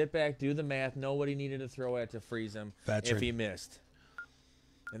just sit back, do the math, know what he needed to throw at to freeze him if he missed.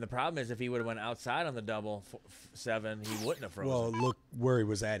 And the problem is if he would have went outside on the double 7, he wouldn't have frozen. Well, look where he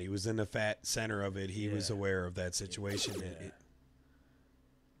was at. He was in the fat center of it. He was aware of that situation. Yeah.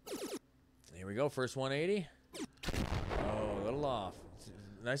 Here we go. First 180. Oh, a little off.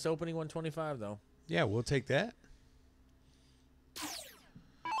 Nice opening 125, though. Yeah, we'll take that.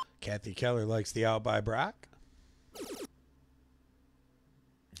 Kathy Keller likes the out by Brock.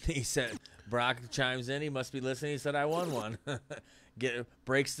 He said, Brock chimes in. He must be listening. He said, I won one.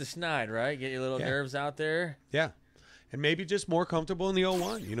 Breaks the schneid, right? Get your little nerves out there. Yeah. And maybe just more comfortable in the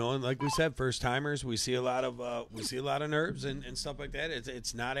 0-1, you know, and like we said, first timers, we see a lot of nerves and stuff like that.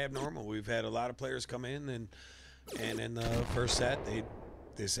 It's not abnormal. We've had a lot of players come in and in the first set they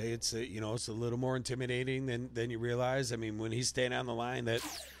say it's it's a little more intimidating than you realize. I mean, when he's standing on the line, that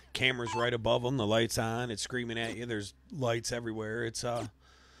camera's right above him, the light's on, it's screaming at you. There's lights everywhere.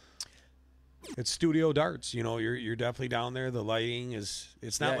 It's studio darts, you know. You're definitely down there. The lighting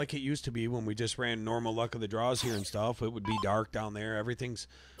it's not like it used to be when we just ran normal luck of the draws here and stuff. It would be dark down there. Everything's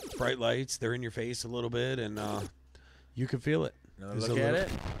bright lights. They're in your face a little bit, and you can feel it. Look at it.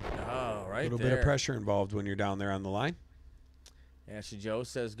 Oh, right, a little bit of pressure involved when you're down there on the line. Ashley Joe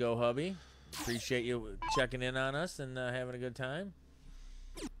says, "Go, hubby." Appreciate you checking in on us and having a good time.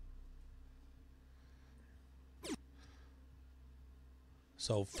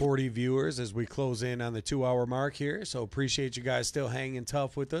 So 40 viewers as we close in on the 2-hour mark here. So appreciate you guys still hanging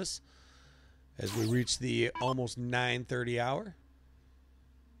tough with us as we reach the almost 9:30 hour.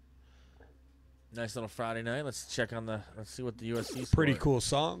 Nice little Friday night. Let's see what the USC scored. Pretty cool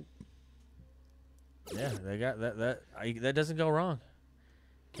song. Yeah, they got that. That doesn't go wrong.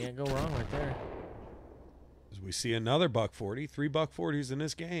 Can't go wrong right there. As we see another $140, 3 $140s in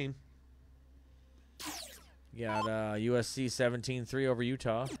this game. You got USC 17-3 over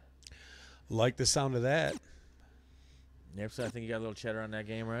Utah. Like the sound of that. Yep, so I think you got a little cheddar on that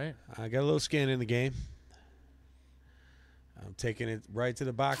game, right? I got a little skin in the game. I'm taking it right to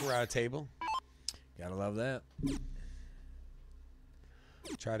the baccarat table. Gotta love that.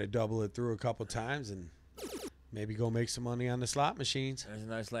 Try to double it through a couple times and maybe go make some money on the slot machines. There's a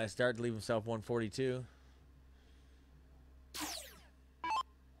nice last start to leave himself 142.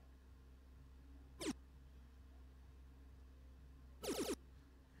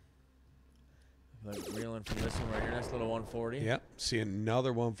 Like reeling from this one right here. Nice little 140. Yep. See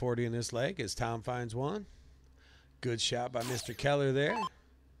another 140 in this leg as Tom finds one. Good shot by Mr. Keller there.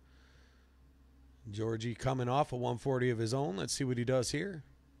 Georgie coming off a 140 of his own. Let's see what he does here.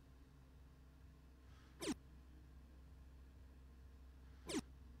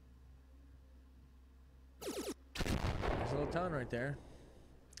 Nice little ton right there.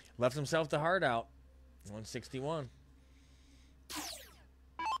 Left himself the heart out. 161.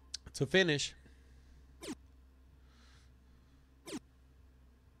 It's a finish.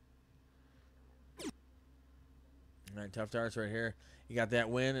 All right, tough darts right here. He got that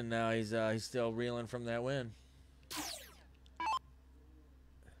win, and now he's still reeling from that win.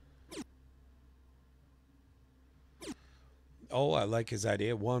 Oh, I like his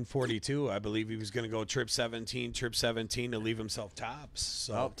idea. 142. I believe he was going to go trip 17 to leave himself tops.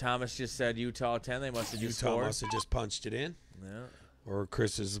 So Oh, Thomas just said Utah 10. They must have just Utah scored. must have just punched it in. Yeah. Or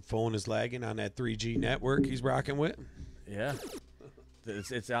Chris's phone is lagging on that 3G network he's rocking with. Yeah.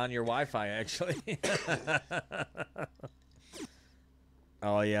 It's on your Wi-Fi, actually.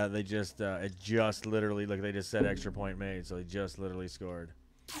 Oh, yeah, they just it just literally, like they just said extra point made, so they just literally scored.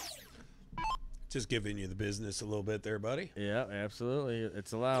 Just giving you the business a little bit there, buddy. Yeah, absolutely.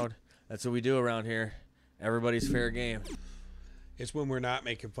 It's allowed. That's what we do around here. Everybody's fair game. It's when we're not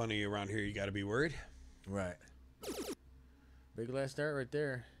making fun of you around here, you got to be worried. Right. Big last start right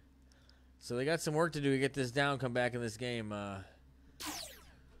there. So they got some work to do to get this down, come back in this game.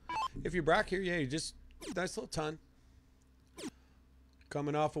 If you're Brock here, yeah, you just nice little ton.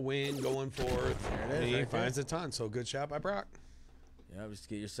 Coming off a win, going forth. There it is, and he right finds a ton. So good shot by Brock. Yeah, just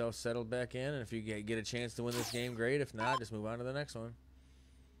get yourself settled back in, and if you get a chance to win this game, great. If not, just move on to the next one.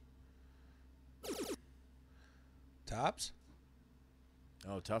 Tops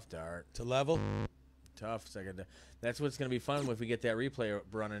Oh, tough dart. to level. Tough second. That's what's going to be fun if we get that replay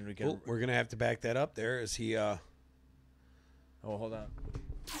running. We can. Oh, we're going to have to back that up there as he Oh, hold on.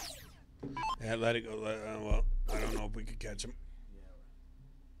 yeah, let it go. Well, I don't know if we could catch him.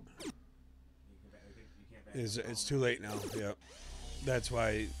 It's too late now. Yep. That's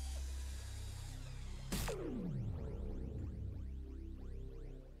why.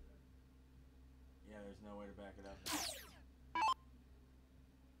 Yeah, there's no way to back it up.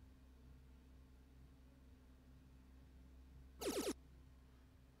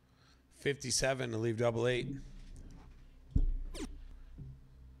 57 to leave double eight.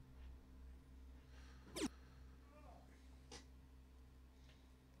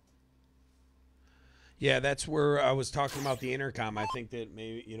 Yeah, that's where I was talking about the intercom. I think that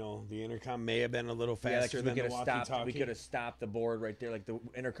maybe, the intercom may have been a little faster than the walkie-talkie. We could have stopped the board right there. Like the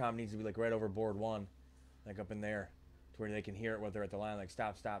intercom needs to be like right over board one, like up in there, to where they can hear it when they're at the line. Like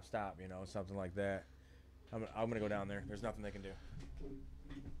stop, stop, stop. Something like that. I'm gonna go down there. There's nothing they can do.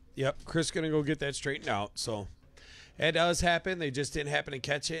 Yep, Chris gonna go get that straightened out. So it does happen. They just didn't happen to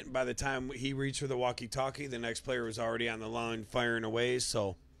catch it. And by the time he reached for the walkie-talkie, the next player was already on the line firing away.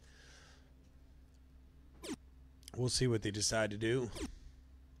 So we'll see what they decide to do.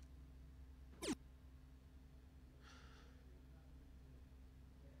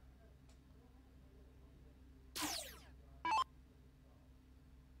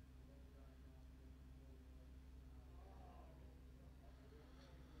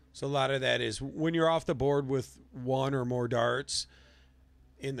 So a lot of that is when you're off the board with one or more darts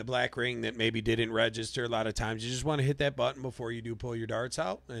in the black ring that maybe didn't register. A lot of times you just want to hit that button before you do pull your darts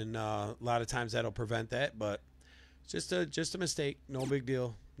out, and a lot of times that'll prevent that. But just a mistake, no big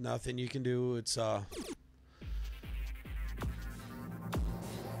deal. Nothing you can do. It's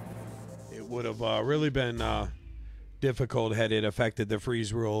it would have really been difficult had it affected the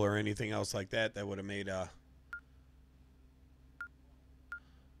freeze rule or anything else like that. That would have made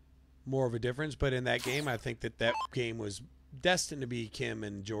more of a difference. But in that game, I think that game was destined to be Kim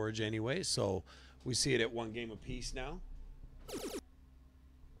and George anyway. So we see it at 1 game apiece now.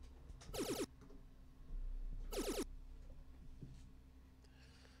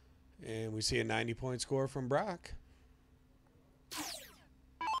 And we see a 90-point score from Brock.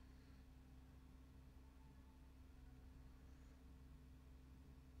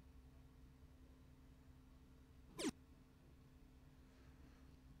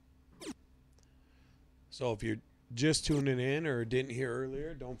 So if you're just tuning in or didn't hear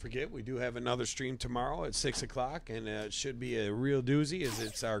earlier, don't forget we do have another stream tomorrow at 6 o'clock, and it should be a real doozy as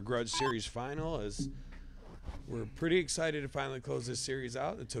it's our Grudge Series final. As we're pretty excited to finally close this series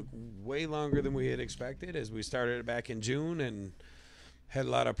out. It took way longer than we had expected as we started it back in June and had a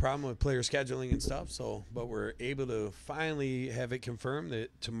lot of problem with player scheduling and stuff. So, but we're able to finally have it confirmed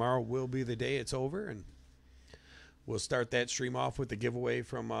that tomorrow will be the day it's over, and we'll start that stream off with the giveaway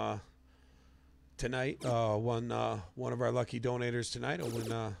from tonight. One of our lucky donators tonight will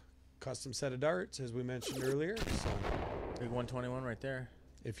win a custom set of darts, as we mentioned earlier. So, Big 121 right there.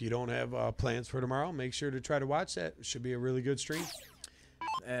 if you don't have plans for tomorrow, make sure to try to watch that. It should be a really good stream.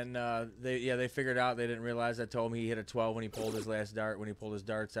 And they figured out, they didn't realize. I told him he hit a 12 when he pulled his last dart, when he pulled his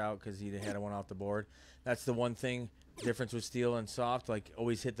darts out, because he had one off the board. That's the one thing difference with steel and soft. Like,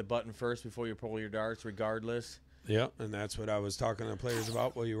 always hit the button first before you pull your darts, regardless. Yeah, and that's what I was talking to players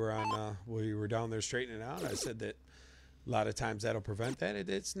about while you were on while you were down there straightening out. I said that a lot of times that'll prevent that.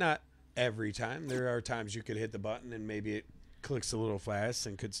 It's not every time. There are times you could hit the button and maybe it clicks a little fast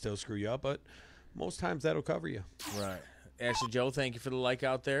and could still screw you up, but most times that'll cover you. Right. Ashley Joe, thank you for the like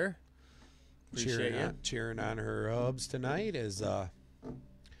out there. Appreciate you. Cheering on her hubs tonight as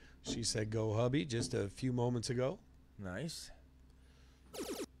she said go hubby just a few moments ago. Nice.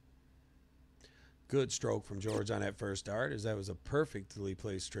 Good stroke from George on that first dart, as that was a perfectly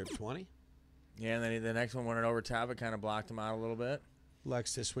placed strip 20. Yeah, and then the next one went it over top. It kind of blocked him out a little bit.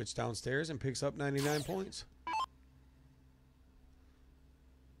 Lex to switch downstairs and picks up 99 points.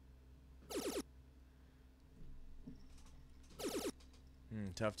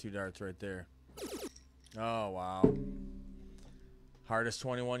 Tough 2 darts right there. Oh, wow. Hardest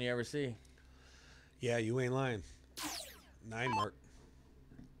 21 you ever see. Yeah, you ain't lying. 9 mark.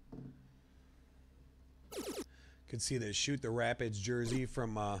 Could see the Shoot the Rapids jersey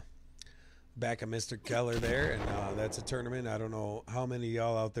from back of Mr. Keller there, and that's a tournament. I don't know how many of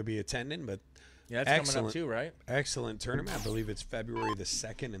y'all out there be attending, but yeah, that's coming up too, right? Excellent tournament. I believe it's February the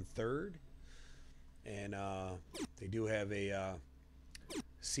 2nd and 3rd, and they do have a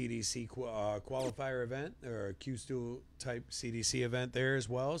CDC qualifier event, or a Q-Stool type CDC event there as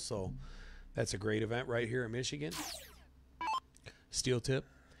well. So that's a great event right here in Michigan. Steel tip,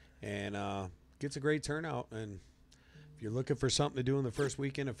 and gets a great turnout. And if you're looking for something to do in the first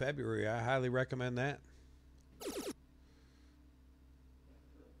weekend of February, I highly recommend that.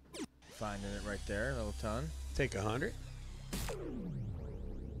 Finding it right there, a little ton. Take 100.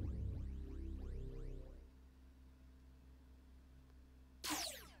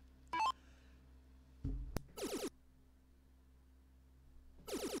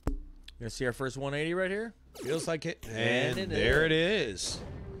 You gonna see our first 180 right here? Feels like it. And there it is.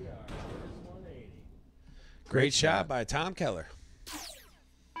 Great shot by Tom Keller.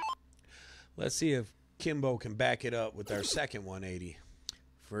 Let's see if Kimbo can back it up with our second 180.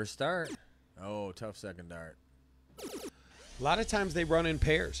 First start. Oh, tough second dart. A lot of times they run in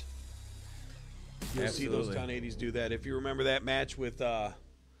pairs. You'll Absolutely. see those 180s do that. If you remember that match with, I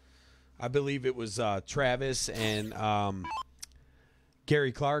believe it was Travis and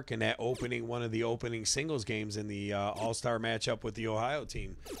Gary Clark in that one of the opening singles games in the All-Star matchup with the Ohio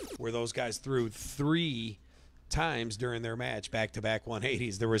team, where those guys threw 3 times during their match, back-to-back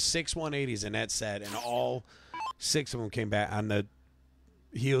 180s. There were 6 180s in that set, and all 6 of them came back on the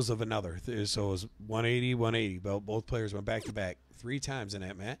heels of another. So it was 180, 180. Both players went back-to-back 3 times in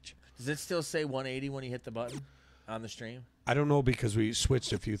that match. Does it still say 180 when you hit the button on the stream? I don't know, because we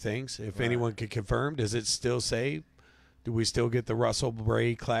switched a few things. If anyone could confirm, does it still say, do we still get the Russell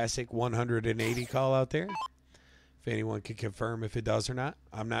Bray Classic 180 call out there? If anyone could confirm if it does or not.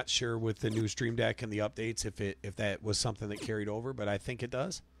 I'm not sure with the new Stream Deck and the updates if that was something that carried over, but I think it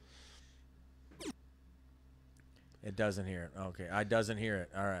does. It doesn't hear it. Okay, I doesn't hear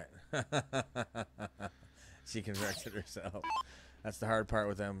it. All right. She corrected herself. That's the hard part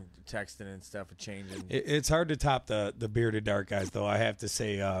with them texting and stuff, changing. It's hard to top the bearded dark guys, though. I have to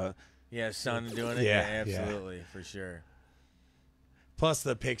say. Yeah, son doing it. Yeah, absolutely, for sure. Plus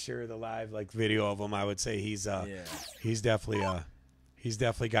the picture, the live video of him, I would say he's definitely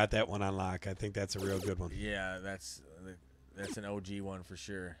got that one on lock. I think that's a real good one. Yeah, that's an OG one for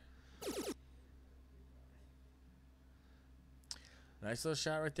sure. Nice little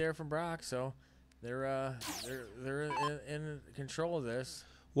shot right there from Brock. So they're in control of this.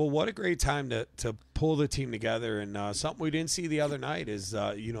 Well, what a great time to pull the team together, and something we didn't see the other night is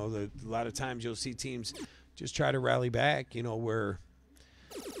a lot of times you'll see teams just try to rally back. Where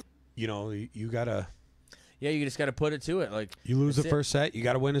you gotta. Yeah, you just gotta put it to it. Like you lose the first set, you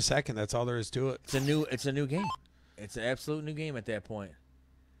gotta win a second. That's all there is to it. It's a new game. It's an absolute new game at that point.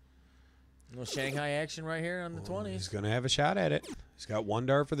 A little Shanghai action right here on the 20s. He's gonna have a shot at it. He's got one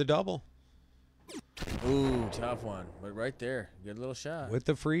dart for the double. Ooh, tough one. But right there, good little shot. With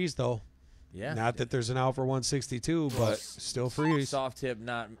the freeze, though. Yeah. Not that there's an out for 162, but still freeze. Soft tip,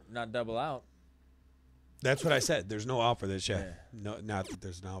 not double out. That's what I said. There's no out for this yet. Yeah. No, not that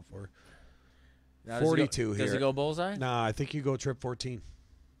there's an out for. Now, 42 here. Does it go bullseye? Nah, I think you go trip 14.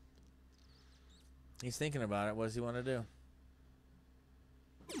 He's thinking about it. What does he want to do?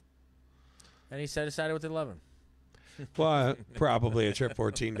 And he decided with 11. Well, probably a trip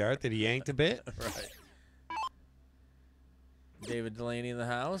 14 dart that he yanked a bit. Right. David Delaney in the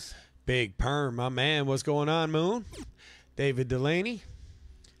house. Big perm, my man. What's going on, Moon? David Delaney.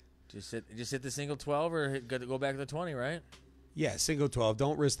 Just hit the single 12 or go back to the 20, right? Yeah, single 12.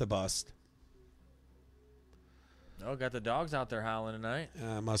 Don't risk the bust. Oh, got the dogs out there howling tonight.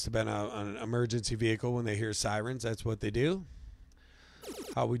 Must have been an emergency vehicle when they hear sirens. That's what they do.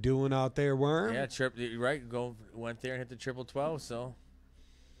 How we doing out there, Worm? Yeah, right. Went there and hit the triple 12. So.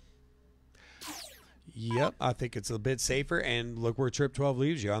 Yep, I think it's a bit safer. And look where trip 12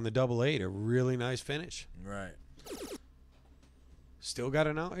 leaves you on the double 8. A really nice finish. Right. Still got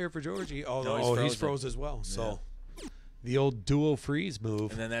an out here for Georgie. Although he's froze as well. Yeah. So the old dual freeze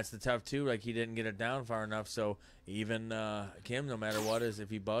move. And then that's the tough too. Like he didn't get it down far enough. So even Kim, no matter what is, if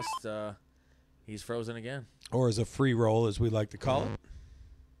he busts, he's frozen again. Or as a free roll, as we like to call it.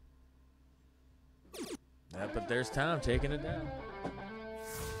 Yeah, but there's Tom taking it down.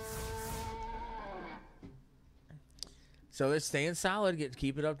 So they're staying solid.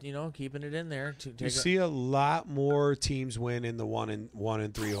 Keep it up, keeping it in there. You see a lot more teams win in the 1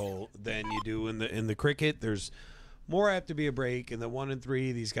 and 3 hole than you do in the cricket. There's more apt to be a break in the 1 and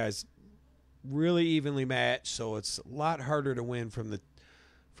 3. These guys really evenly matched, so it's a lot harder to win from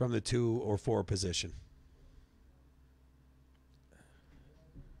the 2 or 4 position.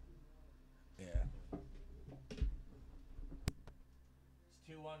 Yeah. It's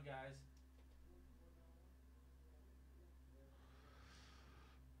 2-1, guys.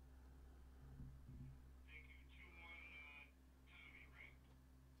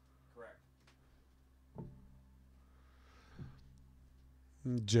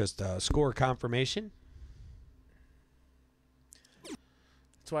 Just score confirmation.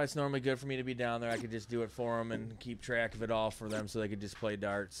 That's why it's normally good for me to be down there. I could just do it for them and keep track of it all for them so they could just play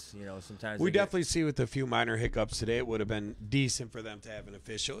darts. Sometimes we definitely see with a few minor hiccups today, it would have been decent for them to have an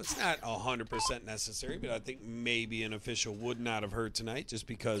official. It's not 100% necessary, but I think maybe an official would not have hurt tonight just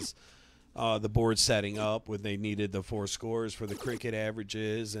because the board setting up when they needed the 4 scores for the cricket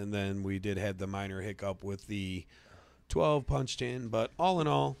averages, and then we did have the minor hiccup with the 12 punched in, but all in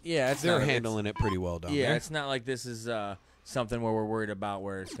all, they're handling it pretty well down there. Yeah, it's not like this is something where we're worried about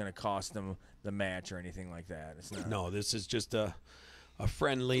where it's going to cost them the match or anything like that. It's not. No, this is just a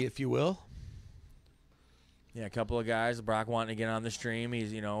friendly, if you will. Yeah, a couple of guys. Brock wanting to get on the stream.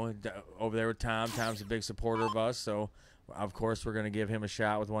 He's, over there with Tom. Tom's a big supporter of us, so of course we're going to give him a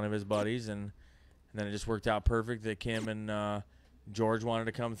shot with one of his buddies, and then it just worked out perfect that Kim and George wanted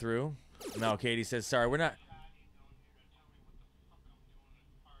to come through. No, Katie says, sorry, we're not.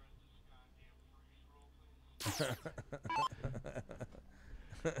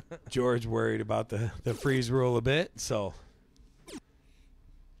 George worried about the freeze rule a bit, so.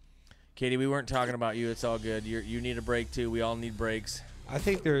 Katie, we weren't talking about you. It's all good. You need a break too. We all need breaks. I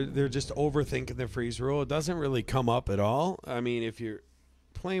think they're just overthinking the freeze rule. It doesn't really come up at all. I mean, if you're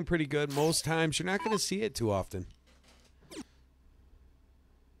playing pretty good, most times you're not going to see it too often.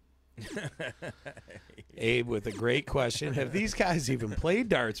 Abe with a great question. Have these guys even played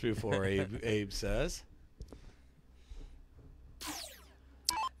darts before? Abe says.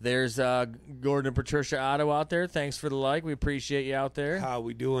 There's Gordon and Patricia Otto out there. Thanks for the like. We appreciate you out there. How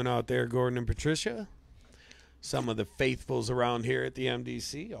we doing out there, Gordon and Patricia? Some of the faithfuls around here at the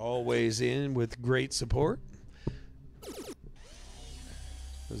MDC, always in with great support.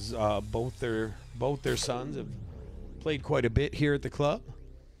 'Cause, both their sons have played quite a bit here at the club.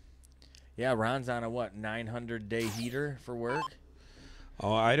 Yeah, Ron's on a 900-day heater for work.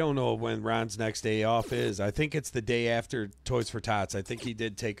 Oh, I don't know when Ron's next day off is. I think it's the day after Toys for Tots. I think he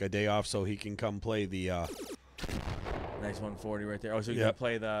did take a day off so he can come play the. Nice 140 right there. Oh, so you can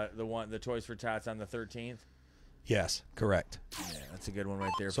play the Toys for Tots on the 13th. Yes, correct. Yeah, that's a good one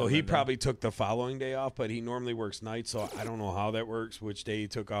right there. So he probably took the following day off, but he normally works nights, so I don't know how that works, which day he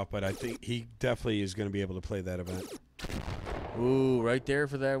took off, but I think he definitely is going to be able to play that event. Ooh, right there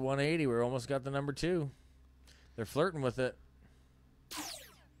for that 180. We almost got the number 2. They're flirting with it.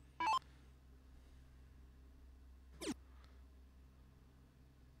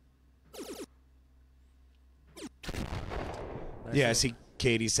 Yeah, see,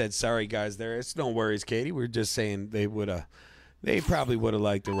 Katie said, sorry, guys, there. It's no worries, Katie. We're just saying they probably would have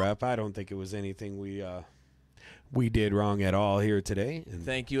liked the rep. I don't think it was anything we did wrong at all here today. And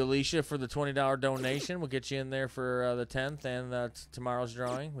thank you, Alicia, for the $20 donation. We'll get you in there for the 10th and tomorrow's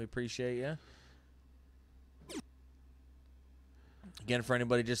drawing. We appreciate you. Again, for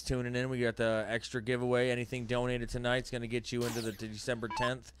anybody just tuning in, we got the extra giveaway. Anything donated tonight is going to get you into the December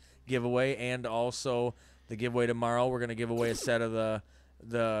 10th giveaway, and also the giveaway tomorrow. We're going to give away a set of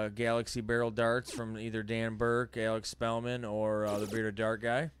the Galaxy barrel darts from either Dan Burke, Alex Spellman, or the Bearded Dart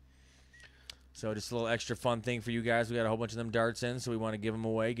Guy. So just a little extra fun thing for you guys. We got a whole bunch of them darts in, so we want to give them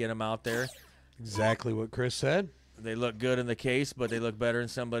away, get them out there. Exactly what Chris said. They look good in the case, but they look better in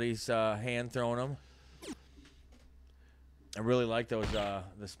somebody's hand throwing them. I really like those. The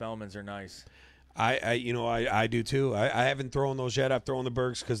Spellmans are nice. I do too. I haven't thrown those yet. I've thrown the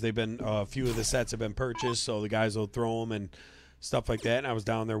Bergs because they've been a few of the sets have been purchased, so the guys will throw them and stuff like that. And I was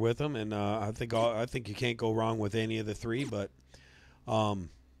down there with them, and I think you can't go wrong with any of the three. But the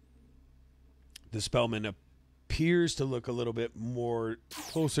Spellman appears to look a little bit more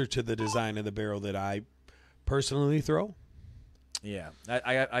closer to the design of the barrel that I personally throw. Yeah,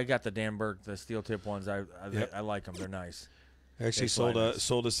 I got the Dan Burke, the steel tip ones. I like them. They're nice. I actually sold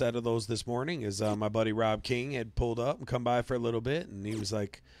a set of those this morning as my buddy Rob King had pulled up and come by for a little bit, and he was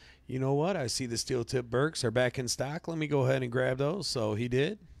like, you know what, I see the steel tip Burks are back in stock. Let me go ahead and grab those. So he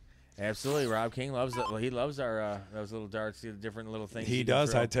did. Absolutely. Rob King loves that. He loves our those little darts, the different little things. He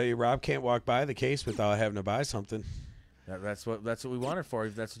does. I tell you, Rob can't walk by the case without having to buy something. That's what we want it for.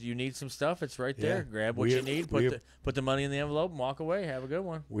 If that's what you need, some stuff, it's right there. Grab what you need, put the money in the envelope, and walk away. Have a good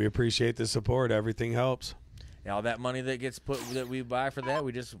one. We appreciate the support. Everything helps. All that money that gets that we buy for that,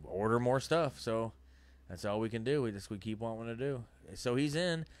 we just order more stuff. So that's all we can do. We keep wanting to do. So he's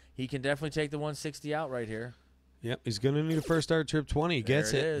in. He can definitely take the 160 out right here. Yep, he's going to need a first start trip 20. He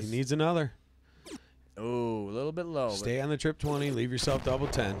gets it. He needs another. Oh, a little bit low. Stay on the trip 20. Leave yourself double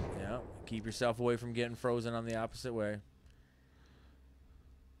 10. Yeah, keep yourself away from getting frozen on the opposite way.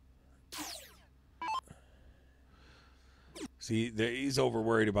 See, he's over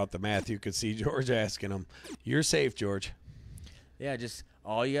worried about the math. You could see George asking him. You're safe, George. Yeah, just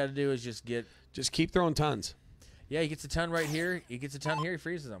all you got to do is just keep throwing tons. Yeah, he gets a ton right here. He gets a ton here. He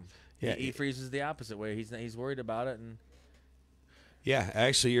freezes them. Yeah, he freezes the opposite way. He's worried about it. And yeah,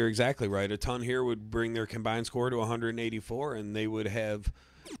 actually, you're exactly right. A ton here would bring their combined score to 184, and they would have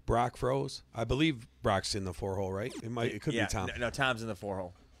Brock froze. I believe Brock's in the 4-hole, right? It could be Tom. No, Tom's in the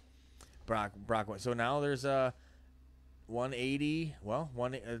 4-hole. Brock went. So now there's 180. Well,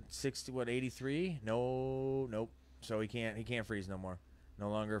 160. What 83? Nope. So he can't freeze no more. No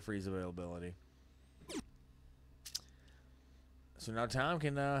longer freeze availability. So now Tom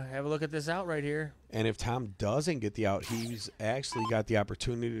can have a look at this out right here. And if Tom doesn't get the out, he's actually got the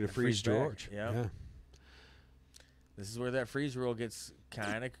opportunity to freeze George. Yep. Yeah. This is where that freeze rule gets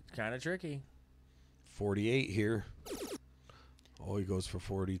kind of tricky. 48 here. Oh, he goes for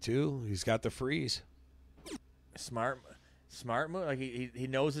 42. He's got the freeze. Smart move. Like he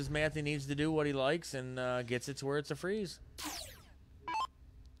knows his math. He needs to do what he likes and gets it to where it's a freeze.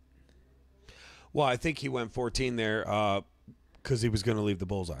 Well, I think he went 14 there because he was going to leave the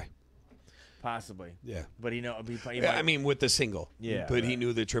bullseye. Possibly. Yeah. But he I mean, with the single. Yeah. But he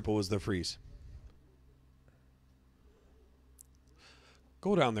knew the triple was the freeze.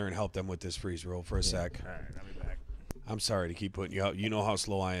 Go down there and help them with this freeze roll for a sec. All right, I'll be back. I'm sorry to keep putting you out. You know how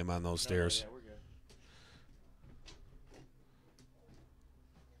slow I am on those stairs. Yeah, we're good.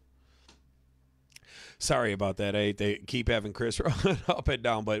 Sorry about that. They keep having Chris run up and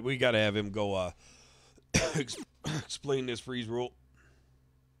down, but we got to have him go explain this freeze rule.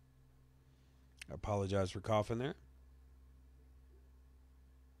 I apologize for coughing there.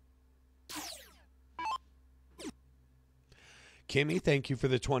 Kimmy, thank you for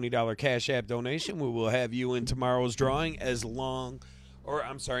the $20 Cash App donation. We will have you in tomorrow's drawing as long or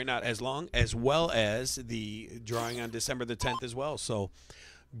I'm sorry, not as long, as well as the drawing on December the 10th as well. So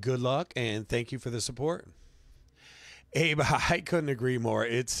good luck, and thank you for the support. Abe, I couldn't agree more.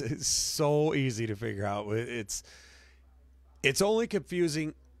 It's so easy to figure out. It's only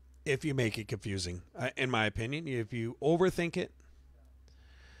confusing if you make it confusing, in my opinion. If you overthink it,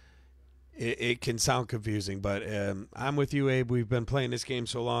 it can sound confusing. But I'm with you, Abe. We've been playing this game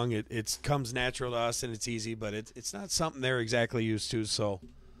so long. It comes natural to us, and it's easy, but it's not something they're exactly used to. So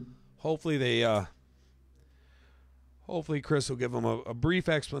hopefully hopefully Chris will give them a brief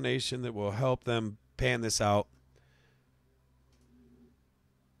explanation that will help them pan this out.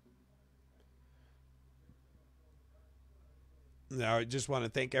 Now, I just want to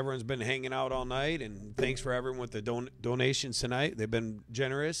thank everyone's been hanging out all night, and thanks for everyone with the donations tonight. They've been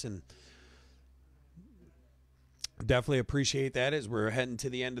generous, and definitely appreciate that as we're heading to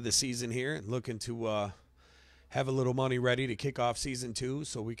the end of the season here and looking to have a little money ready to kick off season 2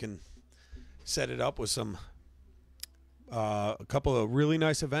 so we can set it up with some a couple of really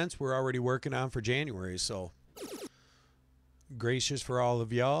nice events we're already working on for January. So gracious for all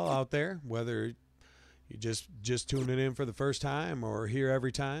of y'all out there, whether you just tuning in for the first time or here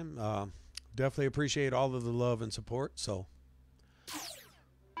every time. Definitely appreciate all of the love and support. So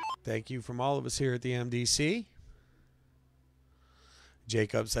thank you from all of us here at the MDC.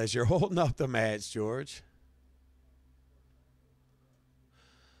 Jacob says, you're holding up the match, George.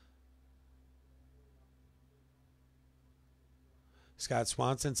 Scott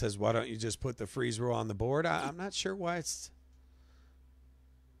Swanson says, why don't you just put the freeze rule on the board? I'm not sure why it's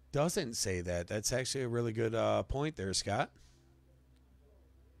doesn't say that. That's actually a really good point there, Scott.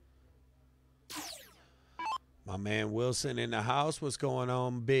 My man Wilson in the house. What's going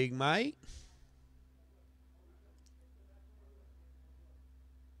on, Big Mike?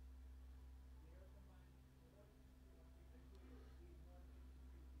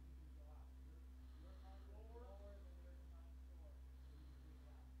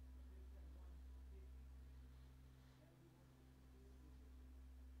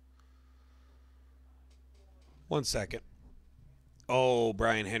 One second. Oh,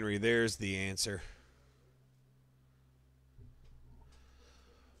 Brian Henry, there's the answer.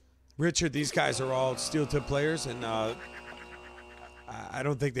 Richard, these guys are all steel tip players, and I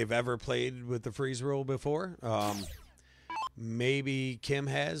don't think they've ever played with the freeze rule before. Maybe Kim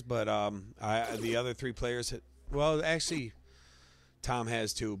has, but the other 3 players, well, actually, Tom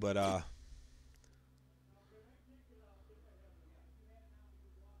has too, but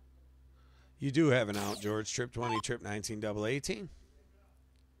you do have an out, George. Trip 20, trip 19, double 18.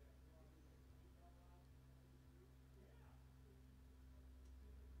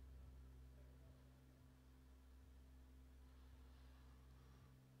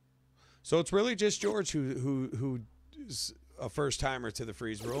 So it's really just George who is a first timer to the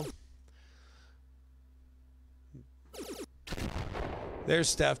freeze rule. There's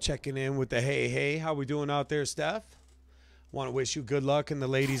Steph checking in with the hey. How we doing out there, Steph? Want to wish you good luck in the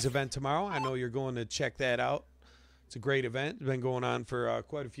ladies event tomorrow. I know you're going to check that out. It's a great event. It's been going on for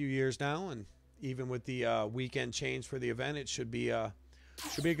quite a few years now, and even with the weekend change for the event, it should be a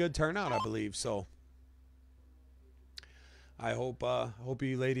good turnout, I believe. So I hope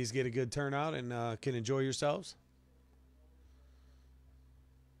you ladies get a good turnout and can enjoy yourselves.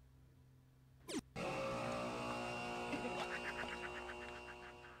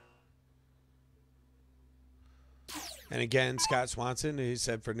 And again, Scott Swanson, he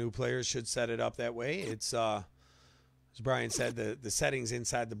said for new players should set it up that way. It's as Brian said, the settings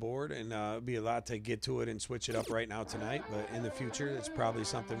inside the board, and it'll be a lot to get to it and switch it up right now tonight. But in the future, it's probably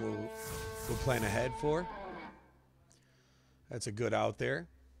something we'll plan ahead for. That's a good out there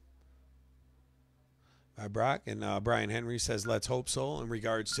by Brock. And Brian Henry says, let's hope so, in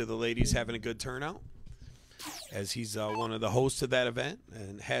regards to the ladies having a good turnout, as he's one of the hosts of that event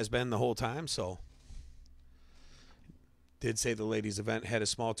and has been the whole time. So did say the ladies event had a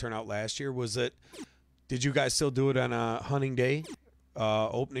small turnout last year. Did you guys still do it on a hunting day,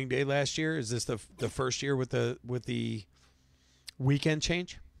 opening day last year? Is this the first year with the weekend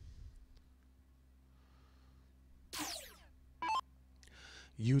change?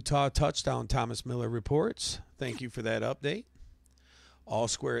 Utah touchdown, Thomas Miller reports. Thank you for that update. All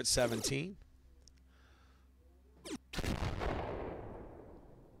square at 17.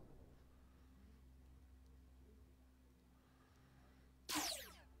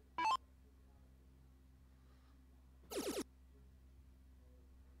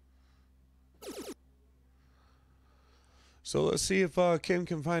 So let's see if Kim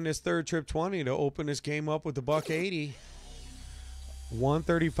can find his third trip 20 to open this game up with the buck 80.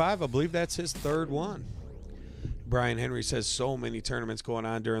 135, I believe that's his third one. Brian Henry says so many tournaments going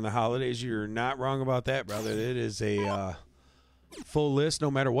on during the holidays. You're not wrong about that, brother. It is a full list no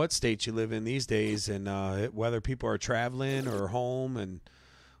matter what state you live in these days, and whether people are traveling or home, and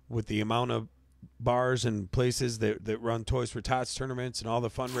with the amount of bars and places that run Toys for Tots tournaments and all the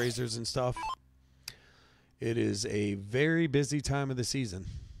fundraisers and stuff, it is a very busy time of the season.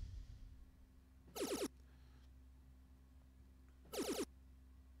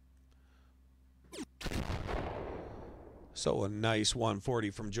 So a nice 140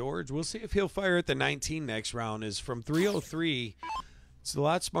 from George. We'll see if he'll fire at the 19 next round. Is from 303. It's a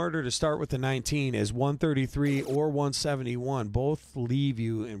lot smarter to start with the 19, as 133 or 171 both leave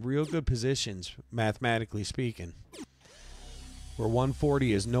you in real good positions, mathematically speaking. Where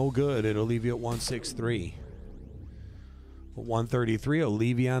 140 is no good, it'll leave you at 163. But 133 will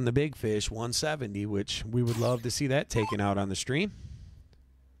leave you on the big fish, 170, which we would love to see that taken out on the stream.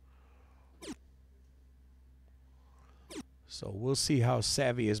 So we'll see how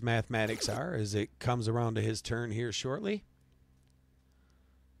savvy his mathematics are as it comes around to his turn here shortly.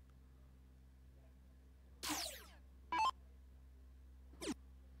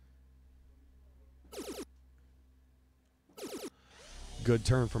 Good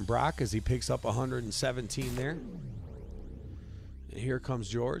turn from Brock as he picks up 117 there. And here comes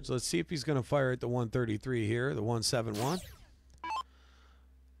George. Let's see if he's going to fire at the 133 here, the 171.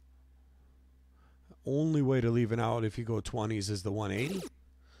 Only way to leave it out if you go 20s is the 180.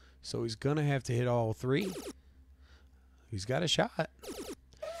 So he's going to have to hit all three. He's got a shot.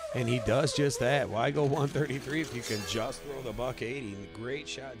 And he does just that. Why go 133 if you can just throw the buck 80? Great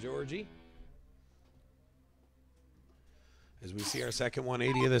shot, Georgie. As we see our second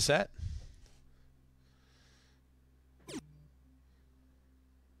 180 of the set.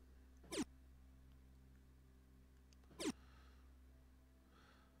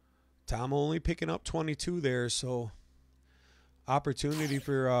 Tom only picking up 22 there, so opportunity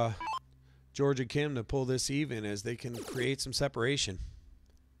for George and Kim to pull this even as they can create some separation.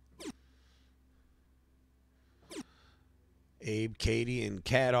 Abe, Katie, and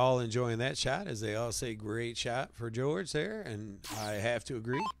Kat all enjoying that shot as they all say great shot for George there, and I have to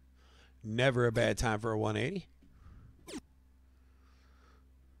agree. Never a bad time for a 180.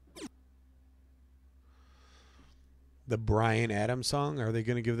 The Bryan Adams song, are they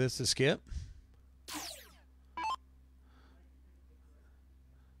going to give this a skip?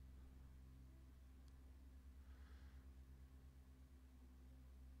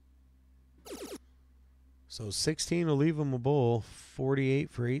 So 16 will leave him a bowl. 48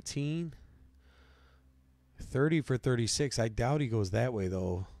 for 18. 30 for 36. I doubt he goes that way,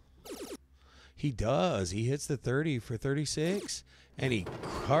 though. He does. He hits the 30 for 36, and he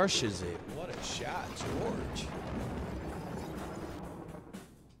crushes it. What a shot, George.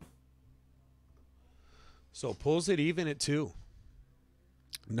 So pulls it even at 2.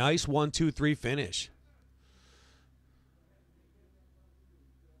 Nice 1-2-3 finish.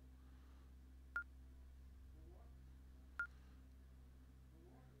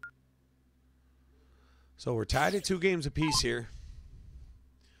 So we're tied at 2 games apiece here.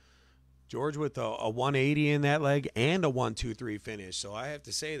 George with a 180 in that leg and a 1-2-3 finish. So I have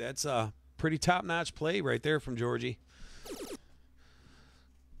to say that's a pretty top-notch play right there from Georgie.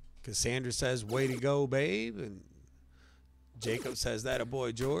 Cassandra says, way to go, babe. And Jacob says, that a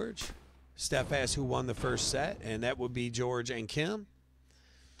boy, George. Steph asks who won the first set, and that would be George and Kim.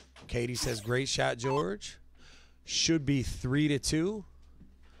 Katie says, great shot, George. Should be 3-2.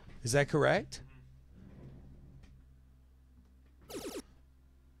 Is that correct?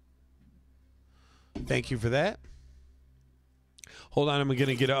 Thank you for that. Hold on, I'm going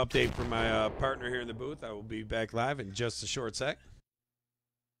to get an update from my partner here in the booth. I will be back live in just a short sec.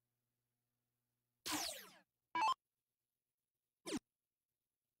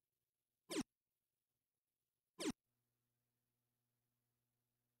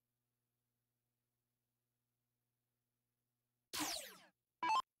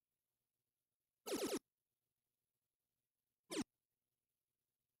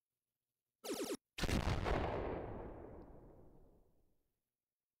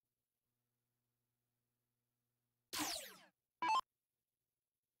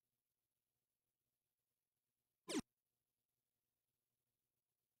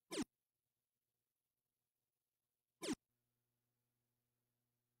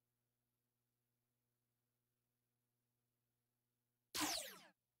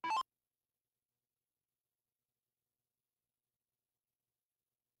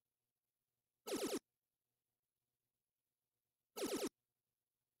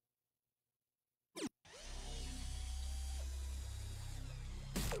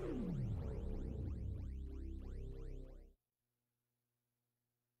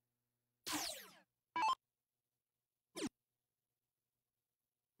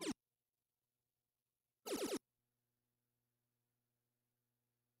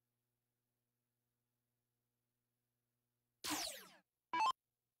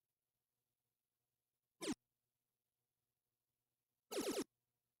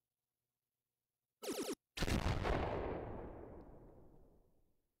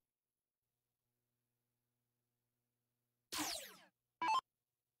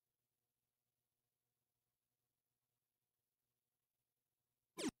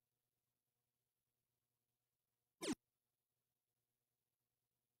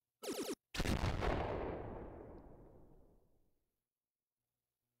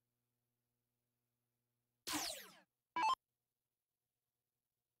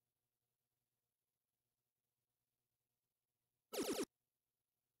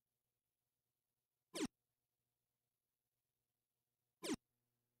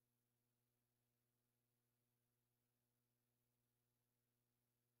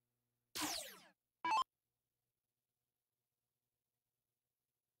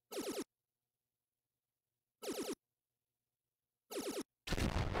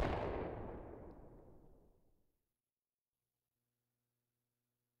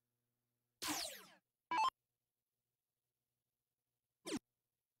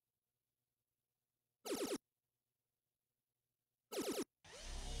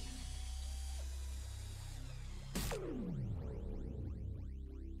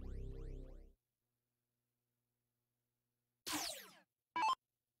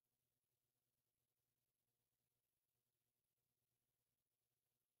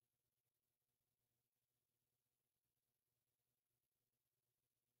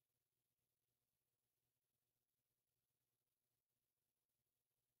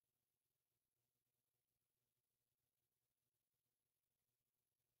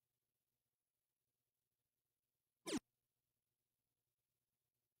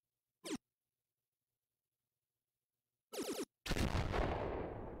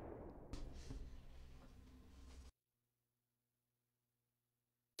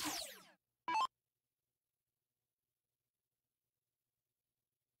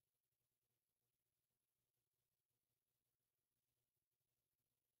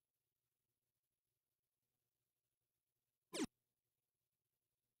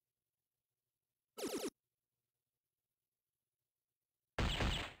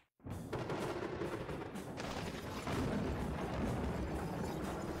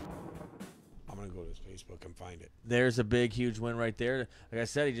 go to his Facebook and find it. There's a big, huge win right there. Like I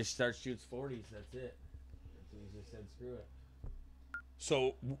said, he just shoots 40s. That's it. That's what he just said. Screw it.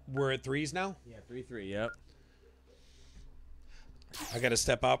 So we're at threes now? Yeah, 3-3. Yep. I got to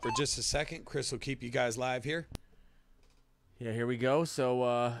step out for just a second. Chris will keep you guys live here. Yeah, here we go.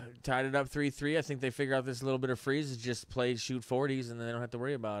 So tied it up 3-3. I think they figure out this little bit of freeze is just play, shoot 40s, and then they don't have to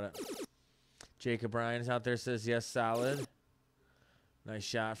worry about it. Jacob Ryan's out there, says yes, solid. Nice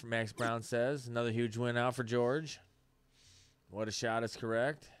shot from Max Brown, says. Another huge win out for George. What a shot is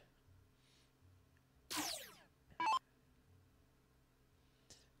correct.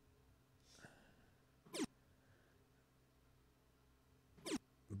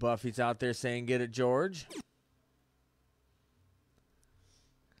 Buffy's out there saying get it, George.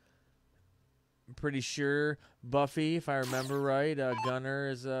 I'm pretty sure, Buffy, if I remember right, Gunner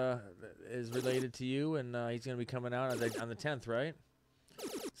is related to you, and he's going to be coming out on the 10th, right?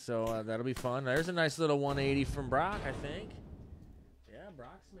 So that'll be fun. There's a nice little 180 from Brock, I think. Yeah,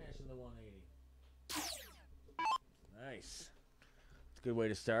 Brock smashing the 180. Nice. It's a good way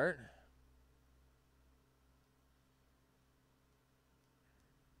to start.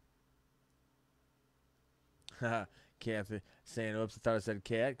 Kathy saying, oops, I thought I said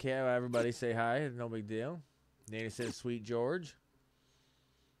cat. Cat, everybody say hi. No big deal. Danny says, sweet George.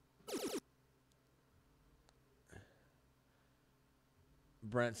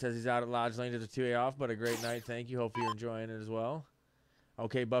 Brent says he's out at Lodge Lane to the 2A off, but a great night. Thank you. Hope you're enjoying it as well.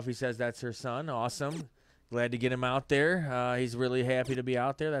 Okay, Buffy says that's her son. Awesome. Glad to get him out there. He's really happy to be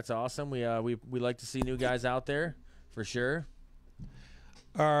out there. That's awesome. We like to see new guys out there for sure.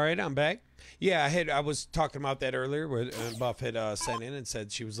 All right, I'm back. Yeah, I was talking about that earlier where Buff had sent in and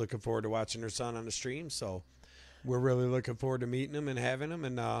said she was looking forward to watching her son on the stream. So we're really looking forward to meeting him and having him.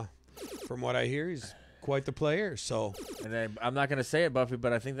 And from what I hear, he's quite the player. So, and I'm not going to say it, Buffy,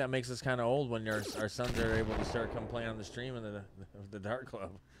 but I think that makes us kind of old when our sons are able to start come playing on the stream in the Dart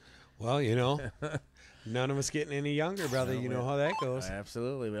Club. Well, you know, none of us getting any younger, brother. You know how that goes.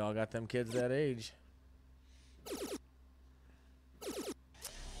 Absolutely. We all got them kids that age.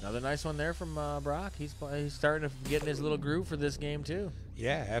 Another nice one there from Brock. He's starting to get in his little groove for this game, too.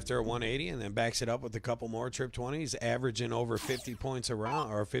 Yeah, after a 180 and then backs it up with a couple more trip 20s, averaging over 50 points a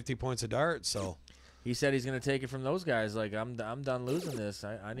round or 50 points a dart. So he said he's going to take it from those guys. Like, I'm done losing this.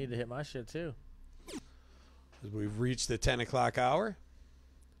 I need to hit my shit, too. We've reached the 10 o'clock hour.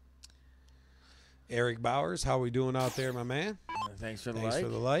 Eric Bowers, how we doing out there, my man? Thanks for the Thanks light. for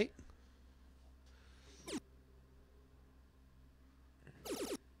the light.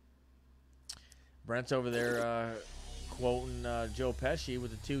 Brent's over there quoting Joe Pesci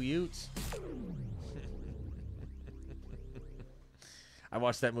with the 2 Utes. I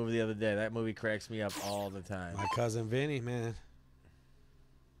watched that movie the other day. That movie cracks me up all the time. My cousin Vinny, man.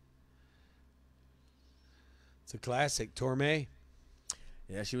 It's a classic. Torme.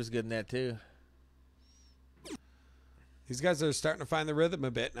 Yeah, she was good in that too. These guys are starting to find the rhythm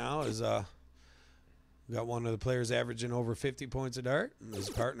a bit now. As we got one of the players averaging over 50 points a dart, and his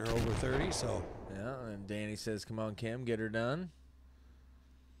partner over 30. So yeah, and Danny says, "Come on, Kim, get her done."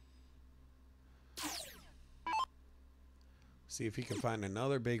 see if he can find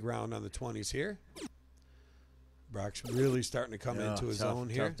another big round on the 20s here. Brock's really starting to come into his own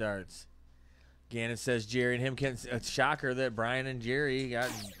here. Tough darts. Gannon says Jerry and him can. It's a shocker that Brian and Jerry got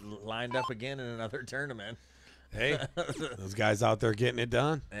lined up again in another tournament. Hey, those guys out there getting it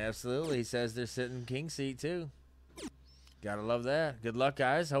done. Absolutely. He says they're sitting king seat, too. Gotta love that. Good luck,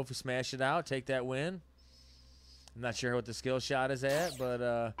 guys. Hope you smash it out. Take that win. I'm not sure what the skill shot is at,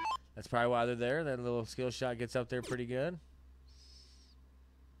 but that's probably why they're there. That little skill shot gets up there pretty good.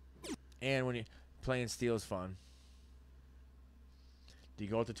 And when you're playing steel is fun. Do you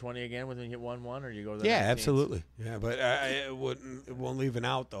go to 20 again when you hit 1-1, or do you go to the 19s? Absolutely. Yeah, but it won't leave an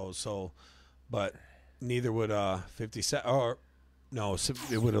out, though. So, but neither would 57 or no,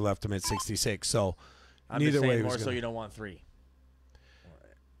 it would have left him at 66. So I'm neither just saying way more was so you don't want 3.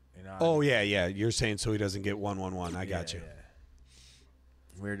 You know, oh yeah. You're saying so he doesn't get 1-1-1. I got you.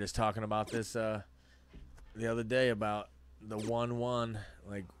 Yeah. We were just talking about this the other day about the 1-1,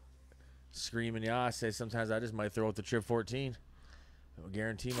 like screaming. Yeah, I say sometimes I just might throw out the trip 14. I will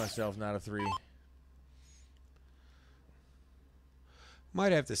guarantee myself not a 3.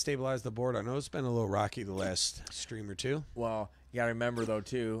 Might have to stabilize the board. I know it's been a little rocky the last stream or two. Well, you got to remember, though,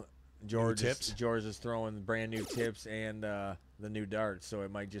 too, George is throwing brand new tips and the new darts, so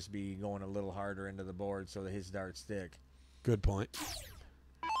it might just be going a little harder into the board so that his darts stick. Good point.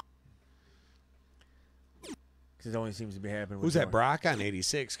 Because it only seems to be happening with Who's that, Brock on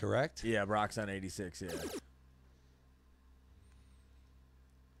 86, correct? Yeah, Brock's on 86, yeah.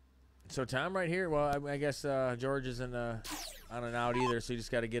 So Tom right here. Well, I guess George isn't on an out either, so you just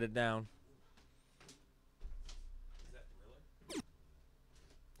got to get it down. Is that really?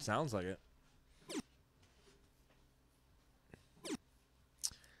 Sounds like it.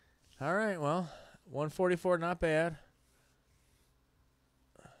 All right, well, 144, not bad.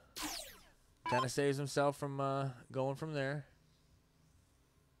 Kind of saves himself from going from there.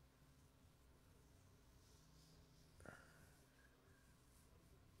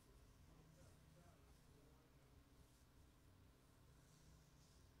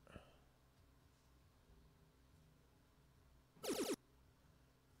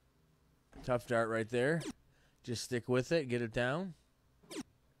 Tough dart right there. Just stick with it, get it down.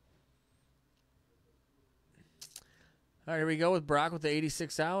 All right, here we go with Brock with the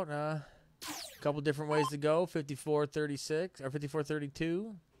 86 out. A couple different ways to go. 54-36 or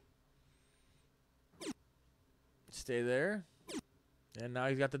 54-32. Stay there. And now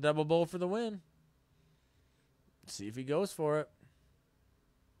he's got the double bowl for the win. See if he goes for it.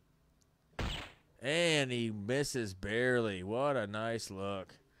 And he misses barely. What a nice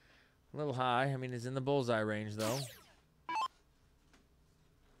look. A little high. I mean, he's in the bullseye range, though.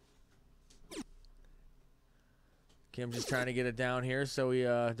 Kim just trying to get it down here so he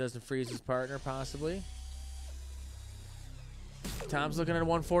doesn't freeze his partner, possibly. Tom's looking at a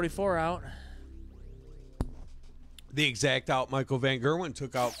 144 out. The exact out Michael Van Gerwen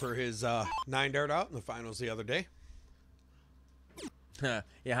took out for his 9-dart out in the finals the other day. Yeah,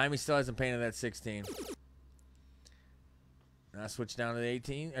 Jaime still hasn't painted that 16. Now switch down to the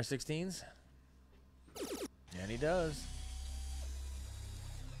 18 or 16s. And he does.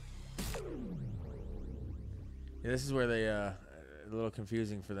 Yeah, this is where they a little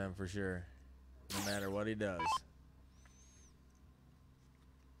confusing for them for sure. No matter what he does.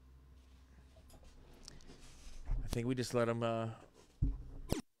 I think we just let him all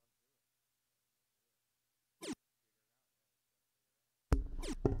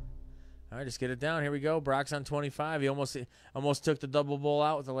right, just get it down. Here we go. Brock's on 25. He almost took the double bowl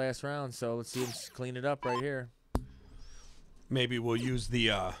out with the last round. So let's see him clean it up right here. Maybe we'll use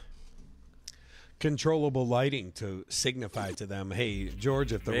the controllable lighting to signify to them, hey,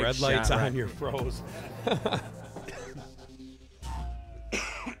 George, if the Big red light's shot, on, right. you're froze. No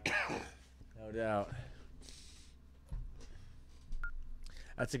doubt.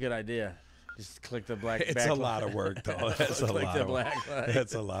 That's a good idea. Just click the black. It's a lot of work, though. That's a lot of work.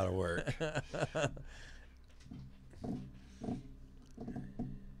 That's a lot of work.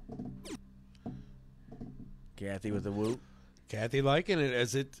 Kathy with the whoop. Kathy liking it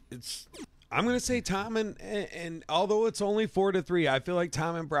as it's. I'm going to say Tom and although it's only 4-3, I feel like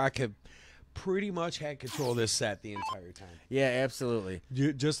Tom and Brock have pretty much had control of this set the entire time. Yeah, absolutely.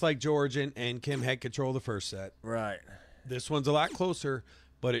 Just like George and Kim had control of the first set. Right. This one's a lot closer,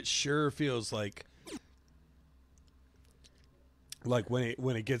 but it sure feels like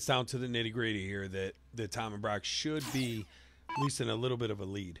when it gets down to the nitty gritty here that Tom and Brock should be at least in a little bit of a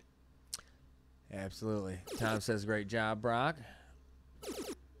lead. Absolutely. Tom says, "Great job, Brock."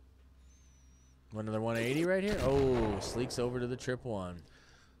 Another 180 right here. Oh, sleeks over to the trip one.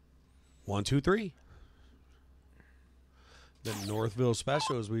 1, 2, 3. The Northville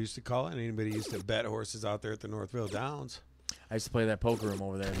Special, as we used to call it. Anybody used to bet horses out there at the Northville Downs. I used to play that poker room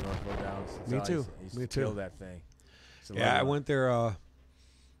over there in Northville Downs. Me too. I used Me to too. kill that thing. Yeah, I went there.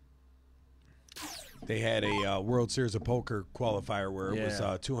 They had a World Series of Poker qualifier where it was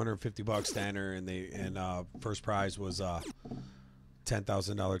 $250 to enter, and first prize was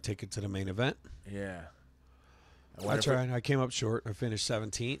 $10,000 ticket to the main event. Yeah. I tried. I came up short. I finished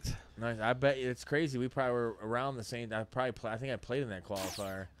 17th. Nice. I bet you it's crazy. We probably were around the same. I think I played in that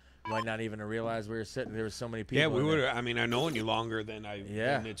qualifier. Might not even realize we were sitting. There were so many people. Yeah, we would. I mean, I've known you longer than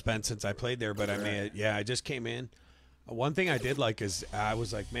Yeah. it's been since I played there. But I mean, I just came in. One thing I did like is I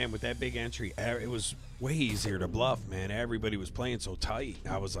was like, man, with that big entry, it was way easier to bluff, man. Everybody was playing so tight.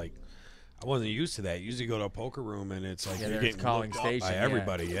 I was like, I wasn't used to that. You usually go to a poker room and it's like you're getting calling looked up station by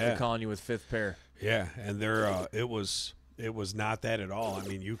everybody. Yeah, they're calling you with fifth pair. Yeah, and it was not that at all. I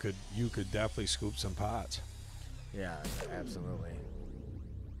mean, you could definitely scoop some pots. Yeah, absolutely.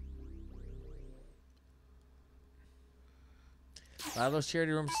 A lot of those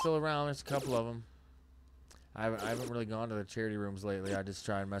charity rooms still around. There's a couple of them. I haven't really gone to the charity rooms lately. I just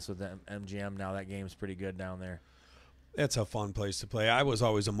try and mess with the MGM now. That game's pretty good down there. It's a fun place to play. I was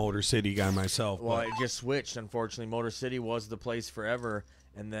always a Motor City guy myself. Well, it just switched, unfortunately. Motor City was the place forever,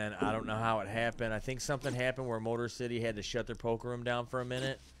 and then I don't know how it happened. I think something happened where Motor City had to shut their poker room down for a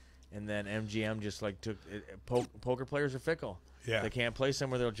minute, and then MGM just like took it. Poker players are fickle. Yeah. They can't play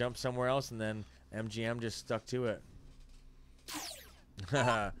somewhere, they'll jump somewhere else, and then MGM just stuck to it.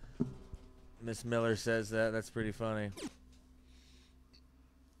 Miss Miller says that. That's pretty funny.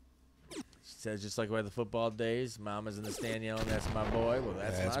 She says, just like we had the football days, Mama's in the stand yelling, "That's my boy." Well,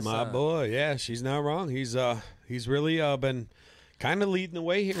 that's my son. boy. Yeah, she's not wrong. He's really been kind of leading the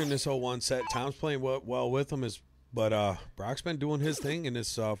way here in this 0-1 set. Tom's playing well with him, but Brock's been doing his thing in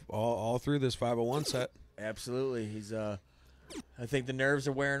this all through this 5-0-1 set. Absolutely. He's I think the nerves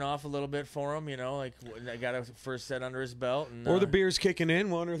are wearing off a little bit for him, like I got a first set under his belt. And, or the beer's kicking in,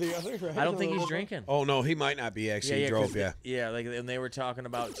 one or the other, right? I don't think he's drinking. Oh, no, he might not be, actually. He drove, yeah. Yeah, and they were talking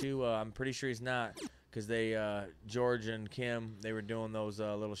about, too, I'm pretty sure he's not, because George and Kim, they were doing those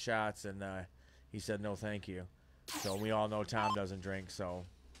little shots, and he said no thank you. So we all know Tom doesn't drink, so.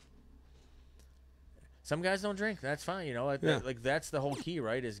 Some guys don't drink. That's fine, Like, that's the whole key,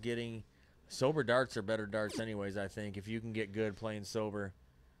 right, is getting. Sober darts are better darts anyways, I think. If you can get good playing sober,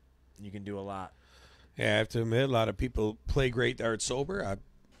 you can do a lot. Yeah, I have to admit, a lot of people play great darts sober. I'm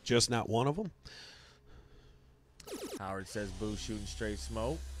just not one of them. Howard says, "Boo, shooting straight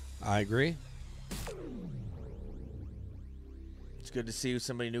smoke." I agree. It's good to see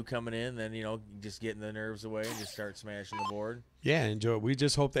somebody new coming in, then, just getting the nerves away and just start smashing the board. Yeah, enjoy. We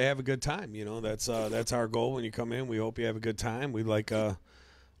just hope they have a good time. That's our goal when you come in. We hope you have a good time. We like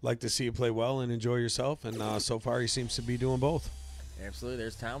to see you play well and enjoy yourself, and so far he seems to be doing both. Absolutely.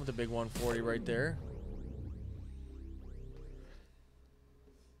 There's Tom with the big 140 right there.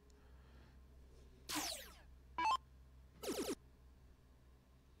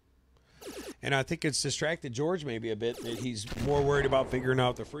 And I think it's distracted George maybe a bit, that he's more worried about figuring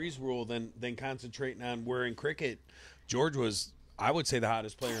out the freeze rule than concentrating on wearing cricket. George was, I would say, the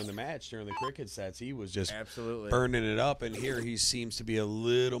hottest player in the match during the cricket sets. He was just absolutely burning it up, and here he seems to be a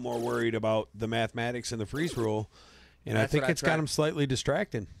little more worried about the mathematics and the freeze rule, and I think it's got him slightly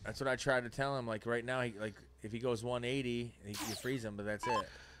distracted. That's what I tried to tell him. Like right now, if he goes 180, you freeze him, but that's it.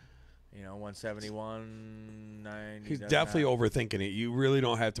 171, 90. He's definitely overthinking it. You really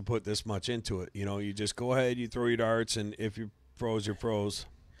don't have to put this much into it. You just go ahead, you throw your darts, and if you froze, you're froze.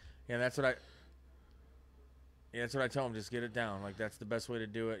 Yeah, that's what I tell him. Just get it down. Like, that's the best way to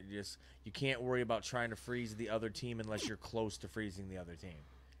do it. You can't worry about trying to freeze the other team unless you're close to freezing the other team.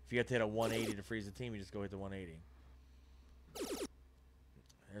 If you have to hit a 180 to freeze the team, you just go hit the 180.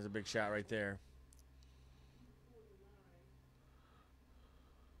 There's a big shot right there.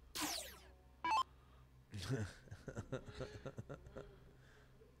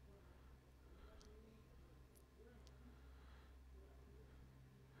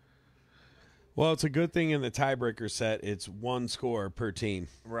 Well, it's a good thing in the tiebreaker set, it's one score per team.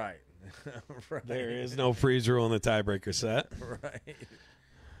 Right. Right. There is no freeze rule in the tiebreaker set. Right.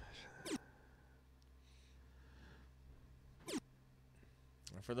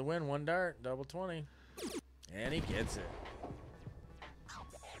 For the win, one dart, double 20. And he gets it.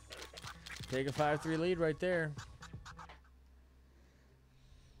 Take a 5-3 lead right there.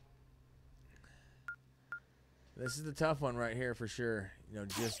 This is the tough one right here for sure.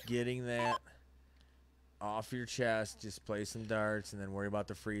 Just getting that off your chest, just play some darts, and then worry about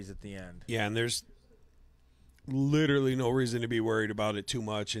the freeze at the end. Yeah, and there's literally no reason to be worried about it too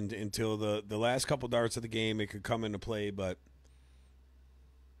much until the last couple darts of the game. It could come into play, but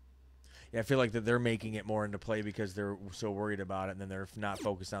yeah, I feel like that they're making it more into play because they're so worried about it, and then they're not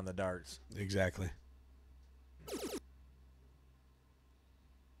focused on the darts. Exactly.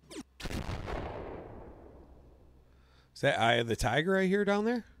 Is that Eye of the Tiger I hear down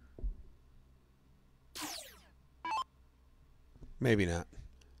there? Maybe not.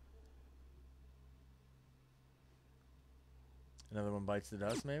 Another one bites the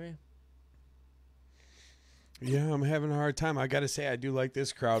dust, maybe? Yeah, I'm having a hard time. I got to say, I do like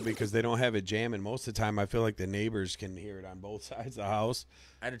this crowd because they don't have it jamming. Most of the time, I feel like the neighbors can hear it on both sides of the house.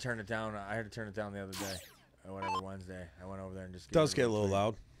 I had to turn it down. I had to turn it down the other day, or whatever, Wednesday. I went over there and just... It does get a little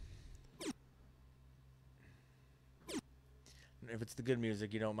loud. If it's the good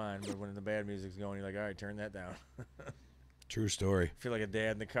music, you don't mind. But when the bad music's going, you're like, all right, turn that down. True story. I feel like a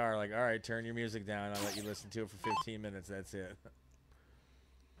dad in the car, like, all right, turn your music down. I'll let you listen to it for 15 minutes. That's it.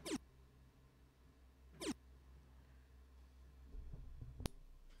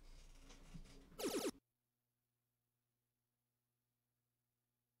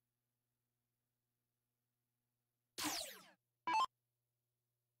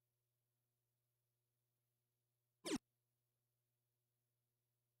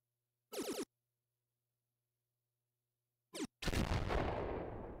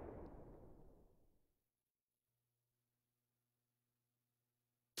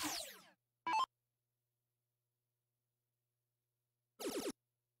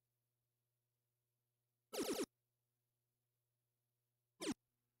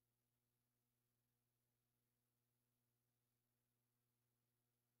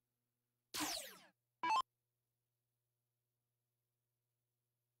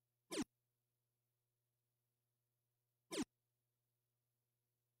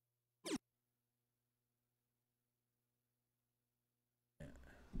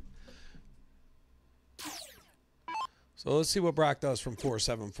 So let's see what Brock does from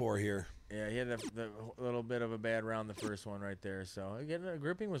 474 here. Yeah, he had a little bit of a bad round the first one right there. So, again, the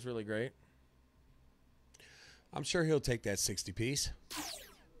gripping was really great. I'm sure he'll take that 60 piece.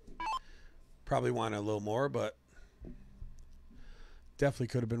 Probably want a little more, but definitely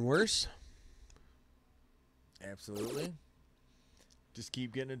could have been worse. Absolutely. Just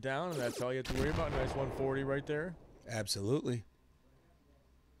keep getting it down, and that's all you have to worry about. Nice 140 right there. Absolutely.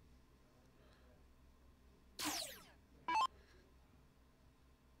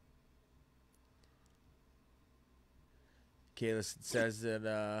 Kayla says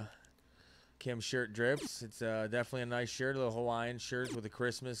that Kim's shirt drips. It's definitely a nice shirt, a little Hawaiian shirt with a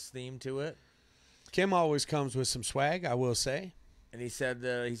Christmas theme to it. Kim always comes with some swag, I will say. And he said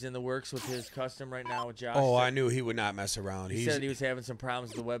he's in the works with his custom right now with Josh. Oh, I knew he would not mess around. He said he was having some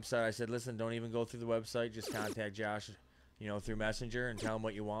problems with the website. I said, listen, don't even go through the website. Just contact Josh, through Messenger and tell him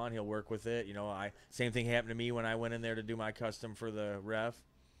what you want. He'll work with it. Same thing happened to me when I went in there to do my custom for the ref.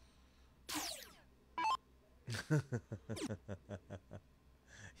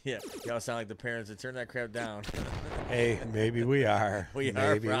 Yeah, y'all sound like the parents that turn that crap down. Hey, maybe we are. Maybe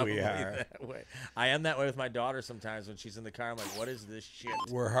we are. That way. I am that way with my daughter sometimes when she's in the car. I'm like, what is this shit?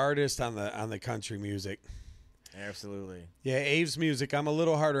 We're hardest on the country music. Absolutely. Yeah, Ave's music. I'm a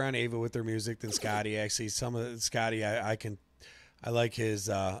little harder on Ava with her music than Scotty. Actually, some of Scotty, I like his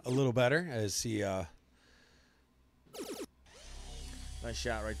a little better as he. Nice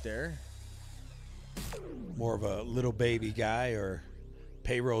shot right there. More of a little baby guy or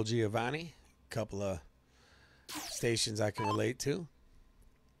payroll Giovanni. A couple of stations I can relate to.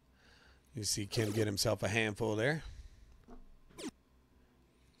 You see Kim get himself a handful there.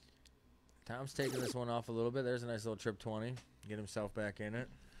 Tom's taking this one off a little bit. There's a nice little trip 20. Get himself back in it.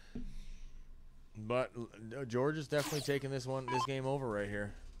 But George is definitely taking this game over right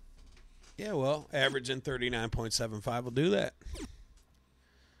here. Yeah, well, averaging 39.75 will do that.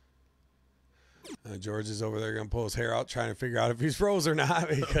 George is over there going to pull his hair out trying to figure out if he's froze or not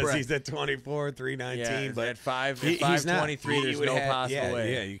because right. He's at 24, 319. Yeah, but at 523, there's no possible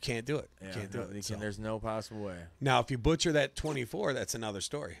way. Yeah, you can't do it. You can't do it. There's no possible way. Now, if you butcher that 24, that's another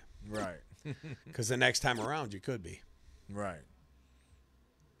story. Right. Because the next time around, you could be. Right.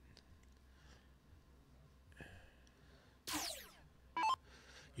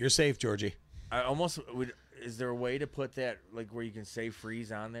 You're safe, Georgie. I almost would. Is there a way to put that, like, where you can save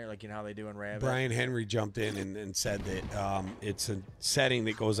freeze on there, like how they do in Rabbit? Brian Henry jumped in and said that it's a setting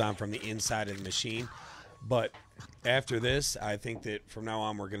that goes on from the inside of the machine. But after this, I think that from now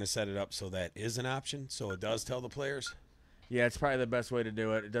on we're going to set it up so that is an option, so it does tell the players. Yeah, it's probably the best way to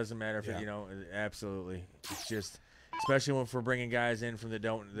do it. It doesn't matter if absolutely. It's just, especially if we're bringing guys in from that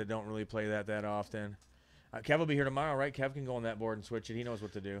don't really play that often. Kev will be here tomorrow, right? Kev can go on that board and switch it. He knows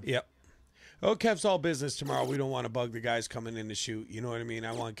what to do. Yep. Oh, Kev's all business tomorrow. We don't want to bug the guys coming in to shoot. You know what I mean?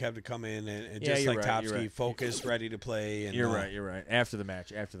 I want Kev to come in and just like right, Topsky, focused, ready to play. And, You're right. After the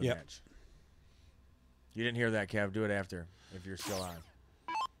match. Yep. Match. You didn't hear that, Kev. Do it after, if you're still on.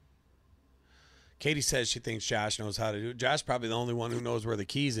 Katie says she thinks Josh knows how to do it. Josh probably the only one who knows where the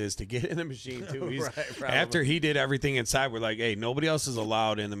keys is to get in the machine, too. Right, after he did everything inside, we're like, hey, nobody else is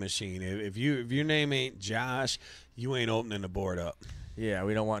allowed in the machine. If your name ain't Josh, you ain't opening the board up. Yeah,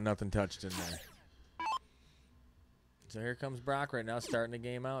 we don't want nothing touched in there. So here comes Brock right now, starting the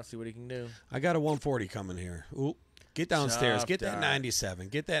game out. See what he can do. I got a 140 coming here. Ooh, get downstairs. Tough Get that dart. 97.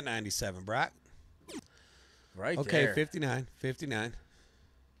 Get that 97, Brock. Right okay, there. 59. 59.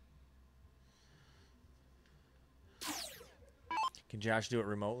 Can Josh do it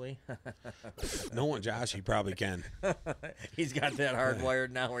remotely? No one, Josh, he probably can. He's got that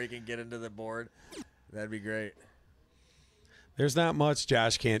hardwired now where he can get into the board. That'd be great. There's not much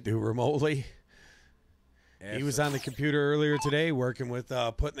Josh can't do remotely. He was on the computer earlier today working with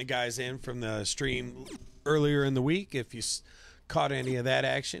putting the guys in from the stream earlier in the week. If you caught any of that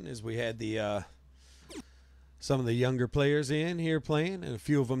action, as we had the some of the younger players in here playing, and a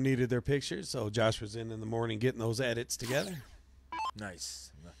few of them needed their pictures. So Josh was in the morning getting those edits together.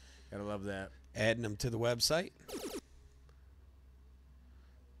 Nice. Gotta love that. Adding them to the website.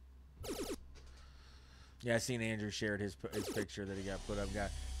 Yeah, I seen Andrew shared his picture that he got put up.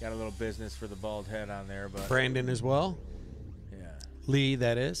 Got a little business for the bald head on there, but Brandon as well. yeah. Lee,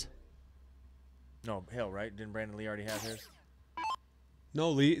 that is. No, Hill, right? Didn't Brandon Lee already have his?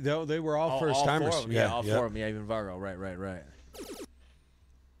 No, Lee. They were all first timers. All four of them. Yeah, even Vargo. Right.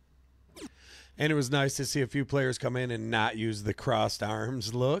 And it was nice to see a few players come in and not use the crossed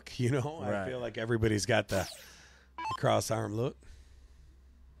arms look. You know, Right. I feel like everybody's got the cross arm look.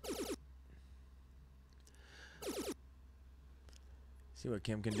 See what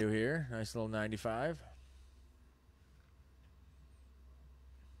Kim can do here. Nice little 95.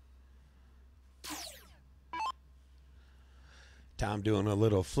 Tom doing a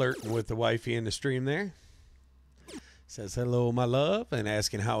little flirting with the wifey in the stream there. Says hello, my love, and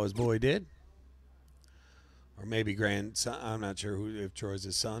asking how his boy did. Or maybe grandson. I'm not sure if Troy's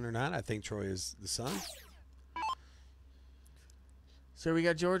his son or not. I think Troy is the son. So we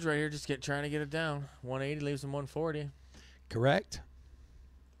got George right here just trying to get it down. 180 leaves him 140. Correct.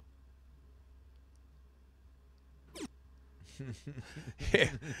 Yeah.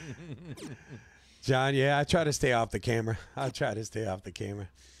 John, yeah, I try to stay off the camera. You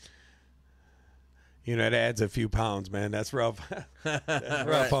know, it adds a few pounds, man. That's rough. That's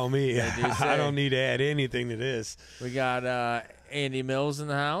rough on me. I don't need to add anything to this. We got Andy Mills in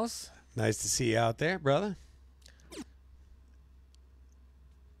the house. Nice to see you out there, brother.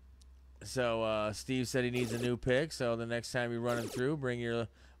 So Steve said he needs a new pick. So the next time you're running through, bring your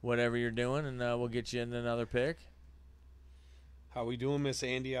whatever you're doing, and we'll get you in another pick. How we doing, Miss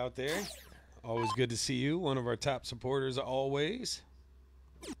Andy out there? Always good to see you. One of our top supporters always.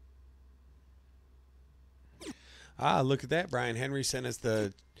 Look at that. Brian Henry sent us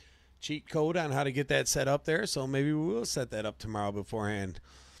the cheat code on how to get that set up there, so maybe we will set that up tomorrow beforehand.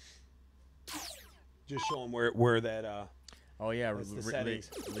 Just show them where that oh yeah, the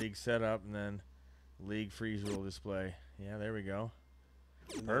league setup and then league freeze rule display. Yeah, there we go.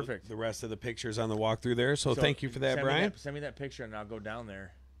 Perfect. The rest of the pictures on the walkthrough there. So thank you for that, Brian. Send me that picture and I'll go down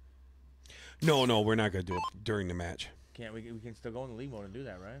there. No, we're not going to do it during the match. Can't we can still go in the league mode and do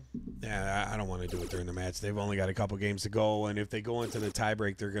that, right? Yeah, I don't want to do it during the match. They've only got a couple games to go, and if they go into the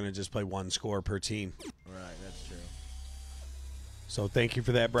tiebreak, they're going to just play one score per team. Right, that's true. So thank you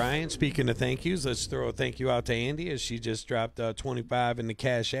for that, Brian. Speaking of thank yous, let's throw a thank you out to Andy as she just dropped 25 in the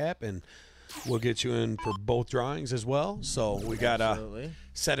Cash App, and we'll get you in for both drawings as well. So we got a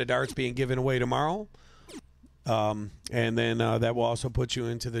set of darts being given away tomorrow. And then that will also put you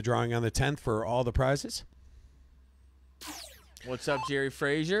into the drawing on the 10th for all the prizes. What's up, Jerry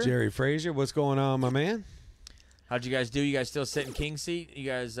Frazier? Jerry Frazier, what's going on, my man? How'd you guys do? You guys still sitting king seat? You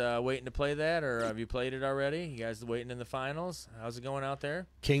guys waiting to play that, or have you played it already? You guys waiting in the finals? How's it going out there?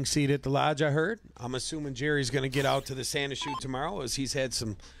 King seat at the lodge, I heard. I'm assuming Jerry's going to get out to the Santa Shoot tomorrow, as he's had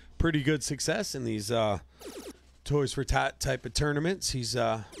some pretty good success in these Toys for Tot type of tournaments. He's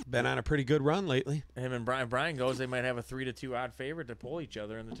been on a pretty good run lately. Him and Brian goes, they might have a 3-2 odd favorite to pull each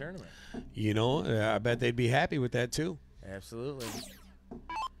other in the tournament. You know, I bet they'd be happy with that too. Absolutely.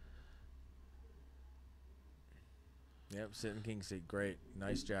 Yep, sitting king seat. Great.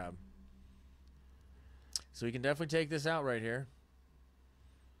 Nice job. So we can definitely take this out right here.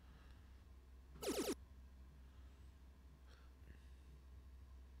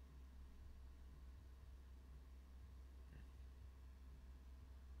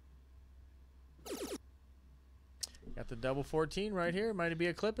 Got the double 14 right here. Might be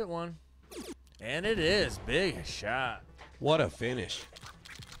a clip at one. And it is. Big shot. What a finish.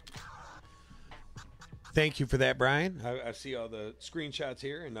 Thank you for that, Brian. I see all the screenshots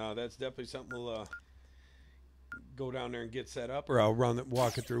here, and that's definitely something we'll go down there and get set up, or I'll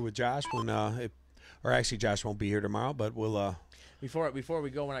walk it through with Josh when or actually Josh won't be here tomorrow, but we'll before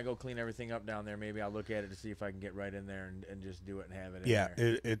we go, when I go clean everything up down there, maybe I'll look at it to see if I can get right in there and just do it and have it in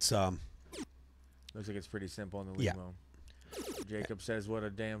there. It's looks like it's pretty simple in the league mode. Jacob says, what a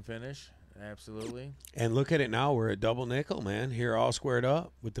damn finish. Absolutely. And look at it now. We're at double nickel, man. Here, all squared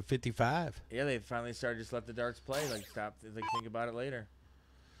up with the 55. Yeah, they finally started just let the darts play. Like, stop. Like, think about it later.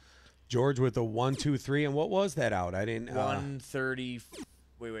 George with a 1, 2, 3. And what was that out? I didn't. 130.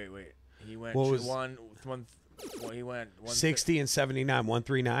 Wait. He went he went 60 and 79.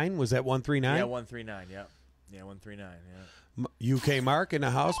 139. Was that 139? Yeah, 139. Yep. Yeah, 139. Yeah. UK Mark in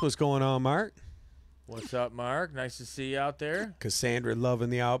the house. What's going on, Mark? What's up, Mark? Nice to see you out there. Cassandra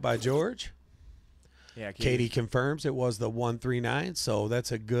loving the out by George. Yeah, Katie confirms it was the 139, so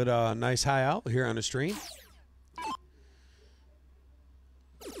that's a good, nice high out here on the stream.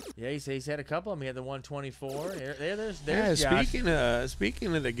 Yeah, he's had a couple of them. He had the 124. There's Josh.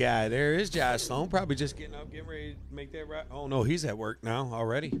 Speaking of the guy, there is Josh Sloan. Probably just getting ready to make that right. Oh, no, he's at work now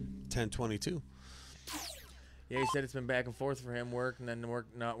already, 10:22. Yeah, he said it's been back and forth for him, work and then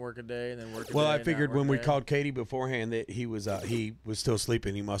not work a day, and then work a day. Well, I figured when we called Katie beforehand that he was still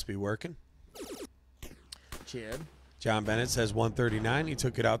sleeping. He must be working. Chad. John Bennett says 139. He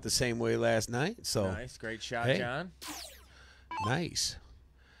took it out the same way last night. So nice, great shot, hey, John. Nice.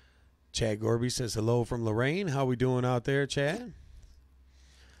 Chad Gorby says hello from Lorraine. How we doing out there, Chad?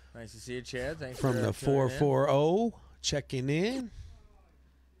 Nice to see you, Chad. Thanks from for the 440 checking in.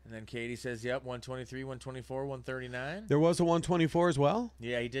 And then Katie says, yep, 123, 124, 139. There was a 124 as well?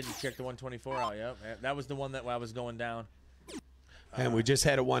 Yeah, he did. He checked the 124 out, yep. That was the one that I was going down. And we just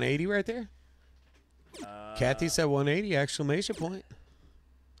had a 180 right there? Kathy said 180, exclamation point.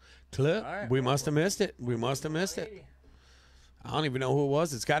 Clip. All right, We must have missed it. We must have missed it. 180. I don't even know who it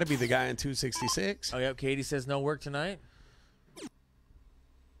was. It's got to be the guy in 266. Oh, yep. Katie says no work tonight.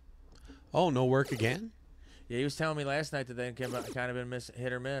 Oh, no work again? Yeah, he was telling me last night that they kind of been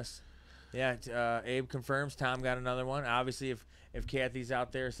hit or miss. Yeah, Abe confirms Tom got another one. Obviously, if Kathy's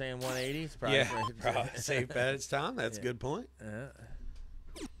out there saying 180, it's probably Safe bet it's Tom. That's a good point.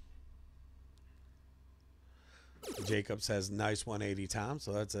 Jacob says nice 180, Tom.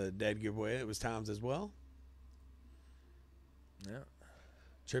 So that's a dead giveaway. It was Tom's as well. Yeah.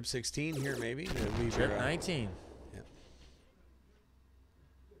 Trip 16 here, maybe. Trip 19.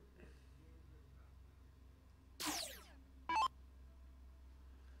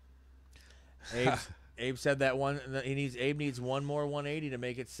 Abe said that Abe needs one more 180 to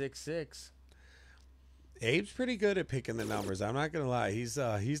make it 6-6. Abe's pretty good at picking the numbers. I'm not gonna lie. He's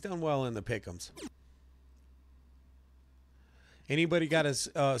done well in the pick'ems. Anybody got a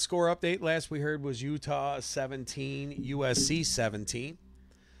score update? Last we heard was Utah 17, USC 17.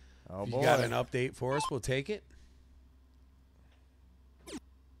 Oh, if boy. you got an update for us, we'll take it.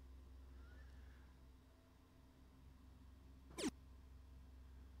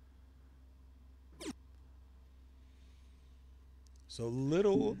 So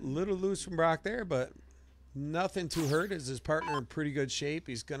little loose from Brock there, but nothing too hurt. Is his partner in pretty good shape?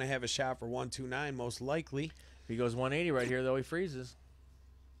 He's going to have a shot for 129 most likely. If he goes 180 right here, though, he freezes.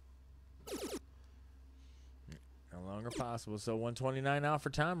 No longer possible. So 129 out for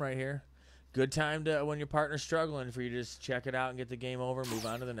Tom right here. Good time to when your partner's struggling for you to just check it out and get the game over, move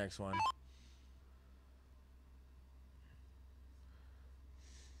on to the next one.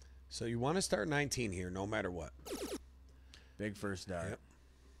 So you want to start 19 here, no matter what. Big first dart. Yep.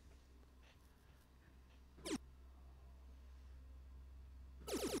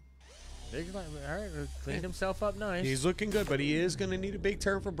 All right, cleaned himself up nice. He's looking good, but he is going to need a big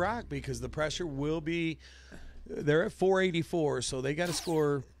turn for Brock because the pressure will be. They're at 484, so they got to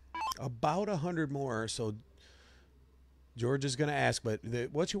score about 100 more. So George is going to ask, but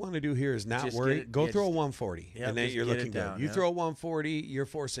what you want to do here is not worry. Go throw a 140, and then you're looking good. You throw a 140, you're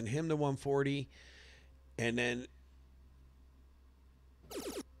forcing him to 140, and then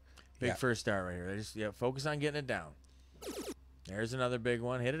big first start right here. They just focus on getting it down. There's another big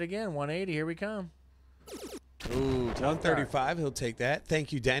one. Hit it again. 180. Here we come. Ooh, 135. He'll take that.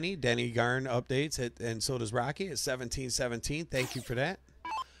 Thank you, Denny. Denny Garn updates, and so does Rocky at 17-17. Thank you for that.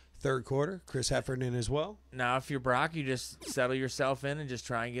 Third quarter, Chris Heffernan as well. Now, if you're Brock, you just settle yourself in and just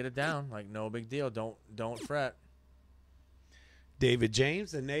try and get it down. Like, no big deal. Don't fret. David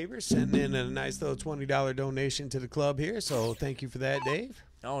James, the neighbor, sending in a nice little $20 donation to the club here. So thank you for that, Dave.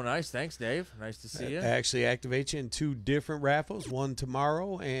 Oh, nice. Thanks, Dave. Nice to see you. Actually activate you in 2 different raffles, one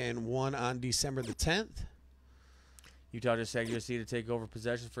tomorrow and one on December the 10th. Utah just said USC to take over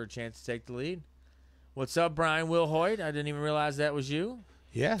possession for a chance to take the lead. What's up, Brian Will Hoyt? I didn't even realize that was you.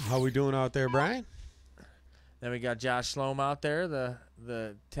 Yeah, how we doing out there, Brian? Then we got Josh Sloan out there,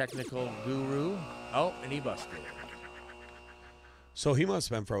 the technical guru. Oh, and he busted. So he must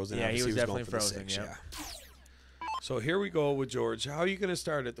have been frozen. Yeah, Obviously, he was definitely going for frozen. the 6, Yep. yeah. So here we go with George. How are you going to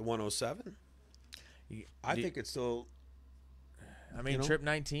start at the 107? I think it's still. I mean, trip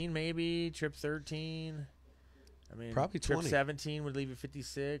 19 maybe, trip 13. I mean, probably trip 20. 17 would leave you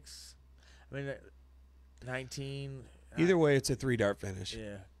 56. I mean, 19. Either way, it's a 3-dart finish.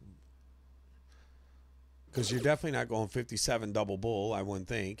 Yeah. Because you're definitely not going 57 double bull, I wouldn't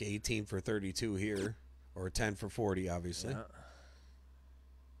think. 18 for 32 here, or 10 for 40, obviously. Yeah.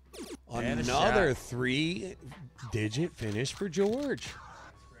 Another 3-digit finish for George.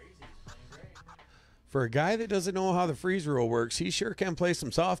 For a guy that doesn't know how the freeze rule works, he sure can play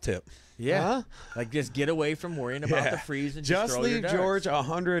some soft tip. Yeah. Huh? Like, just get away from worrying about the freeze and just throw leave your George darts.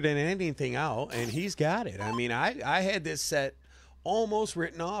 100 and anything out, and he's got it. I mean, I had this set almost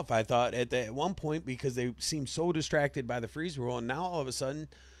written off, I thought, at one point because they seemed so distracted by the freeze rule, and now all of a sudden,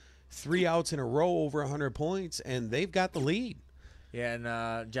 3 outs in a row over 100 points, and they've got the lead. Yeah,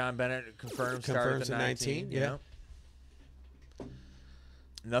 and John Bennett confirms start at the 19. Yeah.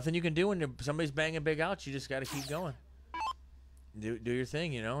 Nothing you can do when somebody's banging big outs. You just got to keep going. Do your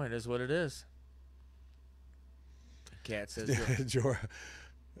thing, It is what it is. Cat says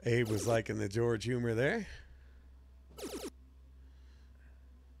Abe was liking the George humor there.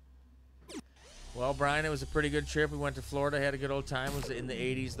 Well, Brian, it was a pretty good trip. We went to Florida, had a good old time. Was in the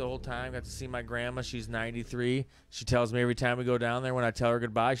 80s the whole time. Got to see my grandma. She's 93. She tells me every time we go down there, when I tell her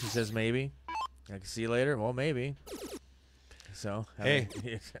goodbye, she says maybe. I can see you later. Well, maybe. So, hey,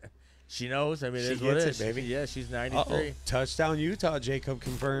 she knows. I mean, she it is what it gets is. Baby. Yeah, she's 93. Uh-oh. Touchdown Utah, Jacob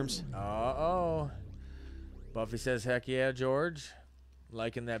confirms. Uh-oh. Buffy says, heck yeah, George.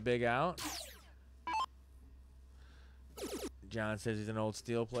 Liking that big out. John says he's an old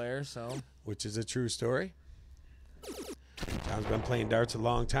Steel player, so. Which is a true story. John's been playing darts a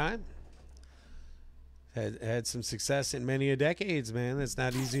long time. Had some success in many a decades, man. It's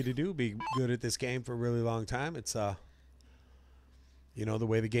not easy to do. Be good at this game for a really long time. It's you know, the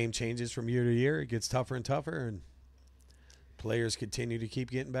way the game changes from year to year, it gets tougher and tougher, and players continue to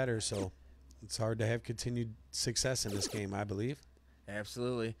keep getting better. So it's hard to have continued success in this game, I believe.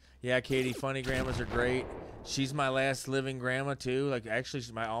 Absolutely. Yeah, Katie, funny grandmas are great. She's my last living grandma, too. Like, actually,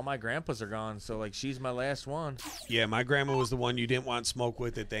 all my grandpas are gone, so, like, she's my last one. Yeah, my grandma was the one you didn't want smoke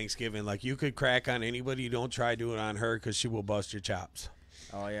with at Thanksgiving. Like, you could crack on anybody. You don't try doing it on her because she will bust your chops.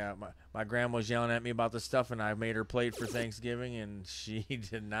 Oh, yeah. My grandma was yelling at me about the stuffing. I made her plate for Thanksgiving, and she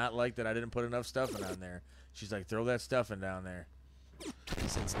did not like that I didn't put enough stuffing on there. She's like, throw that stuffing down there.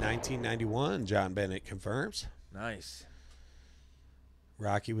 Since 1991, John Bennett confirms. Nice.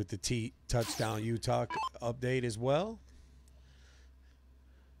 Rocky with the touchdown Utah update as well.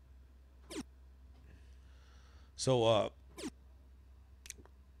 So,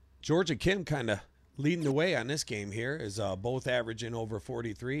 Georgia Kim kind of leading the way on this game here, is both averaging over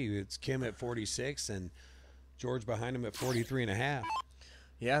 43. It's Kim at 46 and George behind him at 43.5.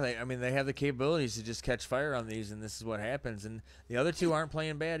 Yeah, they have the capabilities to just catch fire on these, and this is what happens. And the other two aren't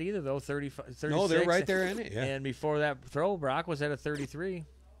playing bad either, though. 36. No, they're right there in it. Yeah. And before that throw, Brock was at a 33.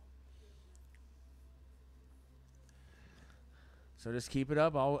 So just keep it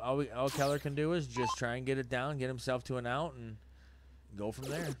up. All Keller can do is just try and get it down, get himself to an out, and go from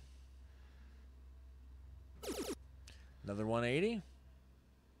there. Another 180.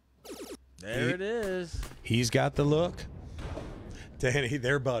 There it is. He's got the look. Danny,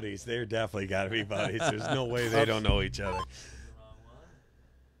 they're buddies. They're definitely got to be buddies. There's no way they don't know each other.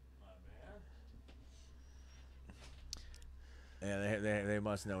 Yeah, they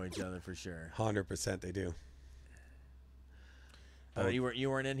must know each other for sure. 100% they do.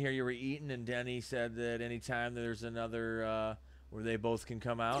 You weren't in here. You were eating, and Denny said that anytime there's another where they both can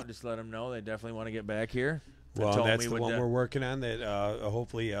come out, just let them know. They definitely want to get back here. Well, that's the one we're working on. That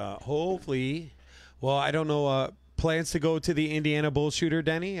hopefully. Well, I don't know. Plans to go to the Indiana Bull Shooter,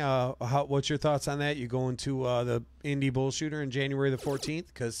 Denny? What's your thoughts on that? You going to the Indy Bull Shooter in January the 14th?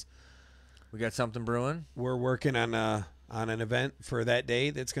 Because we got something brewing. We're working on an event for that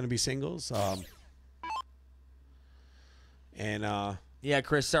day that's going to be singles. Yeah,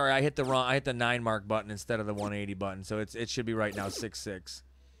 Chris, sorry, I hit the 9 mark button instead of the 180 button, so it should be right now 6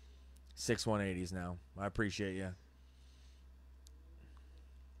 180s now. I appreciate you.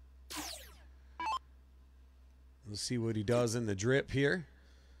 We'll see what he does in the drip here.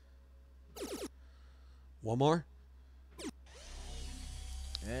 One more.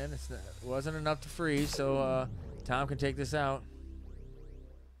 And it wasn't enough to freeze, so Tom can take this out.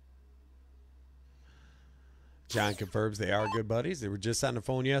 John confirms they are good buddies. They were just on the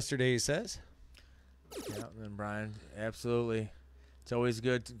phone yesterday, he says. Yeah, and Brian, absolutely. It's always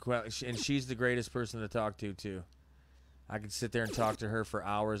good. And she's the greatest person to talk to, too. I could sit there and talk to her for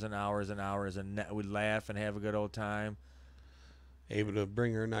hours and hours and hours, and we'd laugh and have a good old time. Able to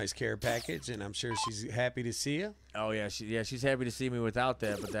bring her a nice care package, and I'm sure she's happy to see you. Oh, yeah. She's happy to see me without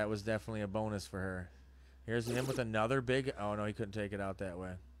that, but that was definitely a bonus for her. Here's him with another big. Oh, no, he couldn't take it out that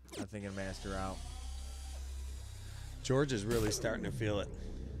way. I'm thinking master out. George is really starting to feel it.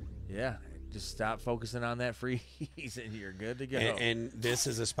 Yeah. Just stop focusing on that freeze, and you're good to go. And this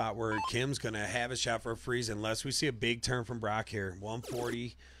is a spot where Kim's going to have a shot for a freeze unless we see a big turn from Brock here.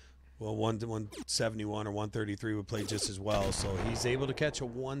 140, well, 171 or 133 would play just as well. So he's able to catch a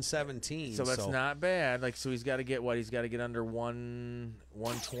 117. So that's not bad. Like, so he's got to get what? He's got to get under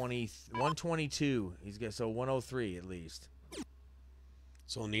 120, 122. He's got so 103 at least.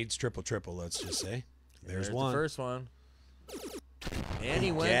 So needs triple, let's just say. There's one. The first one. And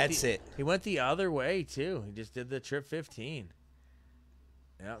he went the other way, too. He just did the trip 15.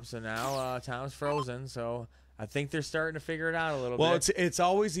 Yep, so now Tom's frozen, so I think they're starting to figure it out a little bit. Well, it's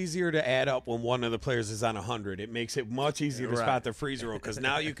always easier to add up when one of the players is on 100. It makes it much easier to spot the freeze roll because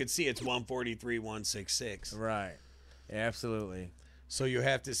now you can see it's 143, 166. Right. Absolutely. So you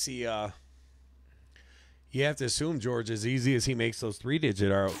have to see you have to assume George, as easy as he makes those 3-digit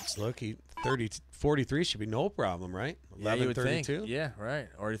outs, look, 43 should be no problem, right? 11, you would 32? Think. Yeah, right.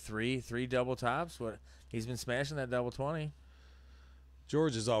 Or three double tops. What he's been smashing that double 20.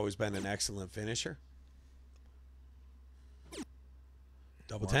 George has always been an excellent finisher.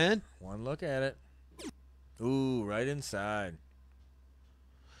 Double 10. One look at it. Ooh, right inside.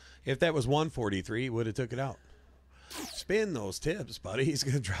 If that was 143, he would have took it out. Spin those tips, buddy. He's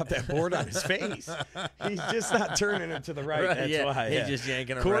going to drop that board on his face. He's just not turning it to the right. Right, That's yeah. why. He's just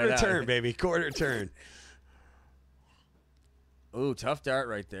yanking him Quarter right turn, out. baby. Quarter turn. Ooh, tough dart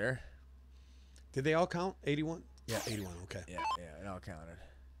right there. Did they all count? 81? Yeah, 81. Okay. Yeah, it all counted.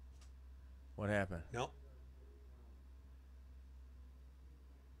 What happened? No.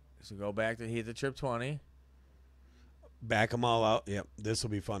 So go back to hit the trip 20. Back them all out. Yep. This will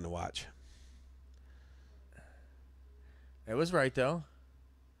be fun to watch. It was right, though.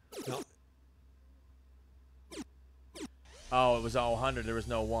 No. Oh, it was all 100. There was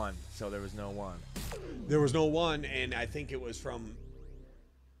no 1. So there was no 1. There was no 1, and I think it was from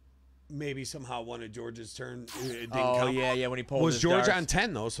maybe somehow one of George's turn. It didn't count. yeah, when he pulled Was his George darts. on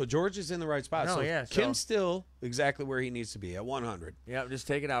 10, though, so George is in the right spot. No, so yeah, so- Kim's still exactly where he needs to be at 100. Yeah, just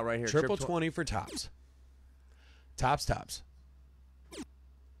take it out right here. Triple Trip 20 for tops. Tops.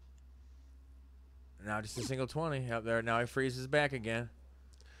 Now just a single 20 up there. Now he freezes back again.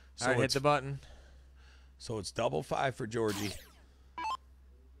 So All right, hit it's- the button. So it's double 5 for Georgie.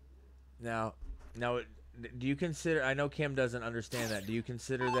 Now, do you consider? I know Kim doesn't understand that. Do you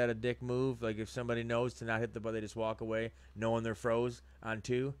consider that a dick move? Like if somebody knows to not hit the button, they just walk away, knowing they're froze on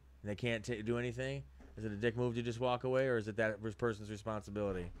 2 and they can't do anything. Is it a dick move to just walk away, or is it that person's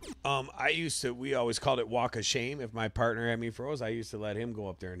responsibility? We always called it walk of shame. If my partner had me froze, I used to let him go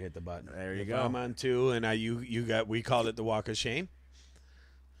up there and hit the button. There you if go. I'm on 2 and we called it the walk of shame.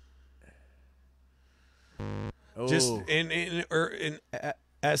 Oh, Just in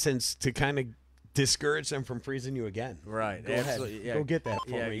essence to kind of discourage them from freezing you again. right. Go Absolutely. ahead. Yeah. Go get that for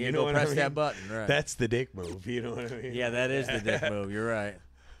Yeah, me. yeah, You go know what press I mean? that button. Right. That's the dick move. You know what I mean? Yeah, that is the dick move. You're right.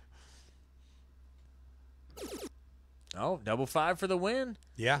 Oh, double 5 for the win.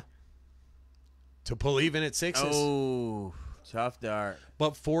 Yeah. To pull even at 6s. Oh, tough dart.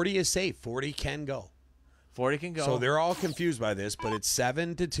 But 40 is safe. 40 can go. 40 can go. So they're all confused by this, but it's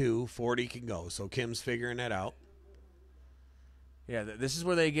 7-2. 40 can go. So Kim's figuring that out. Yeah, this is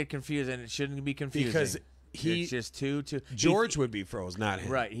where they get confused, and it shouldn't be confusing. Because it's just 2. George would be froze, not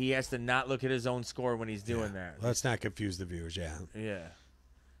him. Right. He has to not look at his own score when he's doing that. Let's not confuse the viewers, yeah. Yeah.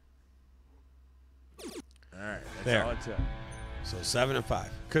 All right. That's There. all it took. So 7 and 5.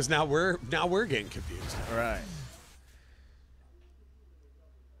 Because now we're getting confused. All right.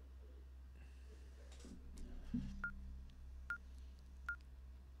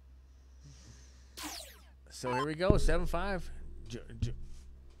 So here we go, 7-5.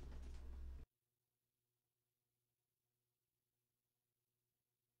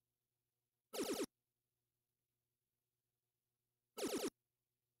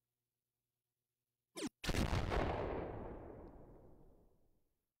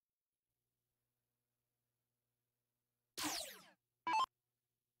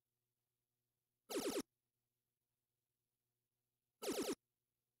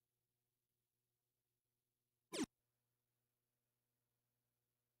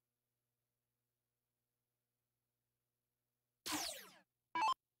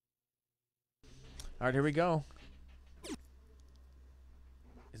 All right, here we go.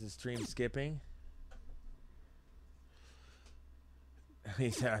 Is the stream skipping? He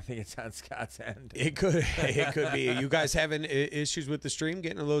said, I think it's on Scott's end. It could be. You guys having issues with the stream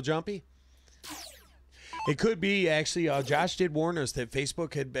getting a little jumpy? It could be, actually. Josh did warn us that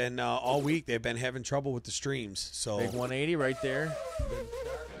Facebook had been, all week, they've been having trouble with the streams. So Big 180 right there.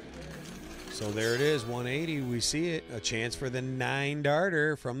 So there it is, 180. We see it. A chance for the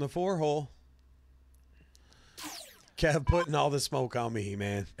 9-darter from the 4-hole. Kev putting all the smoke on me,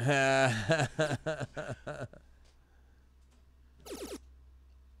 man.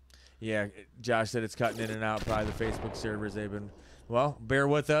 Yeah, Josh said it's cutting in and out. Probably the Facebook servers. They've been, well, bear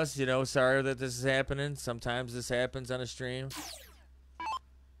with us. You know, sorry that this is happening. Sometimes this happens on a stream.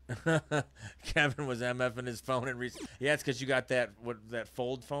 Kevin was MFing his phone and yeah, it's because you got that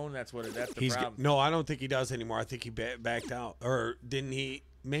fold phone. That's the problem. No, I don't think he does anymore. I think he backed out, or didn't he?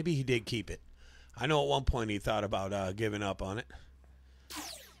 Maybe he did keep it. I know at one point he thought about giving up on it.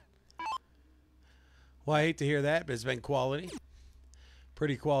 Well, I hate to hear that, but it's been quality.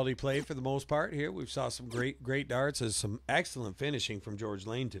 Pretty quality play for the most part here. We've saw some great darts. There's some excellent finishing from George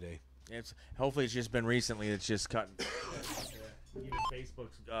Lane today. Hopefully it's just been recently. It's just cutting. Even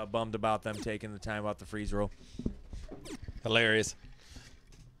Facebook's bummed about them taking the time out the freeze roll. Hilarious.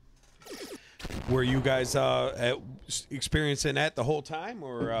 Were you guys experiencing that the whole time,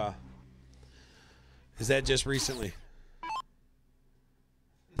 or is that just recently?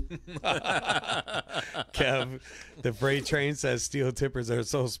 Kev, the freight train says steel tippers are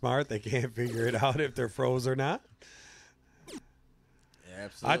so smart they can't figure it out if they're froze or not.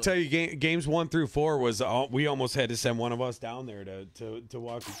 Absolutely. I tell you, games 1 through 4 was we almost had to send one of us down there to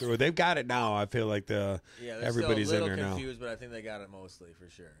walk them through it. They've got it now. I feel like everybody's still a in little there confused, but I think they got it mostly for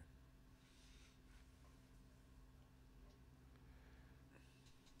sure.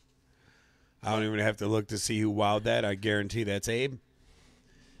 I don't even have to look to see who wowed that. I guarantee that's Abe.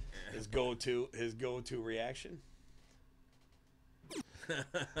 His go-to reaction.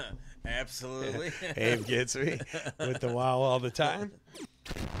 Absolutely. Abe gets me with the wow all the time.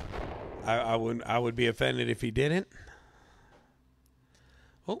 I would be offended if he didn't.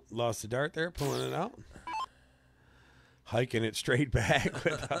 Oh, lost the dart there, pulling it out. Hiking it straight back.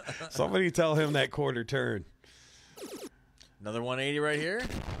 Somebody tell him that quarter turn. Another 180 right here.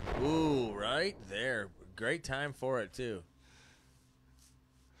 Ooh, right there. Great time for it, too.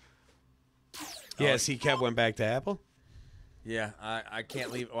 Yes, he kept went back to Apple. Yeah, I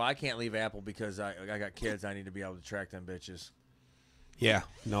can't leave. Well, I can't leave Apple because I got kids. I need to be able to track them bitches. Yeah,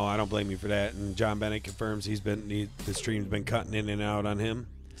 no, I don't blame you for that. And John Bennett confirms the stream's been cutting in and out on him.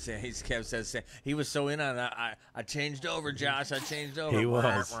 Kev says he was so in on it. I changed over, Josh. I changed over. He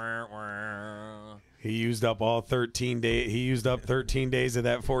was. He used up all 13 days. He used up 13 days of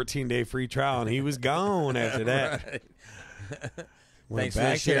that 14-day free trial, and he was gone after that. Thanks for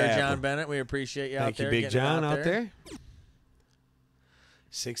the share, John Bennett. We appreciate you out there. Thank you, Big John, out there.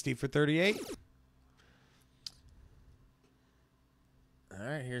 60 for 38. All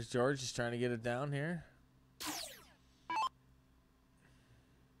right, here's George just trying to get it down here.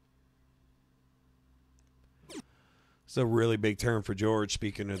 It's a really big turn for George,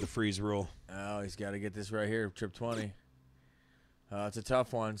 speaking of the freeze rule. Oh, he's got to get this right here, trip 20. It's a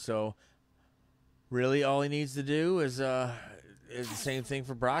tough one. So, really, all he needs to do is the same thing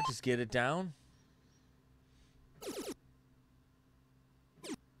for Brock. Just get it down.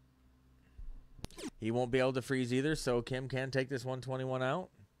 He won't be able to freeze either, so Kim can take this 121 out.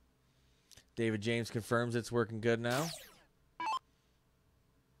 David James confirms it's working good now.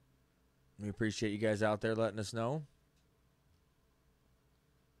 We appreciate you guys out there letting us know.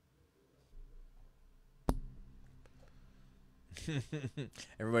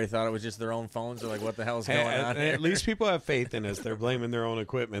 Everybody thought it was just their own phones. They're like, what the hell's going on here? At least people have faith in us. They're blaming their own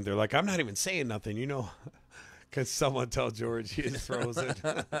equipment. They're like, I'm not even saying nothing, because someone tell George he's frozen.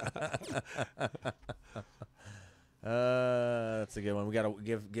 That's a good one. We got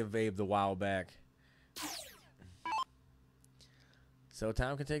to give Abe the wow back. So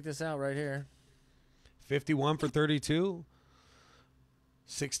Tom can take this out right here. 51 for 32.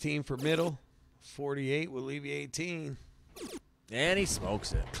 16 for middle. 48 will leave you 18. And he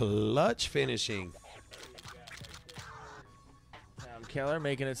smokes it. Clutch finishing. Tom Keller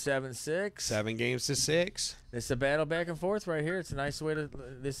making it 7-6. 7 games to 6. This is a battle back and forth right here. It's a nice way to.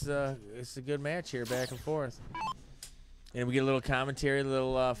 It's a good match here, back and forth. And we get a little commentary, a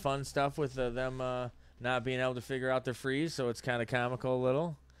little fun stuff with them not being able to figure out their freeze, so it's kind of comical a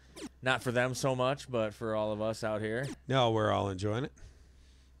little. Not for them so much, but for all of us out here. No, we're all enjoying it.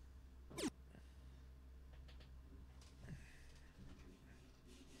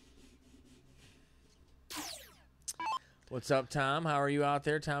 What's up, Tom? How are you out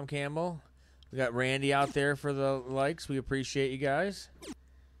there, Tom Campbell? We got Randy out there for the likes. We appreciate you guys.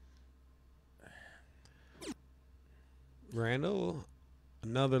 Randall,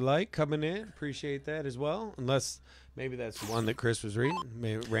 another like coming in. Appreciate that as well. Unless maybe that's the one that Chris was reading.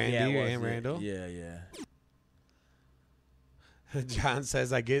 Maybe Randy and Randall. Yeah. John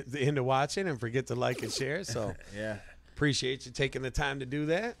says I get into watching and forget to like and share. So yeah, appreciate you taking the time to do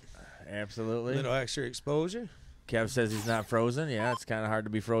that. Absolutely. A little extra exposure. Kev says he's not frozen. Yeah, it's kind of hard to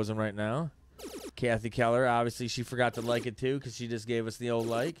be frozen right now. Kathy Keller, obviously she forgot to like it too because she just gave us the old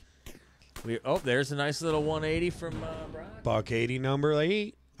like. There's a nice little 180 from Brock. Buck 80, number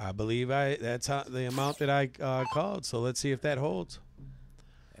 8. I believe that's the amount that I called. So let's see if that holds.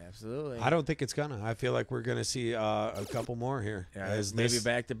 Absolutely. I don't think it's gonna. I feel like we're gonna see a couple more here. Yeah, maybe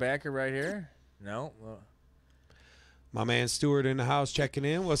back to backer right here. No. My man Stuart in the house checking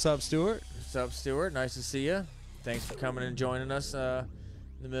in. What's up, Stuart? What's up, Stuart? Nice to see you. Thanks for coming and joining us in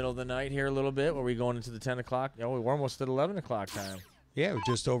the middle of the night here a little bit. Were we going into the 10 o'clock? Oh, we're almost at 11 o'clock time. Yeah, we're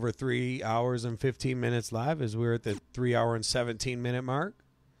just over 3 hours and 15 minutes live as we're at the 3 hour and 17 minute mark.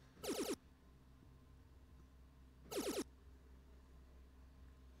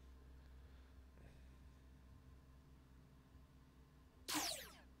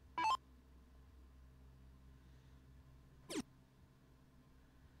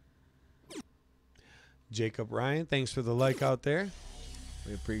 Jacob Ryan, thanks for the like out there.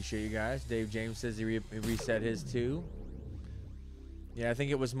 We appreciate you guys. Dave James says he reset his too. Yeah, I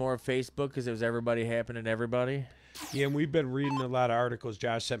think it was more Facebook because it was everybody happening to everybody. Yeah, and we've been reading a lot of articles.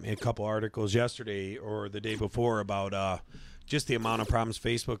 Josh sent me a couple articles yesterday or the day before about just the amount of problems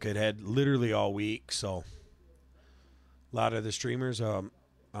Facebook had literally all week. So a lot of the streamers on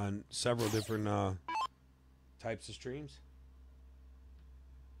several different types of streams.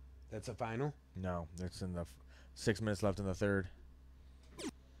 That's a final? No, it's in the 6 minutes left in the third.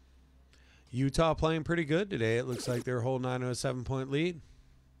 Utah playing pretty good today. It looks like they're holding on to a 7-point lead.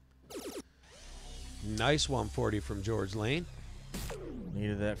 Nice 140 from George Lane.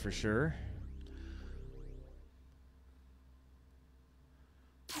 Needed that for sure.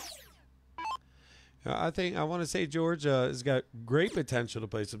 I want to say George has got great potential to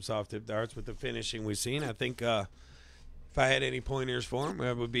play some soft tip darts with the finishing we've seen. I think if I had any pointers for him,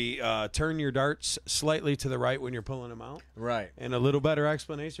 it would be turn your darts slightly to the right when you're pulling them out. Right. And a little better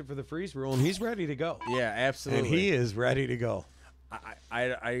explanation for the freeze rule, and he's ready to go. Yeah, absolutely. And he is ready to go.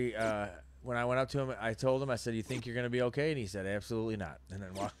 When I went up to him, I told him, I said, "You think you're going to be okay?" And he said, "Absolutely not." And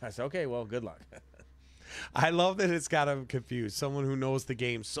then I said, "Okay, well, good luck." I love that it's got him confused. Someone who knows the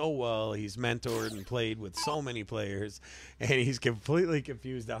game so well, he's mentored and played with so many players, and he's completely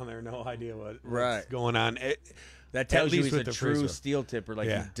confused down there, no idea what's going on. That tells you least he's a with the true freezer. steel tipper. Like,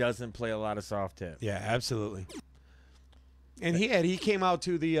 he doesn't play a lot of soft tip. Yeah, absolutely. And he came out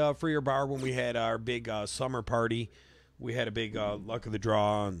to the Freer Bar when we had our big summer party. We had a big luck of the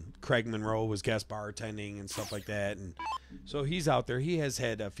draw, and Craig Monroe was guest bartending and stuff like that. And so he's out there. He has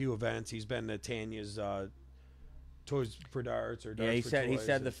had a few events. He's been to Tanya's Toys for Darts or Darts Yeah, he for said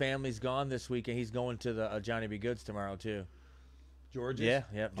Toys. the family's gone this week, and he's going to the Johnny B. Goods tomorrow too. George is?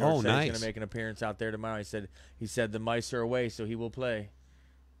 Yeah. George Oh, said nice. he's going to make an appearance out there tomorrow. He said the mice are away, so he will play.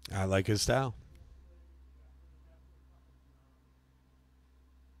 I like his style.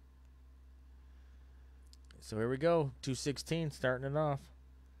 So here we go, 216, starting it off.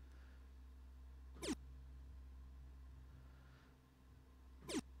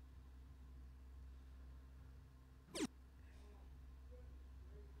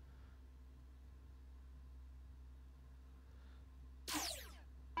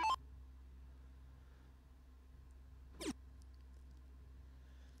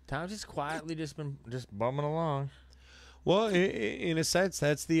 Tom's just quietly just bumming along. Well, in a sense,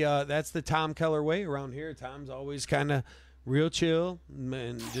 that's the Tom Keller way around here. Tom's always kind of real chill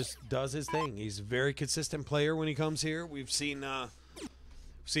and just does his thing. He's a very consistent player when he comes here. We've seen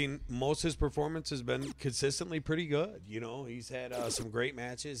most of his performance has been consistently pretty good. You know, he's had some great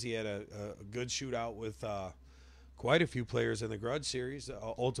matches. He had a good shootout with quite a few players in the Grudge series.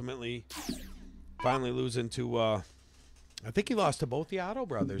 Ultimately, finally losing to I think he lost to both the Otto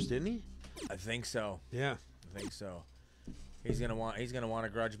brothers, didn't he? I think so. Yeah, I think so. He's gonna want a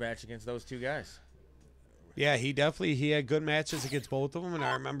grudge match against those two guys. Yeah, he had good matches against both of them, and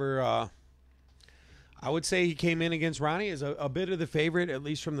I remember I would say he came in against Ronnie as a bit of the favorite, at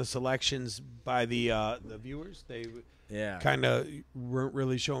least from the selections by the viewers. They kind of weren't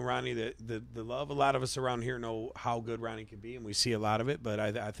really showing Ronnie the love. A lot of us around here know how good Ronnie can be, and we see a lot of it, but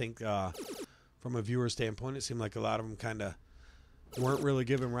I think from a viewer standpoint, it seemed like a lot of them kind of weren't really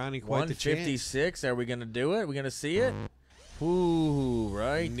giving Ronnie quite the chance. 156, are we going to do it? Are we going to see it? Ooh,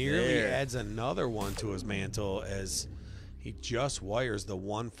 right Nearly there. adds another one to his mantle as he just wires the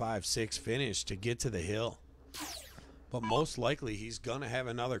 156 finish to get to the hill. But most likely he's going to have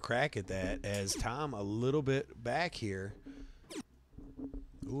another crack at that as Tom a little bit back here.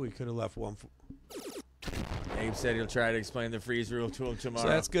 Ooh, he could have left one. Abe said he'll try to explain the freeze rule to him tomorrow. So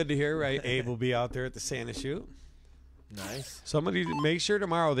that's good to hear, right? Abe will be out there at the Santa shoot. Nice. Somebody make sure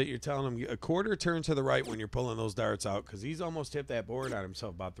tomorrow that you're telling him a quarter turn to the right when you're pulling those darts out, because he's almost tipped that board on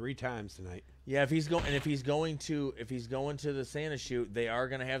himself about 3 times tonight. Yeah, if he's going to the Santa shoot, they are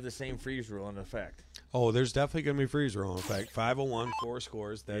going to have the same freeze rule in effect. Oh, there's definitely going to be freeze rule in effect. 501, 4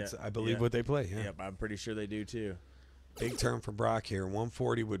 scores. That's I believe what they play. Yeah. Yep, I'm pretty sure they do too. Big turn for Brock here.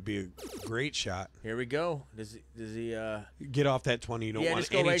 140 would be a great shot. Here we go. Does he get off that 20? You don't want just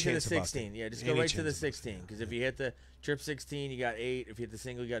go any right to the chance of busting. 16. Yeah, just go right to the 16. Because if you hit the trip 16, you got 8. If you hit the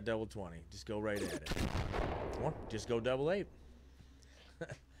single, you got double 20. Just go right at it. Come on, just go double 8.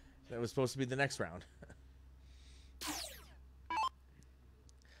 That was supposed to be the next round. I'm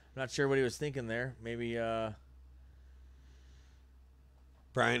not sure what he was thinking there. Maybe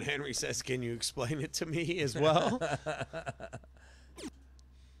Brian Henry says, "Can you explain it to me as well?"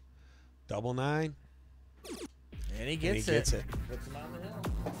 Double 9. And he gets it. Puts him on the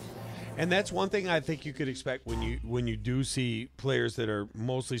hill. And that's one thing I think you could expect when you do see players that are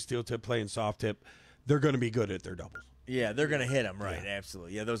mostly steel tip playing soft tip. They're going to be good at their doubles. Yeah, they're going to hit them, right? Yeah.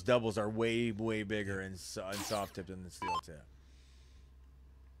 Absolutely. Yeah, those doubles are way, way bigger in soft tip than the steel tip.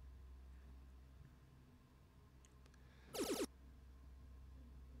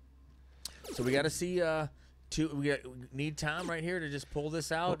 So we got to see we need Tom right here to just pull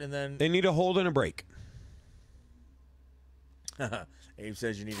this out, and then They need a hold and a break. Abe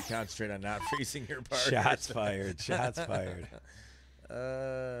says you need to concentrate on not freezing your partners. Shots fired. Shots fired.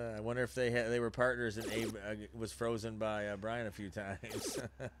 I wonder if they were partners and Abe was frozen by Brian a few times.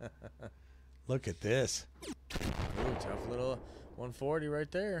 Look at this. Ooh, tough little 140 right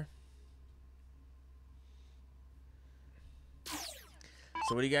there.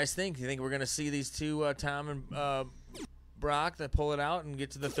 So what do you guys think? Do you think we're going to see these two, Tom and Brock, that pull it out and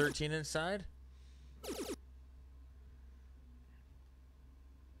get to the 13-inch side?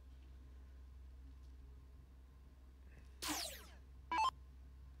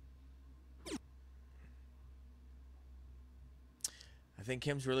 I think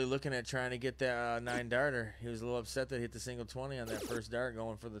Kim's really looking at trying to get that 9-darter. He was a little upset that he hit the single 20 on that first dart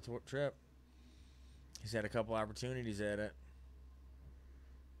going for the trip. He's had a couple opportunities at it.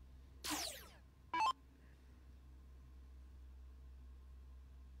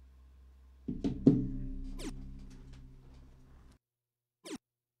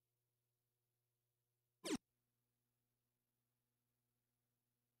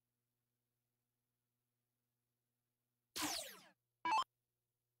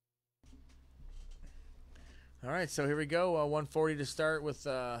 All right, so here we go. 140 to start with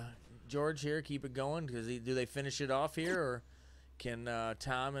George here. Keep it going. Do they finish it off here, or can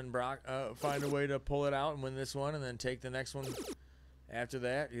Tom and Brock find a way to pull it out and win this one, and then take the next one after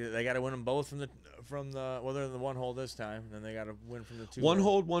that? They got to win them both from the well, they're in the one hole this time. And then they got to win from the two. One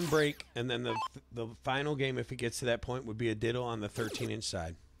hold, one break, and then the final game, if it gets to that point, would be a ditto on the 13-inch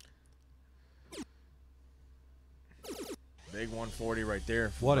side. Big 140 right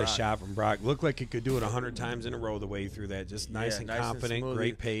there. What a shot from Brock. Looked like he could do it 100 times in a row the way through that. Just nice and confident, and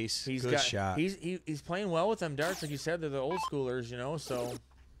great pace, good shot. He's playing well with them darts. Like you said, they're the old schoolers, so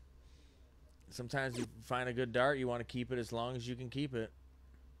sometimes you find a good dart, you want to keep it as long as you can keep it.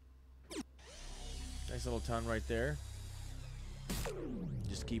 Nice little ton right there.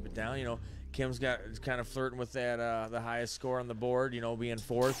 Just keep it down. Kim's kind of flirting with that the highest score on the board, being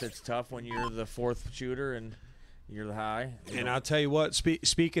fourth. It's tough when you're the fourth shooter and you're the high. And I'll tell you what,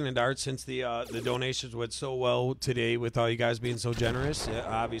 speaking of darts, since the donations went so well today with all you guys being so generous,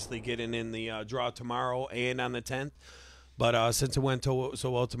 obviously getting in the draw tomorrow and on the 10th. But since it went so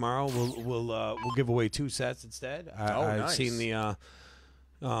well tomorrow, we'll give away 2 sets instead. I've nice. seen the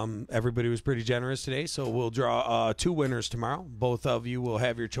everybody was pretty generous today, so we'll draw 2 winners tomorrow. Both of you will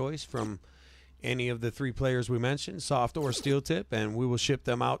have your choice from any of the 3 players we mentioned, soft or steel tip, and we will ship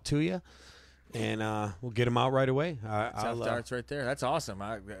them out to you. And we'll get them out right away. Tough darts right there. That's awesome.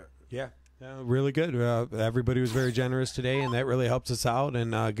 Yeah, really good. Everybody was very generous today, and that really helps us out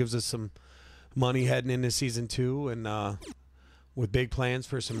and gives us some money heading into season 2, and with big plans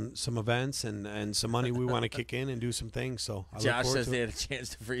for some events and some money we want to kick in and do some things. So Josh says they had a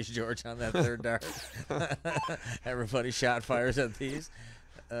chance to freeze George on that third dart. Everybody shot fires at these.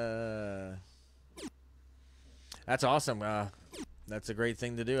 That's awesome. That's a great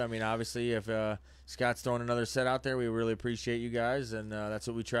thing to do. I mean, obviously, if Scott's throwing another set out there, we really appreciate you guys, and that's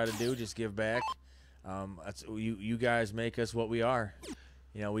what we try to do, just give back. That's you guys make us what we are.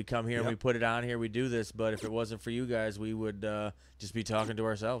 We come here and we put it on here, we do this, but if it wasn't for you guys, we would just be talking to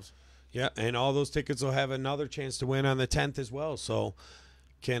ourselves. Yeah, and all those tickets will have another chance to win on the 10th as well, so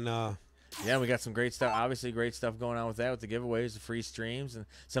can yeah, we got some great stuff. Obviously, great stuff going on with that, with the giveaways, the free streams, and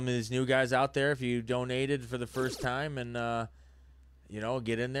some of these new guys out there. If you donated for the first time and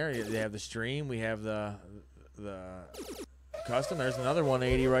get in there. They have the stream. We have the custom. There's another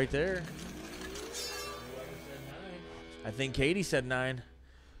 180 right there. I think Katie said 9.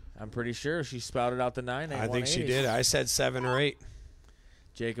 I'm pretty sure she spouted out the 9. I think she did. I said 7 or 8.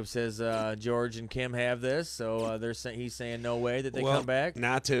 Jacob says George and Kim have this, so he's saying no way that they come back.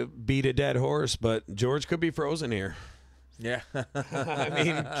 Not to beat a dead horse, but George could be frozen here. Yeah. I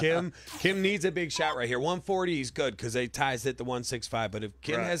mean, Kim needs a big shot right here. 140 is good because they ties it to 165. But if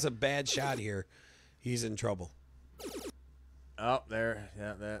Kim has a bad shot here, he's in trouble. Oh, there.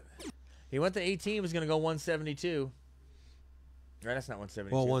 Yeah, that. He went to 18. He was going to go 172. Right, that's not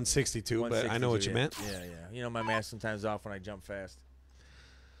 172. Well, 162, but I know what you meant. Yeah. My math's sometimes off when I jump fast.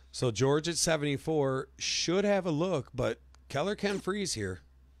 So George at 74 should have a look, but Keller can freeze here.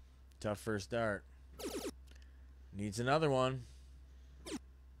 Tough first dart. Needs another one.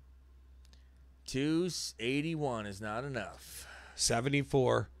 281 is not enough.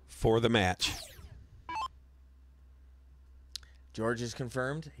 74 for the match. George is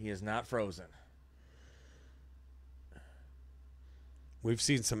confirmed. He is not frozen. We've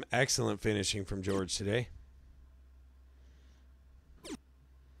seen some excellent finishing from George today.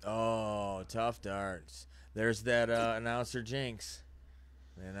 Oh, Oh, tough darts. There's that announcer Jinx.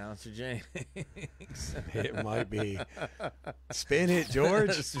 The announcer Jinx. It might be. Spin it,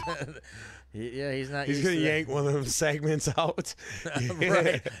 George. He's not. He's gonna yank one of them segments out.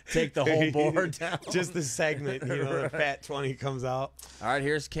 Right. Take the whole board down. Just the segment. You know, the fat 20 comes out. All right,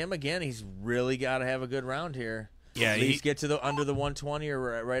 here's Kim again. He's really got to have a good round here. Yeah, at least get to the under the 120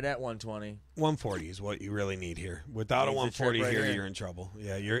 or right at 120. 140 is what you really need here. Without a 140 here, you're in trouble.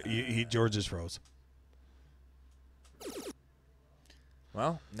 Yeah, George is froze.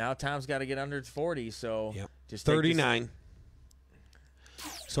 Well, now Tom's got to get under 40, so just 39.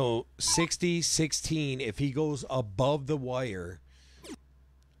 So 60, 16. If he goes above the wire,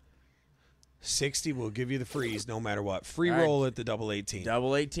 60 will give you the freeze no matter what. Free roll at the double 18.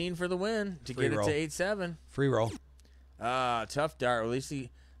 Double 18 for the win to get it to 8-7. Free roll. Tough dart. At least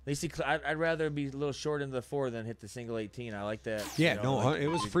I'd rather be a little short into the 4 than hit the single 18. I like that. Yeah, it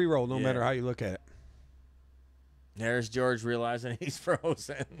was free roll no matter how you look at it. There's George realizing he's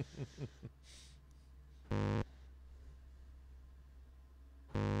frozen.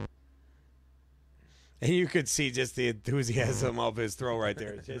 And you could see just the enthusiasm of his throw right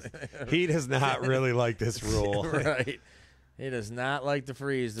there. He does not really like this rule. Right. He does not like the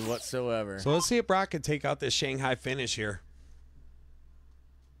freeze whatsoever. So let's see if Brock can take out this Shanghai finish here.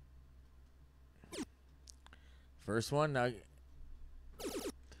 First one. Now,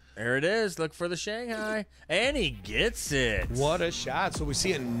 there it is. Look for the Shanghai. And he gets it. What a shot. So we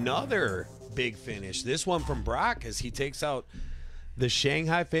see another big finish. This one from Brock as he takes out the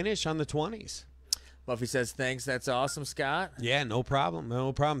Shanghai finish on the 20s. Buffy says, thanks. That's awesome, Scott. Yeah, no problem.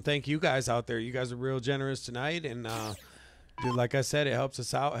 No problem. Thank you guys out there. You guys are real generous tonight. And dude, like I said, it helps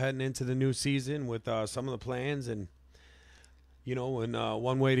us out heading into the new season with some of the plans. And, you know, and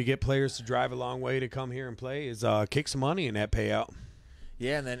one way to get players to drive a long way to come here and play is kick some money in that payout.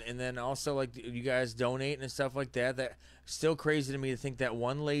 Yeah, and then also, like, you guys donating and stuff like that. That's still crazy to me to think that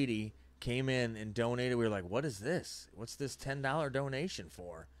one lady came in and donated. We were like, what is this? What's this $10 donation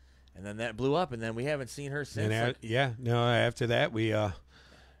for? And then that blew up, and then we haven't seen her since. And after that, we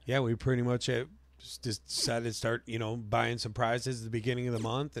pretty much just decided to start, buying some prizes at the beginning of the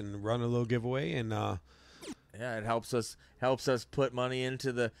month and run a little giveaway. And it helps us put money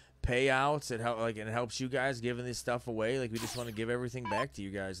into the payouts. It helps you guys giving this stuff away. Like, we just want to give everything back to you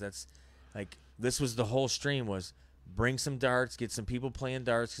guys. That's like, this was the whole stream, was bring some darts, get some people playing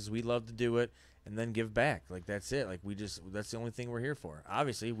darts because we love to do it, and then give back. Like, that's it. Like, that's the only thing we're here for.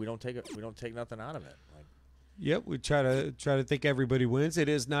 Obviously, we don't take nothing out of it. Like, yep, we try to think everybody wins. It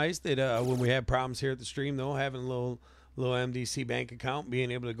is nice that when we have problems here at the stream, though, having a little MDC bank account,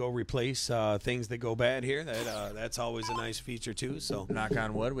 being able to go replace things that go bad here, that's always a nice feature too. So knock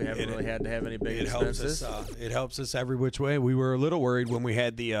on wood, we haven't really had to have any big expenses. It helps us every which way. We were a little worried when we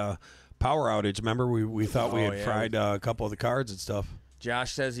had the power outage. Remember, we thought we had fried a couple of the cards and stuff.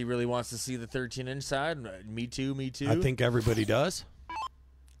 Josh says he really wants to see the 13-inch side. Me too. I think everybody does.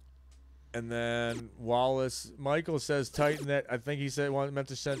 And then Michael says tighten that. I think he said meant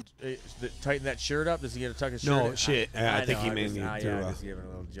to send tighten that shirt up. Does he get to tuck his shirt? No, shit. I think he meant you. Just giving a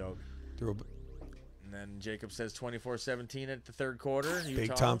little joke. And then Jacob says 24-17 at the third quarter.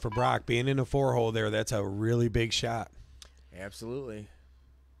 Big time for Brock. Being in a 4-hole there, that's a really big shot. Absolutely.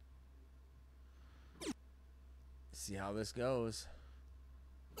 See how this goes.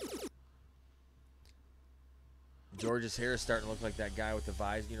 George's hair is starting to look like that guy with the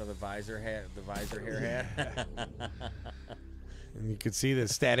visor, the visor hair hat. And you can see the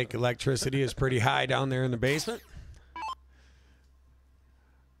static electricity is pretty high down there in the basement.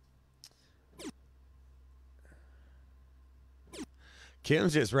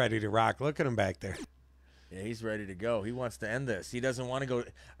 Kim's just ready to rock. Look at him back there. Yeah, he's ready to go. He wants to end this. He doesn't want to go.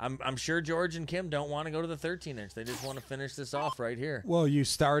 I'm sure George and Kim don't want to go to the 13-inch. They just want to finish this off right here. Well, you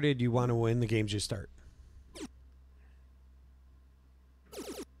started. You want to win the games you start.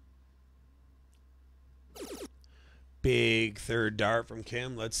 Big third dart from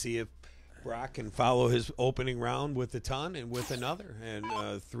Kim. Let's see if Brock can follow his opening round with a ton and with another. And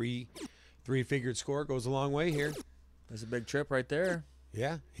three-figured score goes a long way here. That's a big trip right there.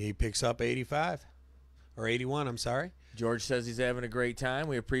 Yeah, he picks up 85. Or 81, I'm sorry. George says he's having a great time.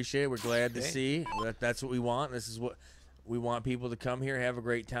 We appreciate it. We're glad to see. That's what we want. This is what we want, people to come here, have a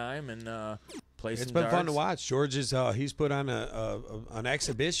great time, and play some darts. It's been fun to watch. George is he's put on an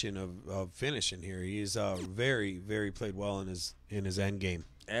exhibition of finishing here. He's very, very played well in his end game.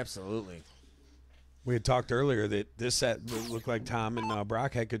 Absolutely. We had talked earlier that this set looked like Tom and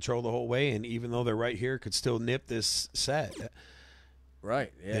Brock had control the whole way, and even though they're right here, could still nip this set.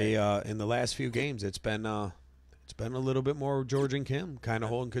 Right. Yeah. They in the last few games, it's been a little bit more George and Kim kind of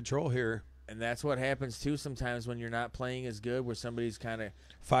holding control here And that's what happens, too, sometimes when you're not playing as good, where somebody's kind of...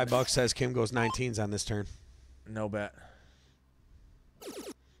 $5 says Kim goes 19s on this turn. No bet.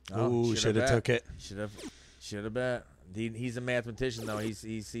 Ooh, should have took it. Should have bet. He's a mathematician, though. He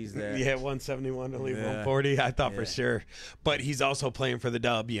sees that. Yeah, 171 to leave 140. I thought for sure. But he's also playing for the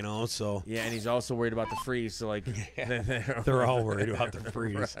dub, you know, so. Yeah, and he's also worried about the freeze. So, like, they're all worried about the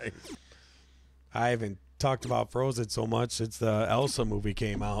freeze. Right. I haven't talked about Frozen so much since the Elsa movie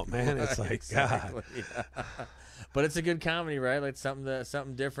came out, man. It's like, exactly. God. Yeah. But it's a good comedy, right? Like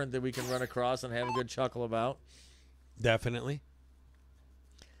something different that we can run across and have a good chuckle about. Definitely.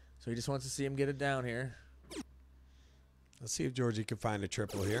 So he just wants to see him get it down here. Let's see if Georgie can find a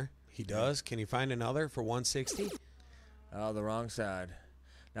triple here. He does. Can he find another for 160? Oh, the wrong side.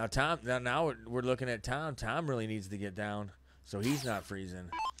 Now Tom. Now we're looking at Tom. Tom really needs to get down, so he's not freezing.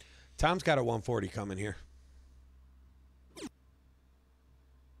 Tom's got a 140 coming here.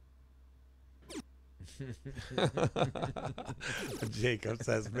 Jacob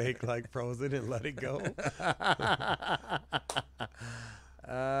says, "Make like Frozen and let it go."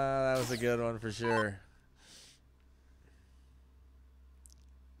 That was a good one for sure.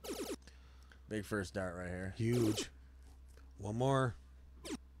 Big first dart right here. Huge. One more.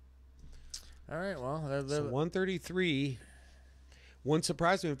 All right, well. So 133. Wouldn't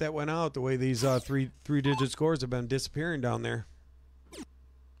surprise me if that went out the way these three-digit scores have been disappearing down there.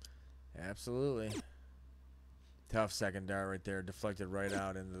 Absolutely. Tough second dart right there. Deflected right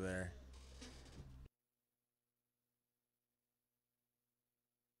out into there.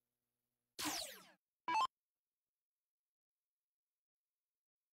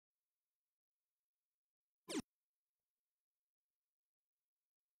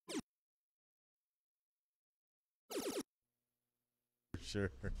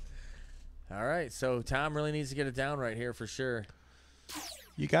 Sure. All right, so Tom really needs to get it down right here for sure.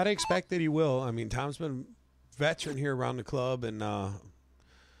 You got to expect that he will. I mean, Tom's been veteran here around the club and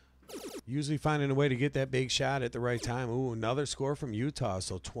usually finding a way to get that big shot at the right time. Ooh, another score from Utah,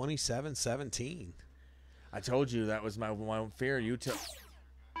 so 27-17. I told you that was my fear. Utah.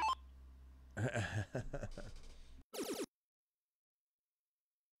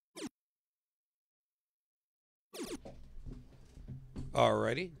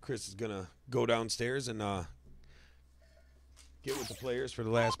 Alrighty, Chris is gonna go downstairs and get with the players for the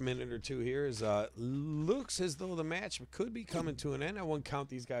last minute or two here. As looks as though the match could be coming to an end. I won't count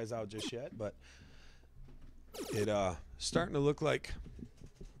these guys out just yet, but it starting to look like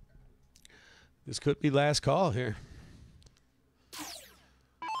this could be last call here.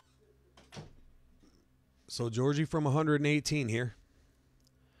 So Georgie from 118 here.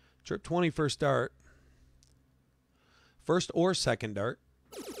 Trip 20 first dart. First or second dart.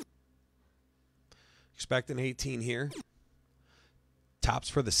 Expect an 18 here. Tops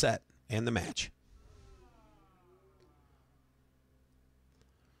for the set and the match.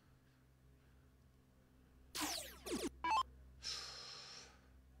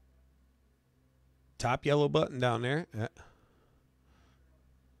 Top yellow button down there.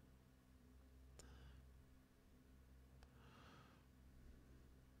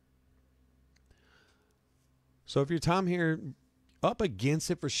 So if you're Tom here, up against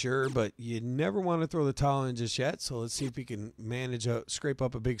it for sure, but you never want to throw the towel in just yet. So let's see if we can manage to scrape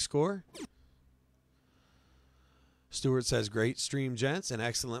up a big score. Stewart says, great stream, gents. An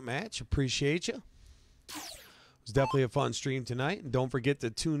excellent match. Appreciate you. It was definitely a fun stream tonight. And don't forget to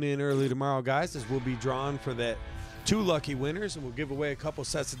tune in early tomorrow, guys, as we'll be drawn for that 2 lucky winners. And we'll give away a couple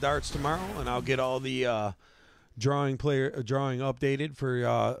sets of darts tomorrow. And I'll get all the drawing updated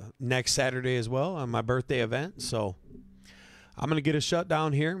for next Saturday as well on my birthday event. So I'm going to get a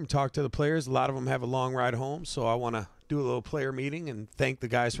shutdown here and talk to the players. A lot of them have a long ride home, so I want to do a little player meeting and thank the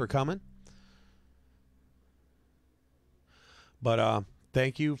guys for coming. But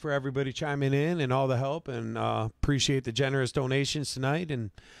thank you for everybody chiming in and all the help, and appreciate the generous donations tonight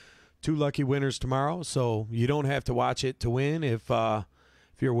and 2 lucky winners tomorrow. So you don't have to watch it to win. If you're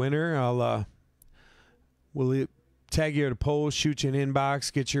a winner, we'll tag you at a post, shoot you an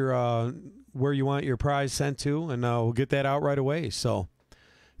inbox, get your where you want your prize sent to, and we'll get that out right away. So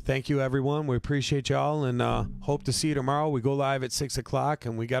thank you, everyone. We appreciate y'all, and hope to see you tomorrow. We go live at 6 o'clock,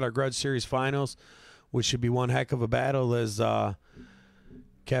 and we got our Grudge Series finals, which should be one heck of a battle as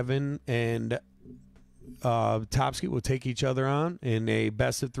Kevin and Topsky will take each other on in a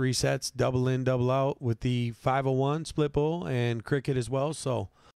best of 3 sets, double in, double out with the 501 split bowl and cricket as well. So